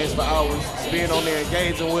video games for hours, just being on there,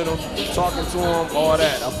 engaging with them, talking to them, all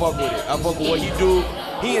that. I fuck with it. I fuck with what he do.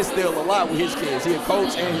 He instilled a lot with his kids. He a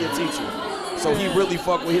coach and he a teacher. So he really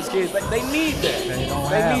fuck with his kids. They need that.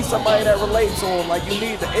 They need somebody that relates to them. Like you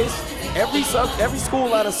need that. It's every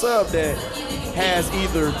school out of sub that has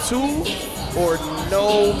either 2 or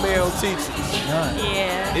no male teachers. None.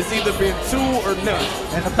 Yeah. It's either been 2 or none.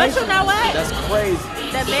 But you know what? That's crazy.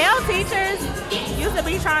 The male teachers used to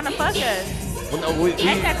be trying to fuck us. Well, no,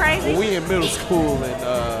 Ain't that crazy? When we in middle school and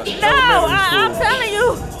I'm telling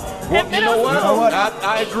you. Well, you know what?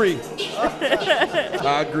 I agree.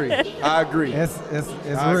 I agree. It's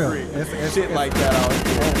real. It's shit like that out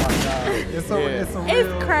here. Oh my God. It's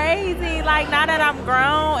It's crazy. Like now that I'm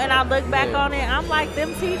grown and I look back on it, I'm like,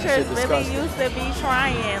 them teachers really used to be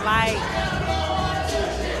trying. Like,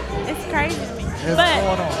 it's crazy to me.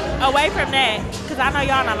 But away from that, because I know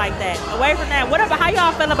y'all not like that. Away from that, how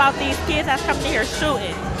y'all feel about these kids that's coming in here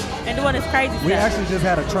shooting and doing this crazy stuff? We actually just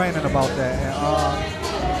had a training about that, and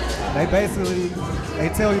they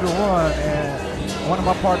tell you to run, and one of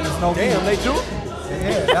my partners knows. Damn, they do?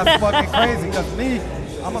 Yeah, that's fucking crazy. Because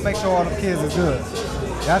I'm gonna make sure all them kids are good.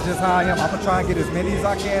 That's just how I am. I'm gonna try and get as many as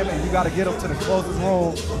I can, and you gotta get them to the closest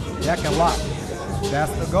room that can lock.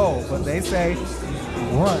 That's the goal. But they say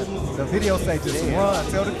run. The video say just run.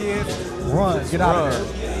 Tell the kids run. Get out of there.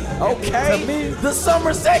 Okay. To me, the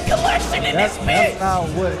Somerset collection in this bitch. That's not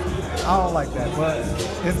what. I don't like that, but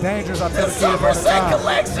it's dangerous. I tell the kids all the Somerset time.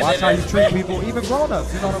 collection Watch how you in treat people, even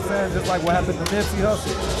grown-ups. You know what I'm saying? Just like what happened to Nipsey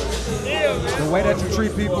Hussle. The way that you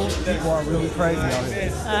treat people are really crazy out here.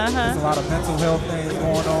 There's a lot of mental health things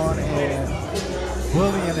going on, and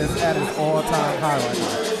bullying is at its all-time high right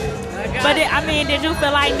now. But did you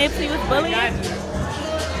feel like Nipsey was bullying?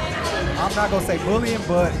 I'm not gonna say bullying,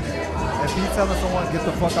 but if he's telling someone get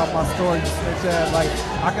the fuck out my store, you snitch ass, like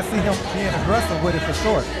I can see him being aggressive with it for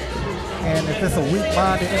sure. And if it's a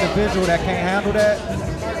weak-minded individual that can't handle that,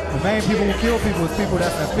 the main people who kill people is people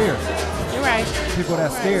that's in fear. You're right. People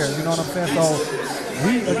that's scared, you know what I'm saying? So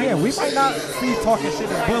we might not see talking shit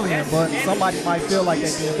as bullying, but somebody might feel like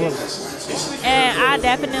they're being bullied. And I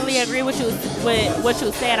definitely agree with what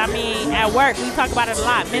you said. I mean, at work we talk about it a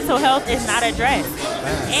lot. Mental health is not addressed,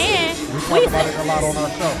 and we talk about it a lot on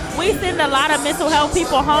our show. We send a lot of mental health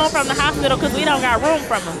people home from the hospital because we don't got room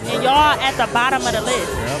for them, and y'all at the bottom of the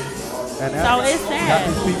list. Yep. And so it's sad. You got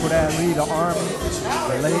these people that lead the Army,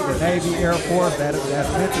 the Navy, Air Force that's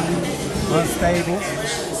mentally unstable,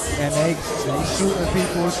 and they shooting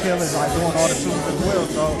people, killing, like doing all the shooting as well.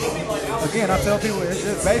 So again, I tell people it's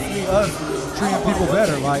just basically us treating people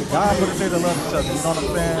better. Like God would say to love each other, you know what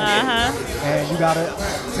I'm saying? And you gotta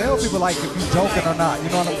tell people like if you joking or not,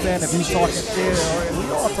 you know what I'm saying? If you talking shit, or we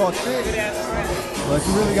all talk shit. But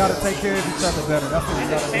you really got to take care of each other better. That's what you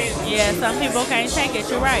got to do. Yeah, some people can't take it.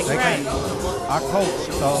 You're right. I coach,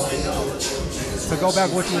 so to go back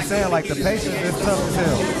to what you were saying, like the patience is tough as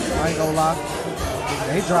hell. I ain't gonna lie.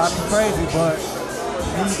 They drive me crazy, but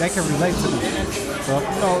they can relate to me. So,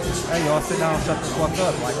 hey, y'all sit down and shut the fuck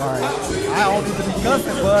up. Like, all right, I don't need to be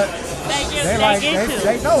cussing, but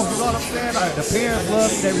they know, you know what I'm saying? Like, the parents love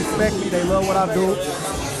me, they respect me, they love what I do.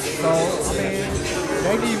 So, I mean,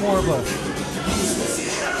 they need more of us.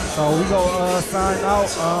 So we go sign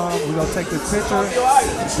out. We gonna take this picture.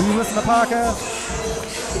 Do you listen to podcasts?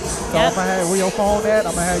 So I'm gonna have where your phone at.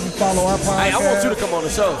 I'm gonna have you follow our podcast. Hey, I want you to come on the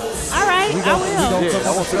show. All right, I will.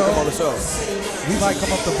 I want you to come on the show. We might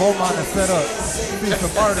come up to Beaumont and set up. See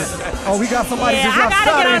some artists. Oh, we got somebody just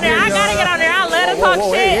outside in here. I gotta get on there. I love to talk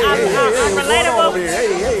shit. I'm relatable.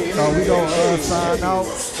 So we gonna sign out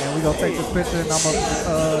and we gonna take this picture and I'm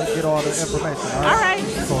gonna get all the information. All right.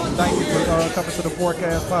 So thank you for coming to the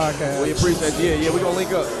Forecast Podcast. We appreciate it. Yeah, we gonna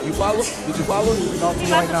link up. You follow? Did you follow? We talk to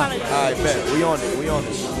you right now. All right, bet. We on it.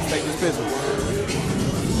 Let's take this picture.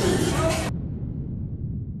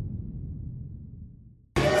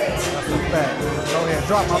 Go ahead,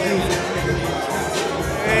 drop my music.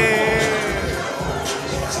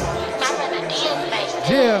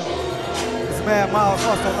 Yeah, it's Mad Miles,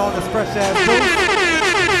 also known as Fresh Ass Boots.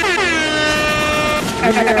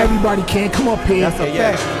 Everybody can come up here. That's a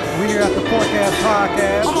fact. We here at the Forecast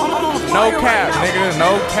Podcast. No cap, nigga.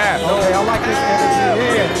 No cap. Okay, I like this energy.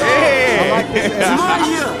 Yeah. I like this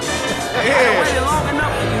energy.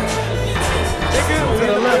 To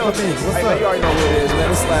the left of me. What's up? You already know who it is,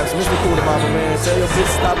 man. It slaps. Mr. Cool to Mama, man. Tell your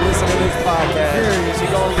bitch stop listening to this podcast. She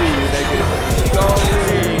gon' leave you, nigga. She gon'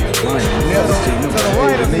 leave. To the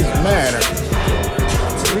right of me.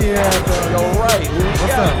 We here at the... Yo, right.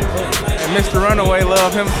 What's up? And Mr. Runaway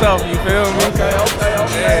Love himself, you feel me? Okay.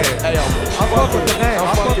 Hey, yo. I'm fucking with the name.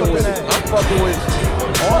 I'm fucking with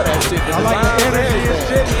all that shit. I like the energy and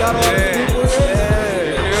shit. You got all these people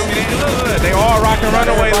here. They all rockin'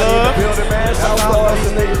 Runaway Love. Shout out to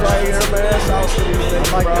these niggas right here, man. Shout out to these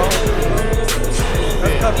niggas, like bro.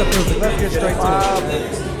 Let's cut the music. Let's get straight to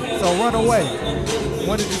it. So, Runaway,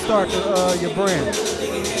 when did you start your brand?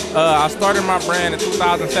 I started my brand in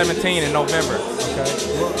 2017 in November. Okay.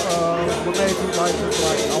 What made you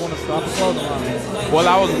I want to stop the clothing line? Well,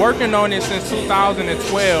 I was working on it since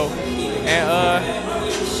 2012, and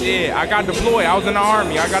I got deployed. I was in the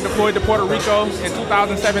Army. I got deployed to Puerto Rico in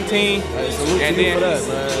 2017. And then,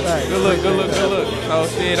 good look. So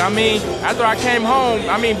shit, I mean, after I came home,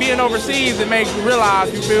 I mean, being overseas, it makes you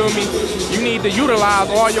realize, you feel me, you need to utilize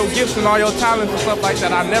all your gifts and all your talents and stuff like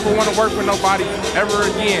that. I never want to work for nobody ever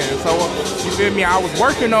again. So, you feel me, I was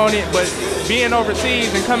working on it, but being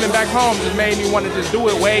overseas and coming back home just made me want to just do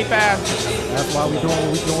it way faster. That's why we doing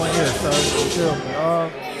what we doing here, sir. You feel me?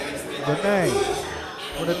 The name.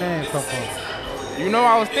 Where the name come from? You know,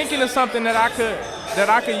 I was thinking of something that I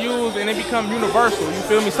could use and it become universal. You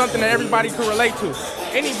feel me? Something that everybody can relate to.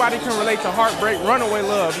 Anybody can relate to heartbreak, runaway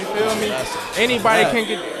love. You feel me? Anybody can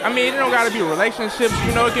get. I mean, it don't gotta be relationships.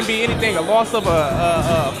 You know, it can be anything. A loss of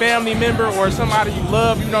a family member or somebody you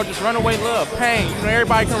love. You know, just runaway love, pain. You know,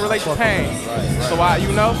 everybody can relate to pain. So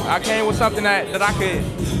I came with something that I could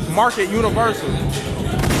market universal.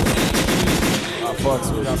 I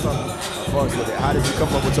fucks with it. How did you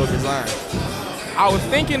come up with your design? I was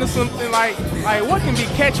thinking of something like what can be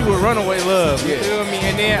catchy with runaway love, you feel me?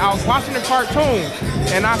 And then I was watching a cartoon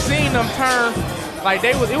and I seen them turn, like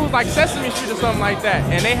it was like Sesame Street or something like that.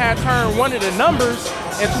 And they had turned one of the numbers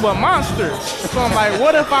into a monster. So I'm like,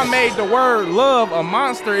 what if I made the word love a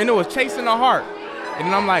monster and it was chasing the heart? And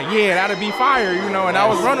then I'm like, yeah, that'd be fire, you know, and that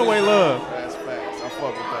was runaway love. That's facts. I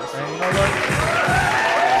fuck with that shit. And you know what?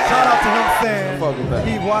 Shout out to him saying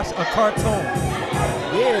he watched a cartoon.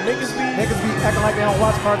 Yeah, niggas be acting like they don't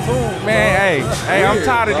watch cartoons. Man, hey, I'm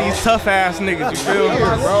tired of these tough ass niggas, you feel me?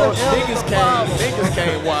 Bro, niggas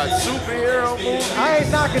can't watch superhero movies. I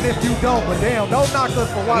ain't knocking if you don't, but damn, don't knock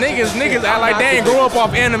us for watching. Niggas act like they ain't grew up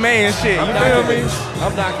off anime and shit, you feel me?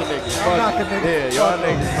 I'm knocking niggas. Yeah, y'all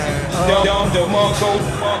niggas, man.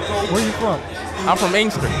 Where you from? I'm from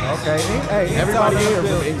Inkster. Okay. Hey, everybody here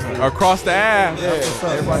from Inkster. Across the Ave. Yeah,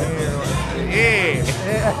 everybody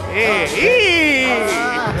here.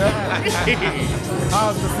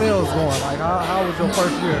 How's the sales going? Like, how was your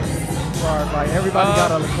first year? As far as, like, everybody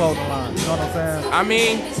got on the clothing line. You know what I'm saying? I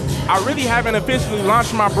mean, I really haven't officially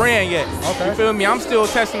launched my brand yet. Okay. You feel me? I'm still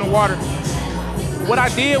testing the water. What I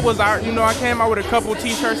did was I came out with a couple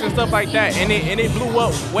t-shirts and stuff like that, and it blew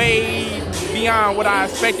up way beyond what I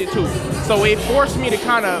expected to. So it forced me to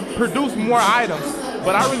kind of produce more items.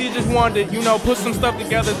 But I really just wanted to, put some stuff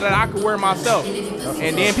together that I could wear myself.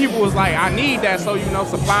 And then people was like, I need that. So,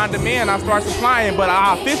 supply and demand, I start supplying. But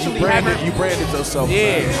I officially You branded yourself.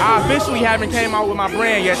 Yeah, man. I officially haven't came out with my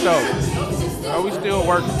brand yet, though. So we still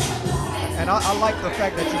working. And I like the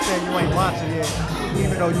fact that you said you ain't launching yet,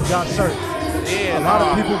 even though you got shirts. Yeah, a lot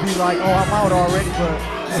of people be like, oh, I'm out already, but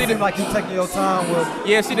it seems like you taking your time with.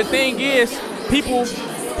 Yeah, see, the thing is, people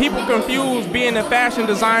confuse being a fashion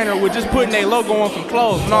designer with just putting their logo on some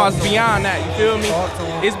clothes. No, it's beyond that, you feel me?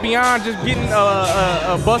 It's beyond just getting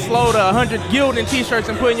a busload of 100 Gildan t-shirts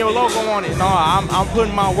and putting your logo on it. No, I'm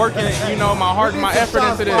putting my work in it, my heart and my effort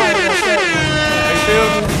into this. You feel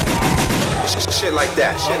me? Shit like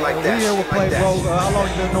that. We here with PlayBroke. How long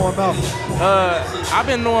you been knowing Malcolm? I've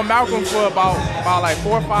been knowing Malcolm for about like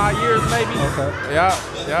 4 or 5 years, maybe. Okay.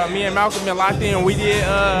 Yeah. Me and Malcolm been locked in. We did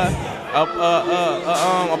a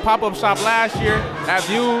pop-up shop last year at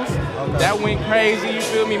Views. Okay. That went crazy. You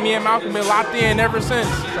feel me? Me and Malcolm been locked in ever since.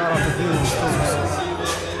 Shout out to Views too,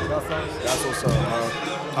 man. That's what's up.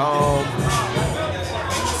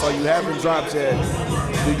 So you haven't dropped yet.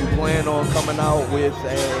 Do you plan on coming out with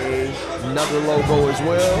another logo as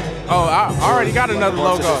well? Oh, I already got another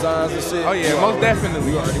logo. Designs and shit? Oh yeah, most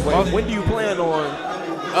definitely. When do you plan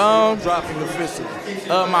on dropping officially?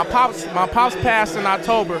 My pops passed in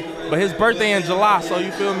October, but his birthday in July, so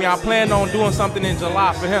you feel me? I plan on doing something in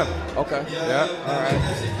July for him. Okay. Yeah. All right.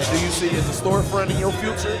 And do you see as a storefront in your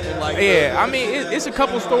future? And like, Yeah, I mean, it's a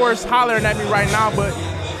couple stores hollering at me right now, but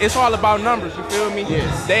it's all about numbers, you feel me?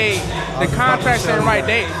 Yes. The contracts ain't right.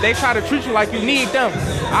 They try to treat you like you need them.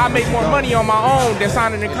 I make more money on my own than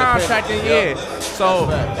signing the contract, and So,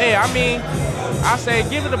 I mean, I say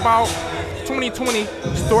give it about 2020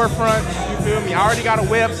 storefront, you feel me? I already got a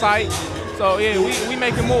website. So we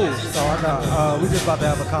making moves. So I got we just about to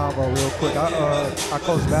have a convo real quick. I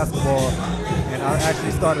coach basketball, and I actually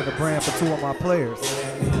started a brand for 2 of my players.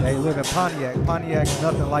 They live in Pontiac. Pontiac's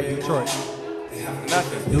nothing like Detroit.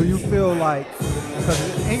 Nothing. Do you feel like, because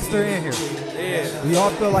Inkster in here, do y'all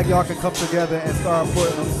feel like y'all can come together and start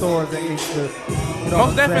putting them stores in Inkster? You know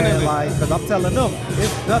Most definitely. Because I'm telling them,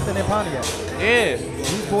 it's nothing in Pontiac. Yeah.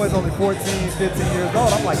 These boys only 14, 15 years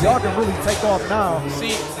old. I'm like, y'all can really take off now.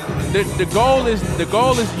 See, the goal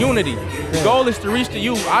is unity. The goal is to reach the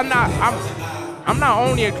youth. I'm not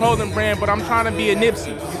only a clothing brand, but I'm trying to be a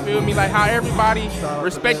Nipsey. You feel me? Like how everybody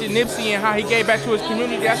respected Nipsey and how he gave back to his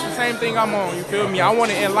community. That's the same thing I'm on. You feel me? I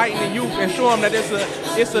want to enlighten the youth and show them that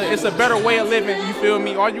it's a better way of living. You feel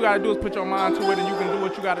me? All you gotta do is put your mind to it, and you can do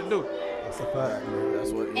what you gotta do. That's a fact.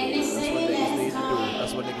 That's what niggas need to do.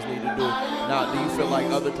 That's what niggas need to do. Now, do you feel like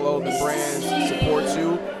other clothing brands support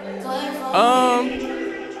you?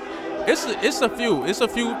 It's a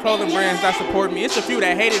few clothing brands that support me. It's a few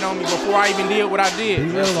that hated on me before I even did what I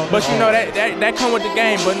did. But you know that come with the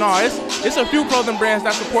game. But no, it's a few clothing brands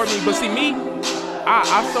that support me. But see me,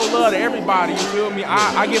 I show love to everybody. You feel me?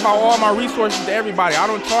 I give out all my resources to everybody. I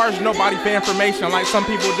don't charge nobody for information like some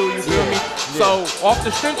people do. You feel me? So off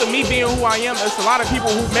the strength of me being who I am, there's a lot of people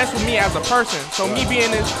who mess with me as a person. So me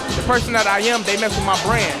being the person that I am, they mess with my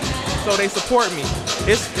brand. So they support me.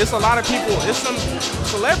 It's a lot of people. It's some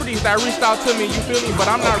celebrities that reached out to me. You feel me? But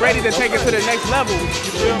I'm not ready to take it to the next level.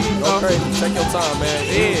 You feel me? Go crazy. Take your time, man.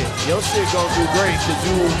 Yeah. Your shit gonna do great because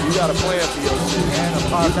you got a plan for your shit.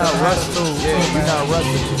 You're not rushing. Yeah, you're not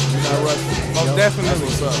rushing. You're not rushing. Most definitely.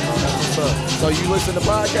 That's what's up, man. That's what's up. So you listen to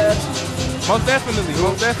podcasts? Most definitely.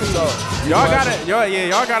 So, y'all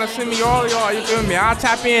gotta send me all y'all. You feel me? I'll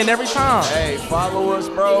tap in every time. Hey, follow us,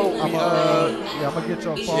 bro. I'm gonna get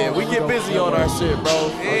your phone. Yeah, we get busy on our shit, bro.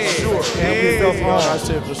 For sure. And we busy on our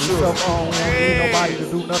shit for sure. We don't need nobody to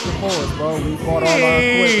do nothing for us, bro. We bought all our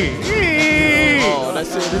equipment. Oh, that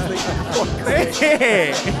shit, this nigga.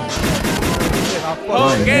 I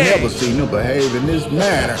ain't never seen you behave in this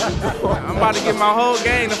manner. I'm about to get my whole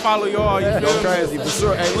gang to follow y'all. You feel me? Crazy for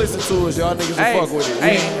sure. Hey, listen to us, y'all niggas will fuck with it.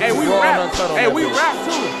 Hey, we rap. Hey, we rap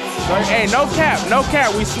too. Hey, no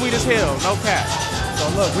cap. We sweet as hell. No cap. So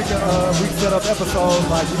look, we can set up episodes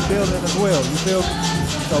like we building as well. You feel me?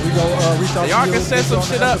 So we go reach out to y'all can set some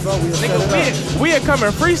shit up. Nigga, we are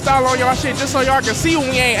coming freestyle on y'all shit just so y'all can see when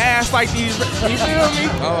we ain't ass like these. You feel me?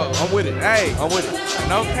 I'm with it. Hey, I'm with it.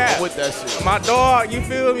 No cap. I'm with that shit. My dog, you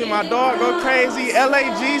feel me? My dog go crazy.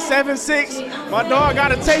 LAG76. My dog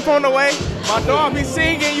got a tape on the way. My dog be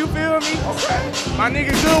singing, you feel me? Okay. My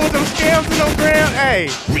nigga good with them scams and them grams. Hey.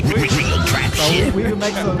 So we can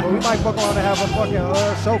make some, we might fuck on and have a fucking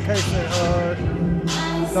showcase and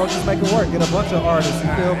just make it work. Get a bunch of artists, you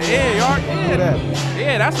feel me?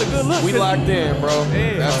 Yeah, that's a good look. We locked in, bro.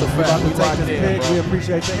 Yeah. That's a fact. We locked in, bro. We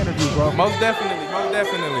appreciate the interview, bro. Most definitely.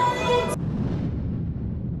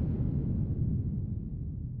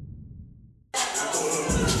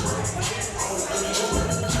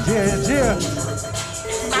 Yeah.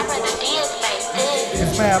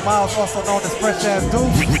 It's Mad Miles, also known as Fresh Ass Dude.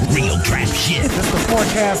 Real trap shit. This is the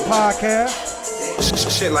Forecast Podcast.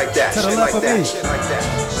 Shit like that. To the left of me. Shit like that.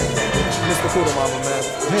 Mr. Poodle Mama, man.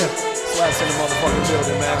 Yeah. Slaps in the motherfucking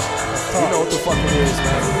building, man. You know what the fuck it is,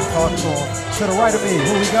 man. Talk to him. To the right of me,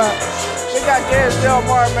 who we got? We got Dez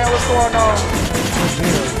Delmar, man. What's going on?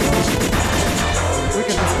 We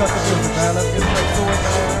can discuss the music, man. Let's get straight to it,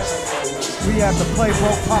 man. We at the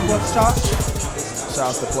PlayBroke pop-up shop.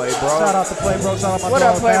 Shouts to PlayBro. Shout out to PlayBro. Shout out my What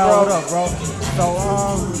dog, up, PlayBro? What up, bro? So,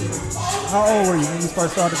 how old were you when you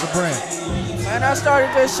first started the brand? Man, I started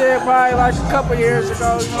this shit probably like a couple years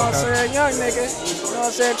ago, you know what I'm saying? Young nigga, you know what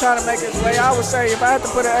I'm saying? Trying to make his way. I would say, if I had to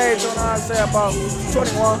put an age on it, I'd say about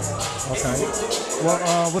 21. Okay. Well,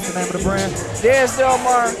 what's the name of the brand? Dez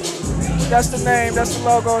Delmar. That's the name. That's the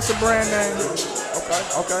logo. It's a brand name.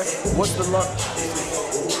 Okay. What's the logo?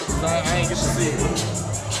 I ain't get to see it.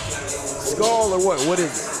 Skull or what? What is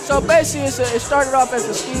it? So basically, it started off as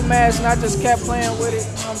a ski mask, and I just kept playing with it.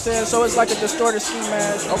 You know what I'm saying? So it's like a distorted ski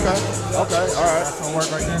mask. Okay, all right. That's my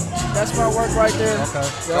work right there? That's my work right there. Okay.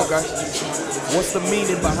 Yep. Okay. What's the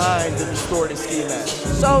meaning behind the distorted ski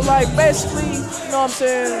mask? So like basically, you know what I'm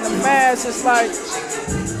saying, the mask is like,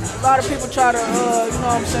 a lot of people try to, you know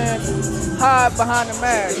what I'm saying, hide behind the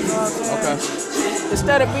mask, you know what I'm saying? Okay.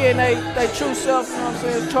 Instead of being they true self, you know what I'm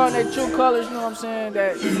saying, showing their true colors, you know what I'm saying,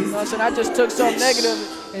 that, you know what I'm saying, I just took something negative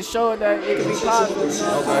and showed that it can be positive, you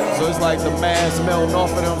know what I'm saying? So it's like the mask melting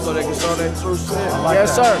off of them so they can show their true self.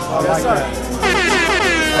 Yes, sir. Yes, sir.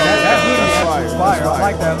 That hoodie is fire. I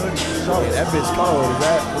like that hoodie. Yeah, that bitch cold.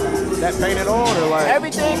 Is that painted on or like?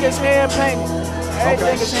 Everything is hand painted.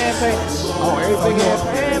 Everything is hand painted. Oh, everything is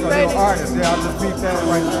hand painted. Artist, yeah, I just beat that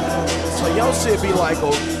right now. So your shit be like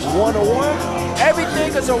a 1-on-1?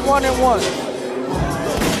 Everything is a 1-on-1.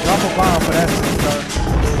 Drop a bomb for that shit, sir.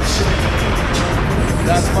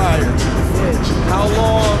 That's fire. How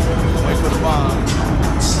long? Wait for the bomb.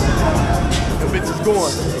 The bitch is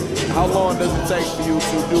going. How long does it take for you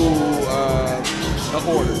to do an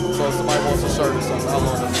order? So if somebody wants a shirt or something, how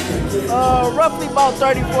long does it take? Roughly about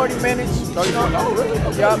 30-40 minutes. 30, oh, really?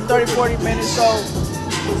 Okay. Yeah, 30-40 minutes. So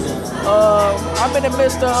I'm in the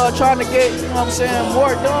midst of trying to get, you know what I'm saying,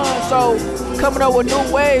 more done. So coming up with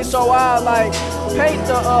new ways. So I like paint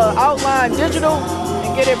the outline digital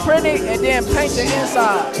and get it printed and then paint the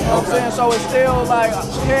inside. You know what I'm saying? So it's still like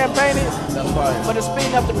hand painted. That's fine. But it's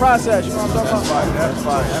speeding up the process. You know what I'm talking about? That's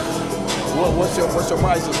fine. What's your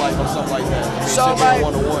prices like on something like that? So like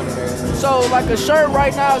 1-to-1. So like a shirt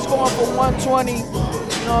right now is going for 120. You know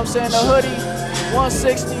what I'm saying? A hoodie,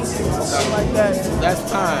 160, something like that. That's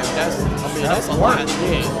time. That's a lot.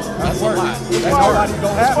 Yeah, that's a lot.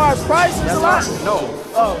 As far as price, it's a lot. No.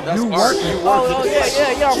 Oh, that's you art. working? Oh,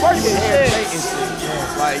 yeah, I'm working.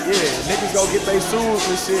 Like, niggas go get their shoes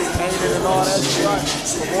and shit painted and all that shit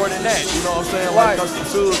for more than that. You know what I'm saying? Like custom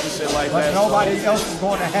shoes and shit like that. But nobody else is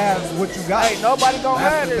going to have what you got. Ain't nobody gonna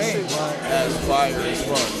have this shit. That's fire as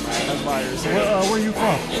fuck. That's fire as hell. Where you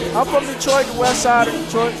from? I'm from Detroit, the west side of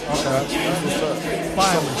Detroit. Okay. That's what's up.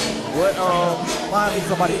 Finally. Finally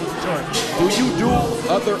somebody from Detroit. Do you do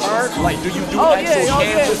other art? Like, do you do actual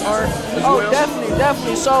canvas art as well?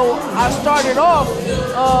 Definitely. So I started off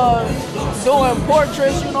doing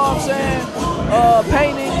portraits, you know what I'm saying?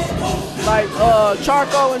 Paintings, like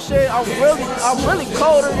charcoal and shit. I'm really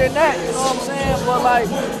colder than that, you know what I'm saying? But like,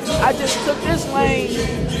 I just took this lane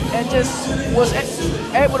and just was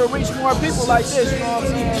able to reach more people like this, you know what I'm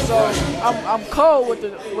saying? So I'm cold with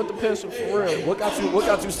the pencil for real. What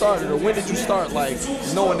got you started, or when did you start like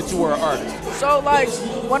knowing that you were an artist? So like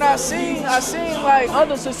when I seen like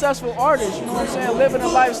other successful artists, you know what I'm saying, living a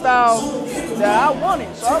lifestyle that I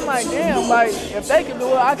wanted. So I'm like, damn, like if they can do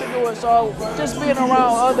it, I can do it. So just being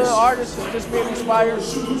around other artists and just being inspired.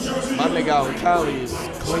 My nigga out in Cali is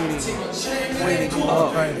cleaning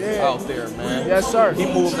up out there, man. Yes, sir. He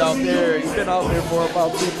moved out there. He's been out there for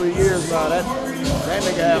about 2-3 years now. That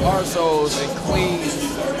nigga had Arsos and cleans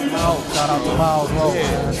house. Shout out to Miles Rowe.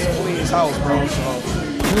 Yeah, cleans house, bro. So,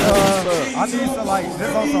 I need to like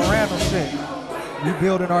this on some random shit. We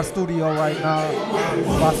building our studio right now.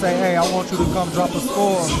 If I say, hey, I want you to come drop a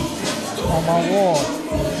score on my wall.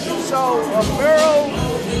 So a mural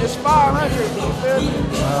is 500. You feel me?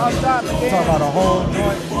 Talk about a whole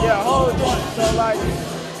joint. Yeah, a whole joint. So like,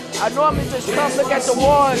 I normally just come look at the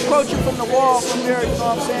wall and quote you from the wall from there. You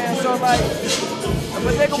know what I'm saying? So like, if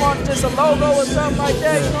a nigga want just a logo or something like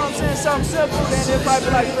that, you know what I'm saying? Something simple, then it might be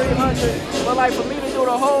like 300. But like for me to do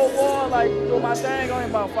the whole wall, like do my thing, only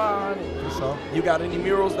about 500. So you got any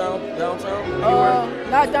murals downtown?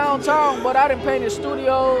 Not downtown, but I done painted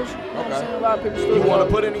studios. You know what I'm saying? A lot of people's studios. You want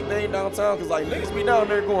to put anything downtown? Because like niggas be down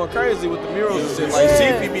there going crazy with the murals and shit. Like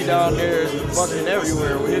CP be down there fucking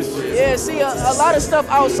everywhere with his shit. Yeah, see, a lot of stuff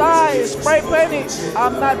outside is spray painted.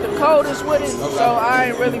 I'm not the coldest with it, so I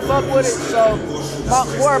ain't really fuck with it. So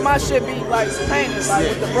more of my shit be like painted, like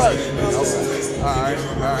with the brush. You know what I'm saying? All right.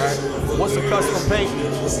 What's a custom paint?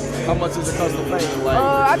 How much is a custom paint? Like,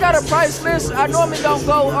 I got a price list. I normally don't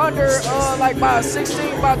go under like by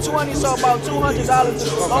 16, by 20, so about $200 is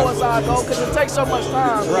the lowest I go because it takes so much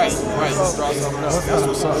time. Right. Let's draw something else. That's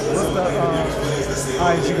what's up. What's the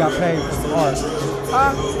highest you got paid for some art?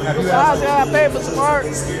 Have you highest I got paid for some art?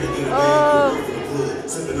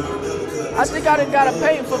 I think I done got a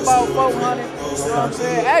paint for about 400. You know what I'm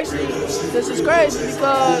saying? Actually, this is crazy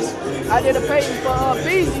because I did a painting for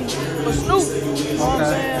Beezy, for Snoop. You know what I'm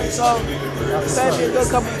saying? So, saved me a good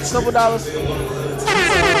couple dollars.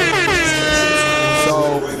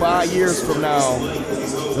 So 5 years from now,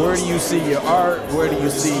 Where do you see your art? Where do you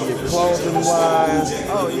see your clothing wise?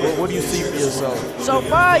 Oh, yeah. What do you see for yourself? So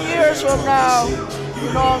 5 years from now,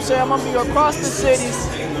 you know what I'm saying, I'm gonna be across the cities,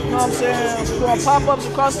 you know what I'm saying, doing pop-ups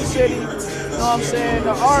across the city, you know what I'm saying,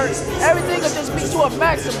 the art, everything will just be to a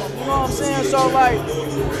maximum, you know what I'm saying, so like,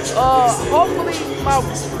 hopefully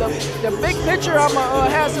the big picture, I'm gonna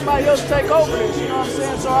have somebody else take over this, you know what I'm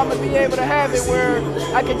saying, so I'm gonna be able to have it where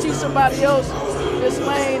I can teach somebody else this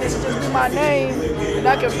lane and just be my name, and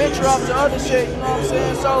I can venture off to other shit, you know what I'm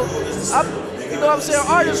saying, so you know what I'm saying,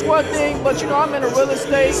 art is one thing, but you know, I'm in real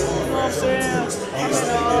estate, you know what I'm saying,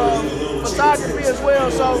 I'm in photography as well,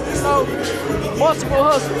 so, you know, multiple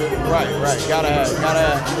hustles. Right, gotta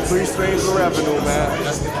have 3 streams of revenue, man.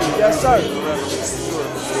 That's the key. Yes, sir.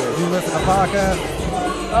 You listen to podcasts?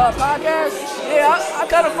 Podcasts? Yeah, I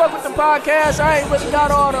kind of fuck with the podcasts. I ain't really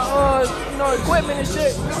got all the, you know, equipment and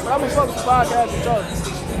shit, but I'm gonna fuck with the podcasts and talk.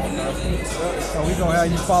 So we gonna have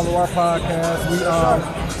you follow our podcast. We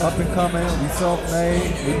up and coming, we self-made,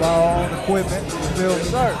 we buy our own equipment, you feel me?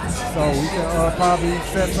 So we can probably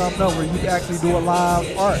set something up where you can actually do a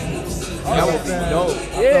live art. That would be dope.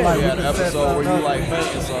 Yeah. Like an episode where you like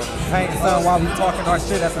painting something. Painting something while we talking our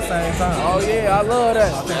shit at the same time. Oh yeah, I love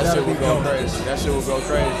that. That shit would go crazy. That shit would go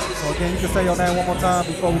crazy. So again, you can say your name one more time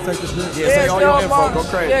before we take this shit. Yeah, say all your info, go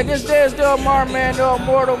crazy. Yeah, this Dez Delmar, man, the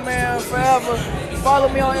immortal man, forever. Follow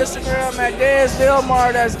me on Instagram at Dez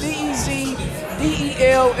Delmar, that's DEZDELMAR.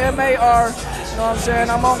 You know what I'm saying?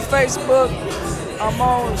 I'm on Facebook, I'm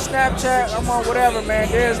on Snapchat, I'm on whatever, man,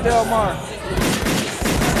 Dez Delmar.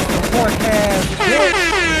 Forecast.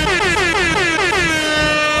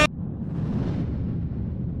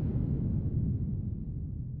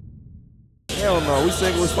 Hell no, we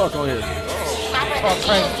single as fuck on here. Oh,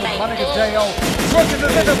 crazy. My nigga J.O. Brooklyn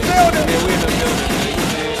is in the building. Yeah, we in the building.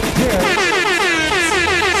 Yeah.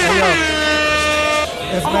 Hey, yo.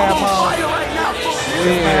 It's Mad Miles.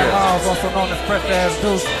 It's Mad Miles, also known as Fresh Ass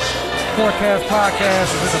Deuce. Forecast Podcast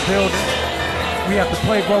is in the building. We have the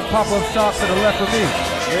PlayBroke pop-up shop to the left of me.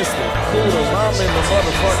 Mr. Poodle, I'm in the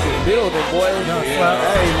motherfucking building, boy.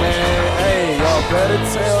 Hey, man. Hey, y'all better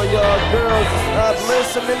tell y'all girls to stop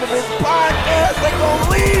listening to this podcast. They gon'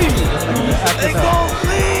 leave. They gon'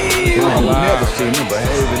 leave. I've never seen you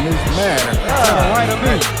behave in this manner. Right of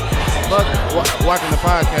me. Fuck watching the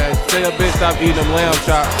podcast. Tell your bitch stop eating them lamb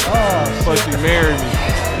chops. Before she married me.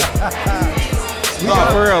 No,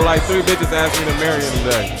 for real, like 3 bitches asked me to marry him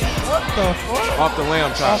today. What the fuck? Off the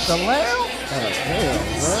lamb chops. Off the lamb?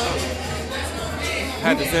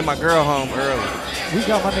 Had to send my girl home early. We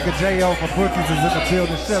got my nigga J.O. from Brookies is in the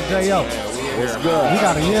building. Chef J.O. What's good? You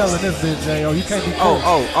gotta yell in this bitch, J.O. You can't be cool.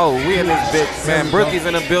 We in this bitch, man. Brookie's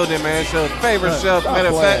in the building, man. Your favorite chef. Matter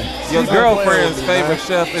of fact, your girlfriend's favorite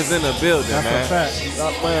chef is in the building, man. That's a fact.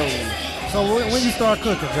 Stop playing with me. So when you start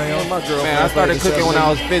cooking, J.O.? My girlfriend. Man, I started cooking when I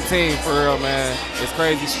was 15, for real, man. It's a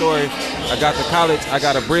crazy story. I got to college, I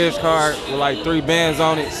got a bridge card with like 3 bands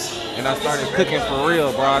on it, and I started cooking for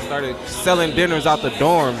real, bro. I started selling dinners out the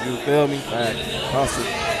dorms, you feel me? Hustle.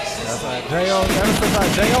 That's right. J.O. Ever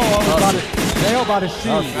since J.O. about his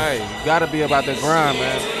cheese. Hey, you gotta be about the grind,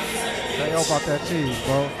 man. J.O. about that cheese,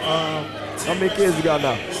 bro. How many kids you got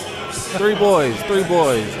now? 3 boys,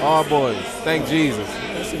 all boys. Thank Jesus.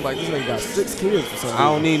 It seems like this nigga got 6 kids for some reason. I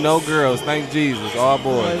don't need no girls, thank Jesus, all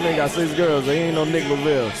boys. This nigga got 6 girls, they ain't no Nick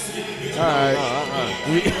LaVille. Alright.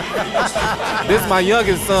 This is my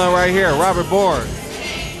youngest son right here, Robert Bourne.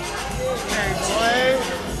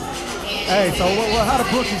 Hey, so how the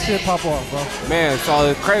Brookie shit pop off, bro? Man,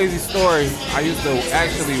 so a crazy story. I used to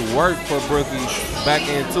actually work for Brookie back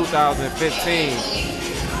in 2015.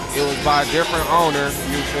 It was by a different owner,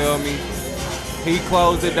 you feel me? He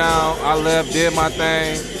closed it down, I left, did my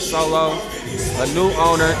thing, solo. A new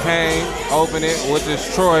owner came, opened it, which is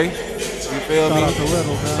Troy, you feel me? Shout out to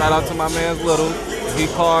Little, man. Shout out to my man Little. He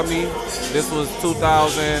called me, this was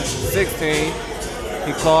 2016.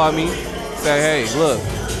 He called me, said, hey, look,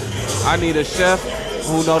 I need a chef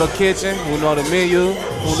who know the kitchen, who know the menu,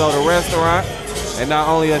 who know the restaurant, and not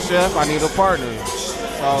only a chef, I need a partner.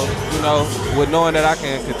 So, you know, with knowing that I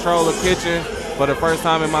can control the kitchen for the first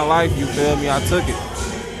time in my life, you feel me, I took it.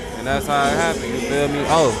 And that's how it happened, you feel me?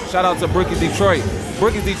 Oh, shout out to PlayBrokeDetroit.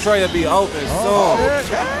 PlayBrokeDetroit will be open soon.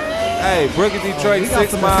 Hey, PlayBrokeDetroit,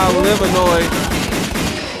 6 Mile, Illinois.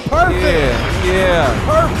 Perfect. Yeah.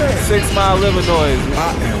 Perfect. 6 Mile, Illinois.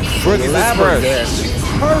 Brookie's Express.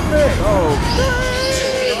 Perfect. Oh,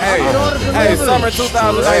 hey, summer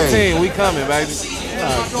 2019, we coming, baby.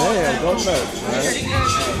 God damn, go nuts, man.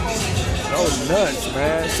 Go nuts,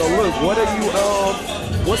 man. So look, what are you,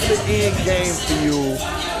 what's the end game for you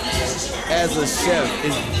as a chef?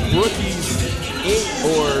 Is Brookie's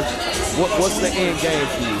or what's the end game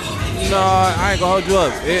for you? No, I ain't gonna hold you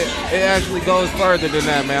up. It actually goes further than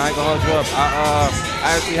that, man. I ain't gonna hold you up.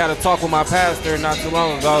 I actually had a talk with my pastor not too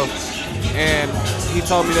long ago, and he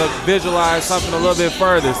told me to visualize something a little bit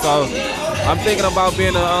further. So I'm thinking about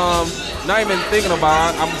being not even thinking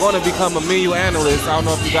about, I'm going to become a menu analyst. I don't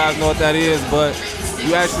know if you guys know what that is, but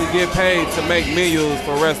you actually get paid to make menus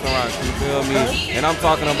for restaurants, you feel me? And I'm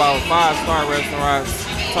talking about 5-star restaurants,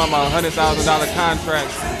 talking about $100,000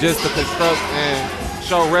 contracts just to construct and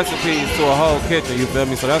show recipes to a whole kitchen, you feel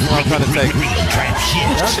me? So that's what I'm trying to take.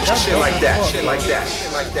 Shit like that, shit like that,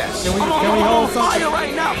 shit like that. Can we hold something?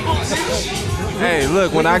 right now. Hey,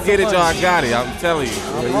 look, when I get it, y'all got it. I'm telling you. You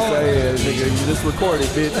say, nigga, you just recorded,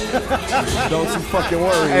 bitch. Don't you fucking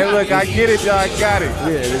worry. Hey, look, I get it, y'all got it.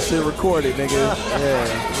 Yeah, this shit recorded, nigga. Yeah.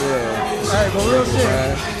 Hey, but real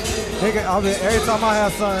shit. Nigga, every time I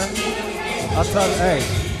have something, I tell you, hey,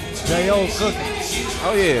 J.O.'s cooking.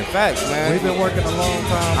 Oh, yeah, facts, man. We've been working a long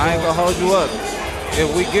time. I ain't gonna hold you up.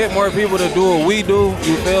 If we get more people to do what we do,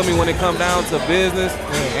 you feel me, when it comes down to business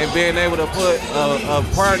and being able to put a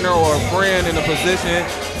partner or a friend in a position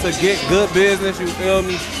to get good business, you feel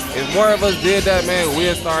me? If more of us did that, man,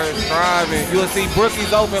 we'll start thriving. You'll see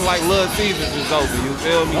Brookies open like Little Caesars is open, you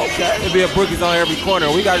feel me? Okay. There'll be a Brookies on every corner.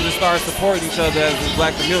 We gotta just start supporting each other as a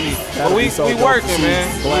black community. But we working, man.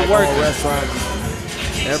 We working. Restaurants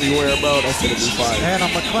everywhere, bro. That shit'll be fire. And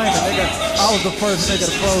I'm claiming, nigga, I was the first nigga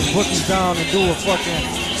to close Brookies down and do a fucking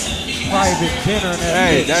private dinner and that.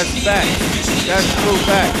 Hey, that's fact. That's true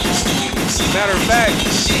fact. Matter of fact,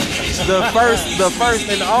 the first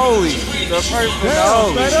and only. The first and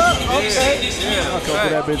only. Straight up? Okay. Yeah, I'll come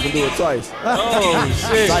to that bitch and do it twice. Oh,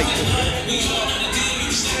 shit.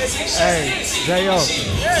 Hey, J.O.,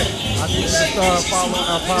 I need you to start following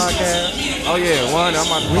our podcast. Oh, yeah, I'm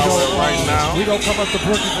about to follow it right now. We gonna come up to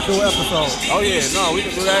Brookies and do an episode. Oh, yeah, no, we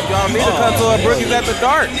can do that. Y'all need to come to a Brookies at the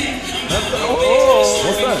Dark.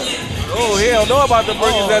 What's that? Oh, hell, know about the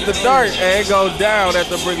Brookies at the Dark. Hey, it goes down at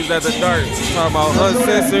the Brookies at the Dark. Talking about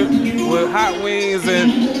uncensored with hot wings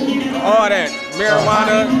and all that.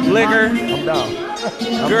 Marijuana, liquor. I'm down.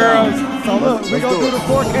 Girls. So look, we gonna do the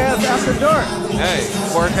forecast after dark. Hey,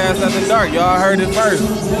 forecast after dark. Y'all heard it first.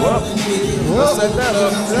 Let's set that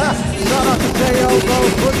up. Shout out to J.O., bro.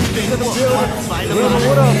 Brookies is in the building.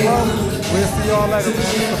 What up, bro? We'll see y'all later, man.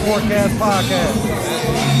 It's the Forecast Podcast.